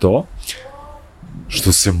to.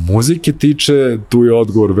 Što se muzike tiče, tu je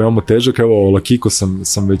odgovor veoma težak. Evo, o Lakiko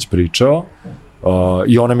sam već pričao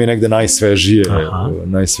i ona mi je negde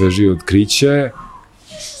najsvežije otkriće.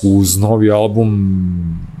 Uz novi album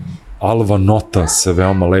Alva Nota se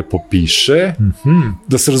veoma lepo piše.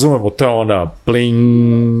 Da se razumemo, to je ona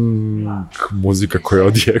plink muzika koja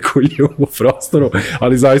odjekuje u prostoru,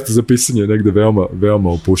 ali zaista za pisanje je negde veoma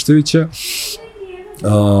opuštajuće.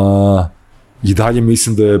 I dalje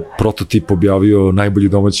mislim da je Prototip objavio najbolji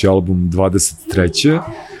domaći album 23.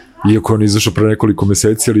 Iako on izašao pre nekoliko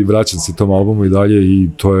meseci, ali vraćam se tom albumu i dalje i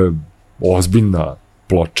to je ozbiljna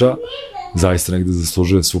ploča. Zaista negde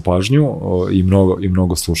zaslužuje svu pažnju i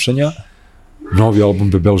mnogo slušanja. Novi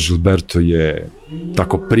album Bebel Gilberto je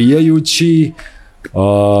tako prijajući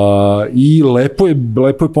i lepo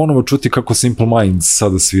je ponovo čuti kako Simple Minds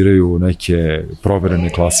sada sviraju neke proverene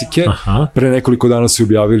klasike. Pre nekoliko dana su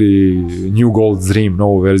objavili New Gold Dream,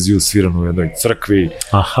 novu verziju sviranu u jednoj crkvi,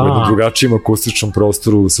 u jednom drugačijem akustičnom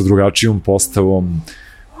prostoru, sa drugačijom postavom.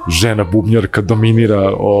 Žena bubnjarka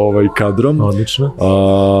dominira kadrom. Odlično.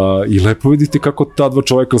 I lepo vidite kako ta dva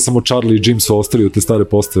čoveka, samo Charlie i Jim su ostali od te stare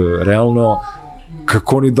postave. Realno,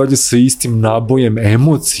 kako oni dalje sa istim nabojem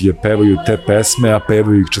emocije pevaju te pesme, a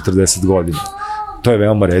pevaju ih 40 godina. To je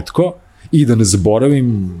veoma retko. I da ne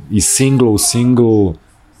zaboravim, iz singla u singl,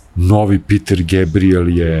 novi Peter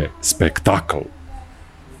Gabriel je spektakl.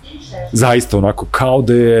 Zaista onako, kao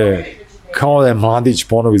da je mladić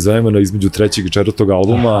ponovi za vremena između 3. i 4.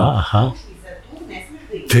 albuma.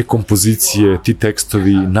 Te kompozicije, ti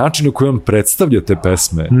tekstovi, način na koji on predstavlja te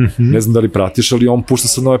pesme, ne znam da li pratiš, ali on pušta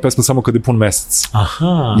sad nove pesme samo kada je pun mesec.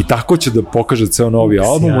 I tako će da pokaže ceo novi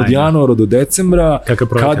album od januara do decembra,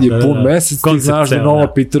 kad je pun mesec, ti znaš da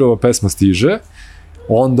nova Peterova pesma stiže,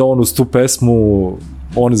 onda on uz tu pesmu,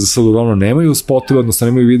 one za sad uglavnom nemaju spotove, odnosno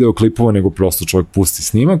nemaju videoklipova, nego prosto čovjek pusti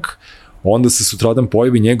snimak. Onda se sutradan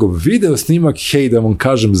pojavi njegov video snimak, hej, da vam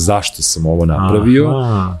kažem zašto sam ovo napravio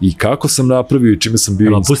i kako sam napravio i čime sam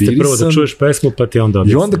bio inspirisan. Pusti prvo da čuješ pesmu, pa ti onda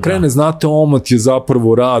objasnim. I onda krene, znate, Omot je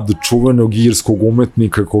zapravo rad čuvenog irskog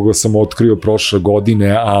umetnika koga sam otkrio prošle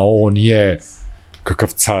godine, a on je kakav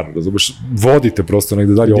car, razumeš, vodite prosto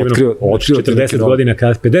negde dalje, otkrivate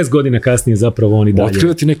 50 godina kasnije zapravo on i dalje.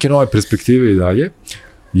 Otkrivati neke nove perspektive i dalje.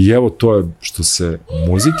 I evo, to je što se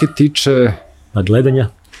muzike tiče. A gledanja?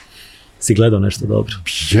 Si gledao nešto dobro?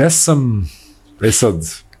 Jesam. Sad,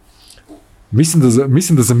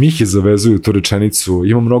 mislim da za Mihi zavezuju tu rečenicu.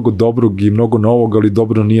 Ima mnogo dobrog i mnogo novog, ali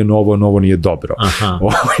dobro nije novo, a novo nije dobro.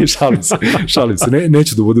 Šalim se.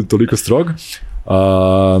 Neću da budem toliko strog.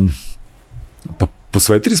 Pa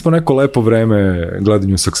posvetili smo neko lepo vreme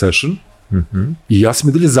gledanju Succession i ja sam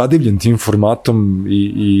i dalje zadivljen tim formatom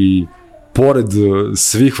i pored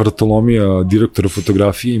svih vrtolomija direktora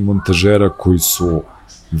fotografije i montažera koji su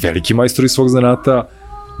veliki majstori svog zanata,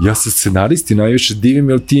 ja se scenaristi najviše divim,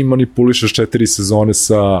 jer ti manipulišeš 4 sezone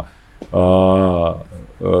sa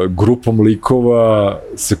grupom likova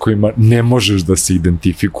sa kojima ne možeš da se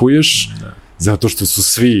identifikuješ, zato što su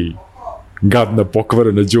svi gadna,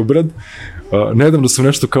 pokvarena đubrad. Nedavno sam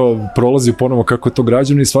nešto kao prolazio ponovo kako je to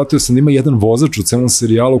građeno i shvatio sam da ima jedan vozač u celom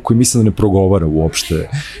serijalu koji mislim da ne progovara uopšte.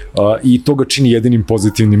 I to ga čini jedinim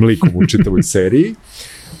pozitivnim likom u čitavoj seriji.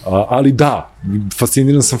 Ali da,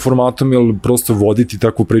 fasciniran sam formatom, jer prosto voditi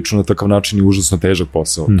takvu priču na takav način je užasno težak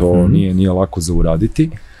posao. To nije lako za uraditi.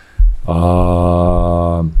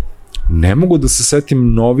 Ne mogu da se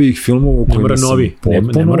setim novih filmova u kojima sam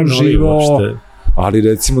potpuno uživao, ali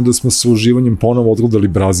recimo da smo sa uživanjem ponovo odgledali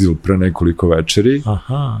Brazil pre nekoliko večeri.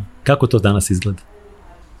 Aha, kako to danas izgleda?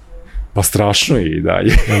 Pa strašno je i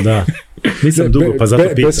dalje. Da, nisam dugo, pa zato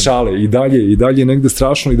pitam. Bez šale, i dalje je negde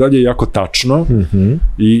strašno, i dalje je jako tačno.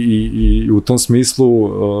 I u tom smislu,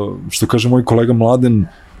 što kaže moj kolega Mladen,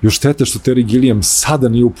 još štete što Terry Gilliam sada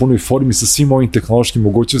nije u punoj formi sa svim ovim tehnološkim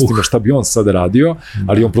mogućnostima, šta bi on sada radio,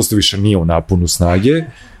 ali on prosto više nije u naponu snage.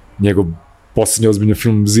 Njegov poslednji ozbiljni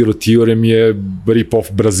film Zero Theorem je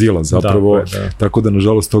rip-off Brazila zapravo, tako da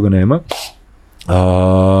nažalost toga nema.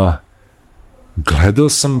 Gledao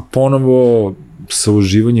sam ponovo sa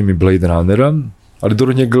uživanjem i Blade Runnera, ali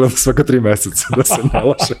dobro njega gledam svaka 3 meseca, da se ne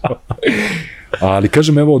lažemo. Ali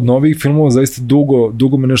kažem, evo, od novih filmova zaista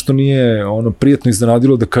dugo me nešto nije prijatno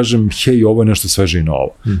iznenadilo da kažem, hej, ovo je nešto sveže i novo.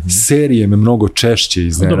 Serije me mnogo češće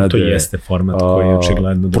iznenade. To jeste format koji je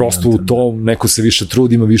očigledno prosto u to neko se više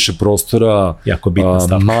trudi, ima više prostora, jako bitna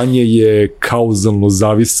stavka. Manje je kauzalno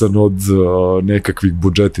zavisan od nekakvih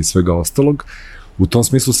budžeta i svega ostalog. U tom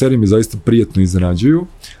smislu serije mi zaista prijatno iznenađuju.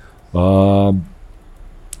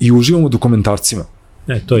 I uživam u dokumentarcima.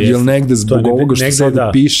 Jer negde zbog ovoga što sada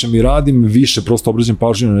pišem i radim, više prosto obraćam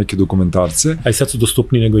pažnju na neke dokumentarce. A i sad su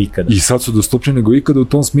dostupni nego ikada. U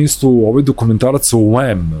tom smislu, ovaj dokumentarac o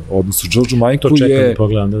Wham, odnosno Georgeu Michaelu, je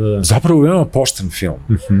zapravo veoma pošten film.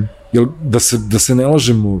 Jer da se ne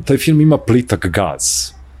lažemo, taj film ima plitak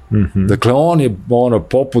gaz. Dakle, on je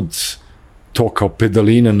poput to kao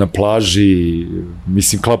pedaline na plaži,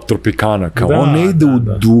 mislim, Club Tropicana, kao on ne ide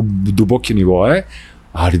u duboke nivoe,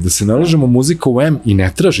 ali da se nalažemo, muzika u M i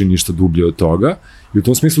ne traži ništa dublje od toga, i u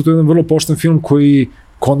tom smislu to je jedan vrlo pošten film koji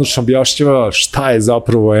konačno objašnjava šta je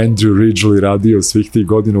zapravo Andrew Ridgeley radio svih tih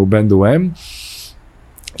godina u bendu M,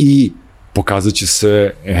 i pokazat će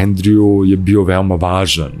se Andrew je bio veoma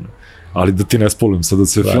važan, ali da ti ne spoilujem sada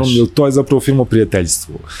sve film, jer to je zapravo film o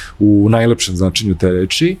prijateljstvu u najlepšem značenju te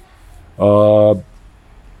reči.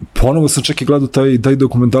 Ponovo sam čak i gledao taj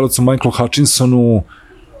dokumentarac o Michaelu Hutchinsonu,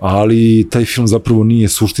 ali taj film zapravo nije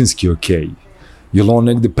suštinski okej. Jer on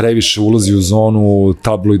negde previše ulazi u zonu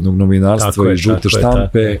tabloidnog novinarstva i žute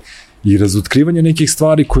štampe i razotkrivanje nekih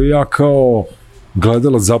stvari koje ja kao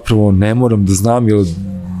gledalac zapravo ne moram da znam, jer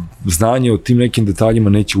znanje o tim nekim detaljima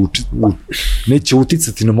neće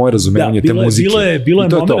uticati na moje razumevanje te muzike. Bilo je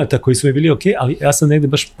momenta koji su mi bili okej, ali ja sam negde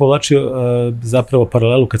baš povlačio zapravo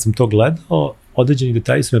paralelu kad sam to gledao. Određeni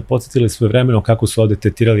detalji su me podsjetili svoje vremeno kako su ovde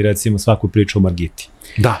tetirali recimo svaku priču o Margiti.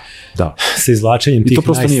 Da. Sa izvlačenjem tih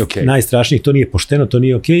najstrašnijih, to nije pošteno, to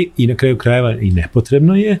nije okej i na kraju krajeva i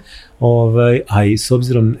nepotrebno je, a i s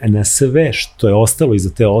obzirom na sve što je ostalo iza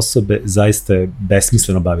te osobe, zaista je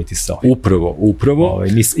besmisleno baviti se ovim. Upravo.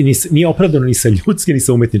 Nije opravdano ni sa ljudske, ni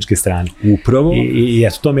sa umetničke strane. Upravo. I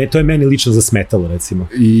eto, to je meni lično zasmetalo, recimo.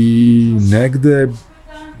 I negde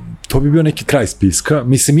to bi bio neki kraj spiska.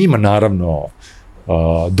 Mislim, ima naravno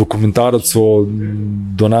dokumentarac o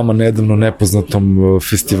do nama nedavno nepoznatom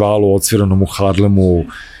festivalu odsviranom u Harlemu,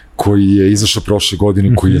 koji je izašao prošle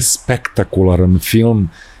godine, koji je spektakularan film,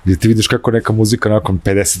 gdje ti vidiš kako neka muzika nakon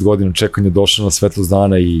 50 godina čekanja došla na svetlost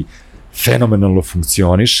dana i fenomenalno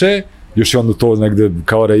funkcioniše. Još je onda to negde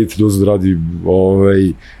kao reditelj uzad radi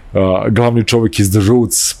glavni čovjek iz The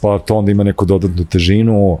Roots, pa to onda ima neku dodatnu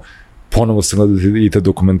težinu. Ponovo se gledati i te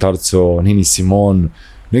dokumentarce o Nini Simone,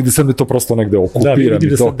 negde sad me to prosto negde okupira,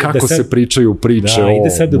 kako se pričaju priče o muzičarima. Ide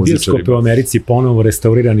sad u bioskope u Americi ponovo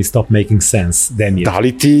restaurirani Stop Making Sense, Demir. Da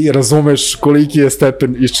li ti razumeš koliki je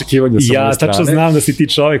stepen iščekivanja sa moje strane? Ja tačno znam da si ti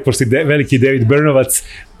čovjek, pošto si veliki David Byrnovac,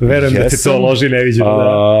 verujem da te to loži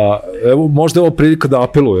neviđeno. Evo, možda je ovo prilika da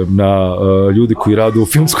apelujem na ljudi koji rade u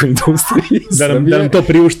filmskoj industriji. Da nam to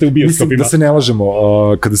priušte u bioskopima. Mislim, da se ne lažemo,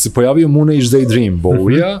 kada se pojavio Moon Age Daydream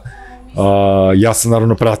Bowie-a, ja sam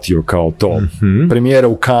naravno pratio kao to. Premijera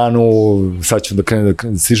u Kanu, sad ću da krenem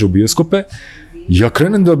da stiže u bioskope. Ja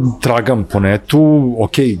krenem da tragam po netu,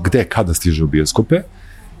 gde, kada stiže u bioskope,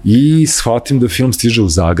 i shvatim da film stiže u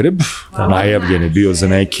Zagreb, najavljen je bio za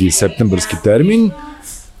neki septembarski termin,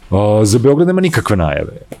 za Beograd nema nikakve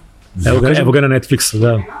najave. Evo ga na Netflixu,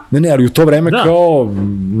 da. Ne, ali u to vreme kao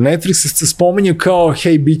Netflix se spominje kao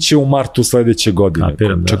hej, bit će u martu sledeće godine.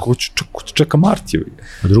 Kapiram, da. Čeka mart je.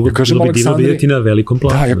 A drugo, bilo bi divno vidjeti na velikom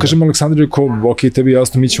planu. Da, ja kažem Aleksandri, ok, tebi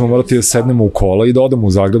jasno, mi ćemo morati da sednemo u kola i da odemo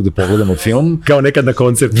u Zagreb da pogledamo film. Kao nekad na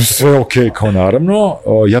koncertu. Sve ok, kao naravno.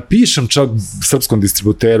 Ja pišem čak srpskom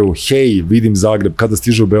distributeru, hej, vidim Zagreb, kada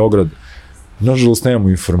stiže u Beograd. Nažalost, nemamo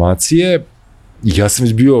informacije. Ja sam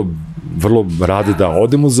već bio vrlo rade da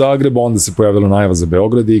odem u Zagreb, onda se pojavila najava za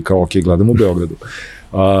Beograd i kao, ok, gledam u Beogradu.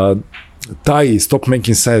 Taj Stop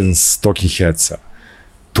Making Sense Talking Headsa,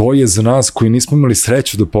 to je za nas koji nismo imali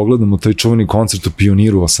sreću da pogledamo taj čuveni koncert u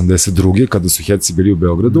Pioniru 82. kada su Headsi bili u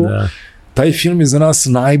Beogradu. Da. Taj film je za nas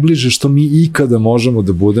najbliže što mi ikada možemo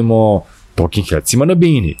da budemo Talking Headsima na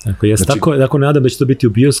bini. Tako nadam da će to biti u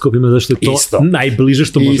bioskopima, zašto je to najbliže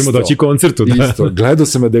što možemo doći koncertu. Da. Isto, gledao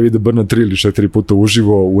sam Davida Brna 3 ili 4 puta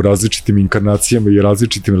uživo u različitim inkarnacijama i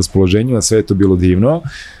različitim raspoloženjima, sve je to bilo divno.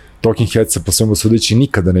 Talking Headsa po svemu sudeći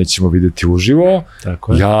nikada nećemo videti uživo.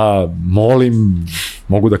 Tako je. Ja molim,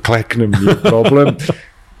 mogu da kleknem, nije problem.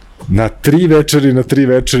 Na 3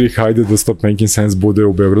 večeri, hajde da Stop Making Sense bude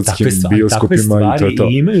u beogradskim bioskopima i to je to. Takve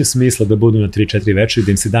stvari imaju smisla da budu na 3-4 večeri,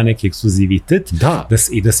 da im se da neki ekskluzivitet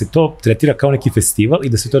i da se to tretira kao neki festival i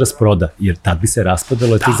da se to rasproda, jer tad bi se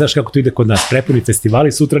raspadalo, ti znaš kako to ide kod nas, prepuni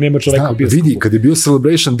festivali, sutra nema čoveka u bioskopu. Vidi, kad je bio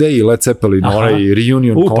Celebration Day i Led Zeppelin, onaj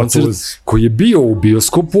reunion koncert koji je bio u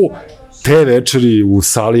bioskopu, te večeri u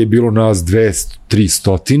sali je bilo nas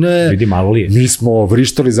 200-300. Vidi, malo li je. Mi smo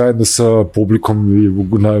vrištali zajedno sa publikom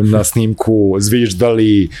na snimku,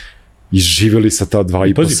 zviždali i živjeli sa ta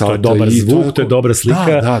 2,5 sata. To je dobar zvuk, to je dobra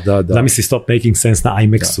slika. Da. Zamisli Stop Making Sense na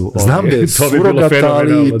IMAX-u. Znam da je surogat,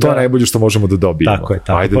 ali to je najbolje što možemo da dobijemo. Tako je.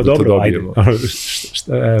 Ajde da to dobijemo.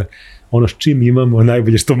 Ono s čim imamo,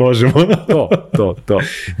 najbolje što možemo. To.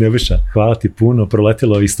 Nebojša, hvala ti puno,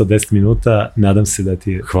 proletelo ovih 110 minuta, nadam se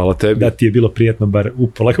hvala tebi. Da ti je bilo prijatno, bar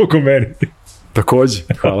upala kako meni. Takođe,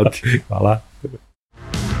 hvala ti. Hvala.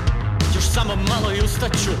 Još samo malo i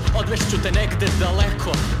ustaću, odvešću te negde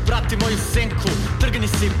daleko, prati moju senku, trgni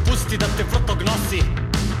se i pusti da te vrtlog nosi.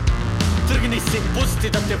 Trgni se i pusti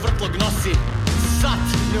da te vrtlog nosi, sat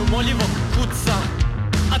neumoljivo kuca.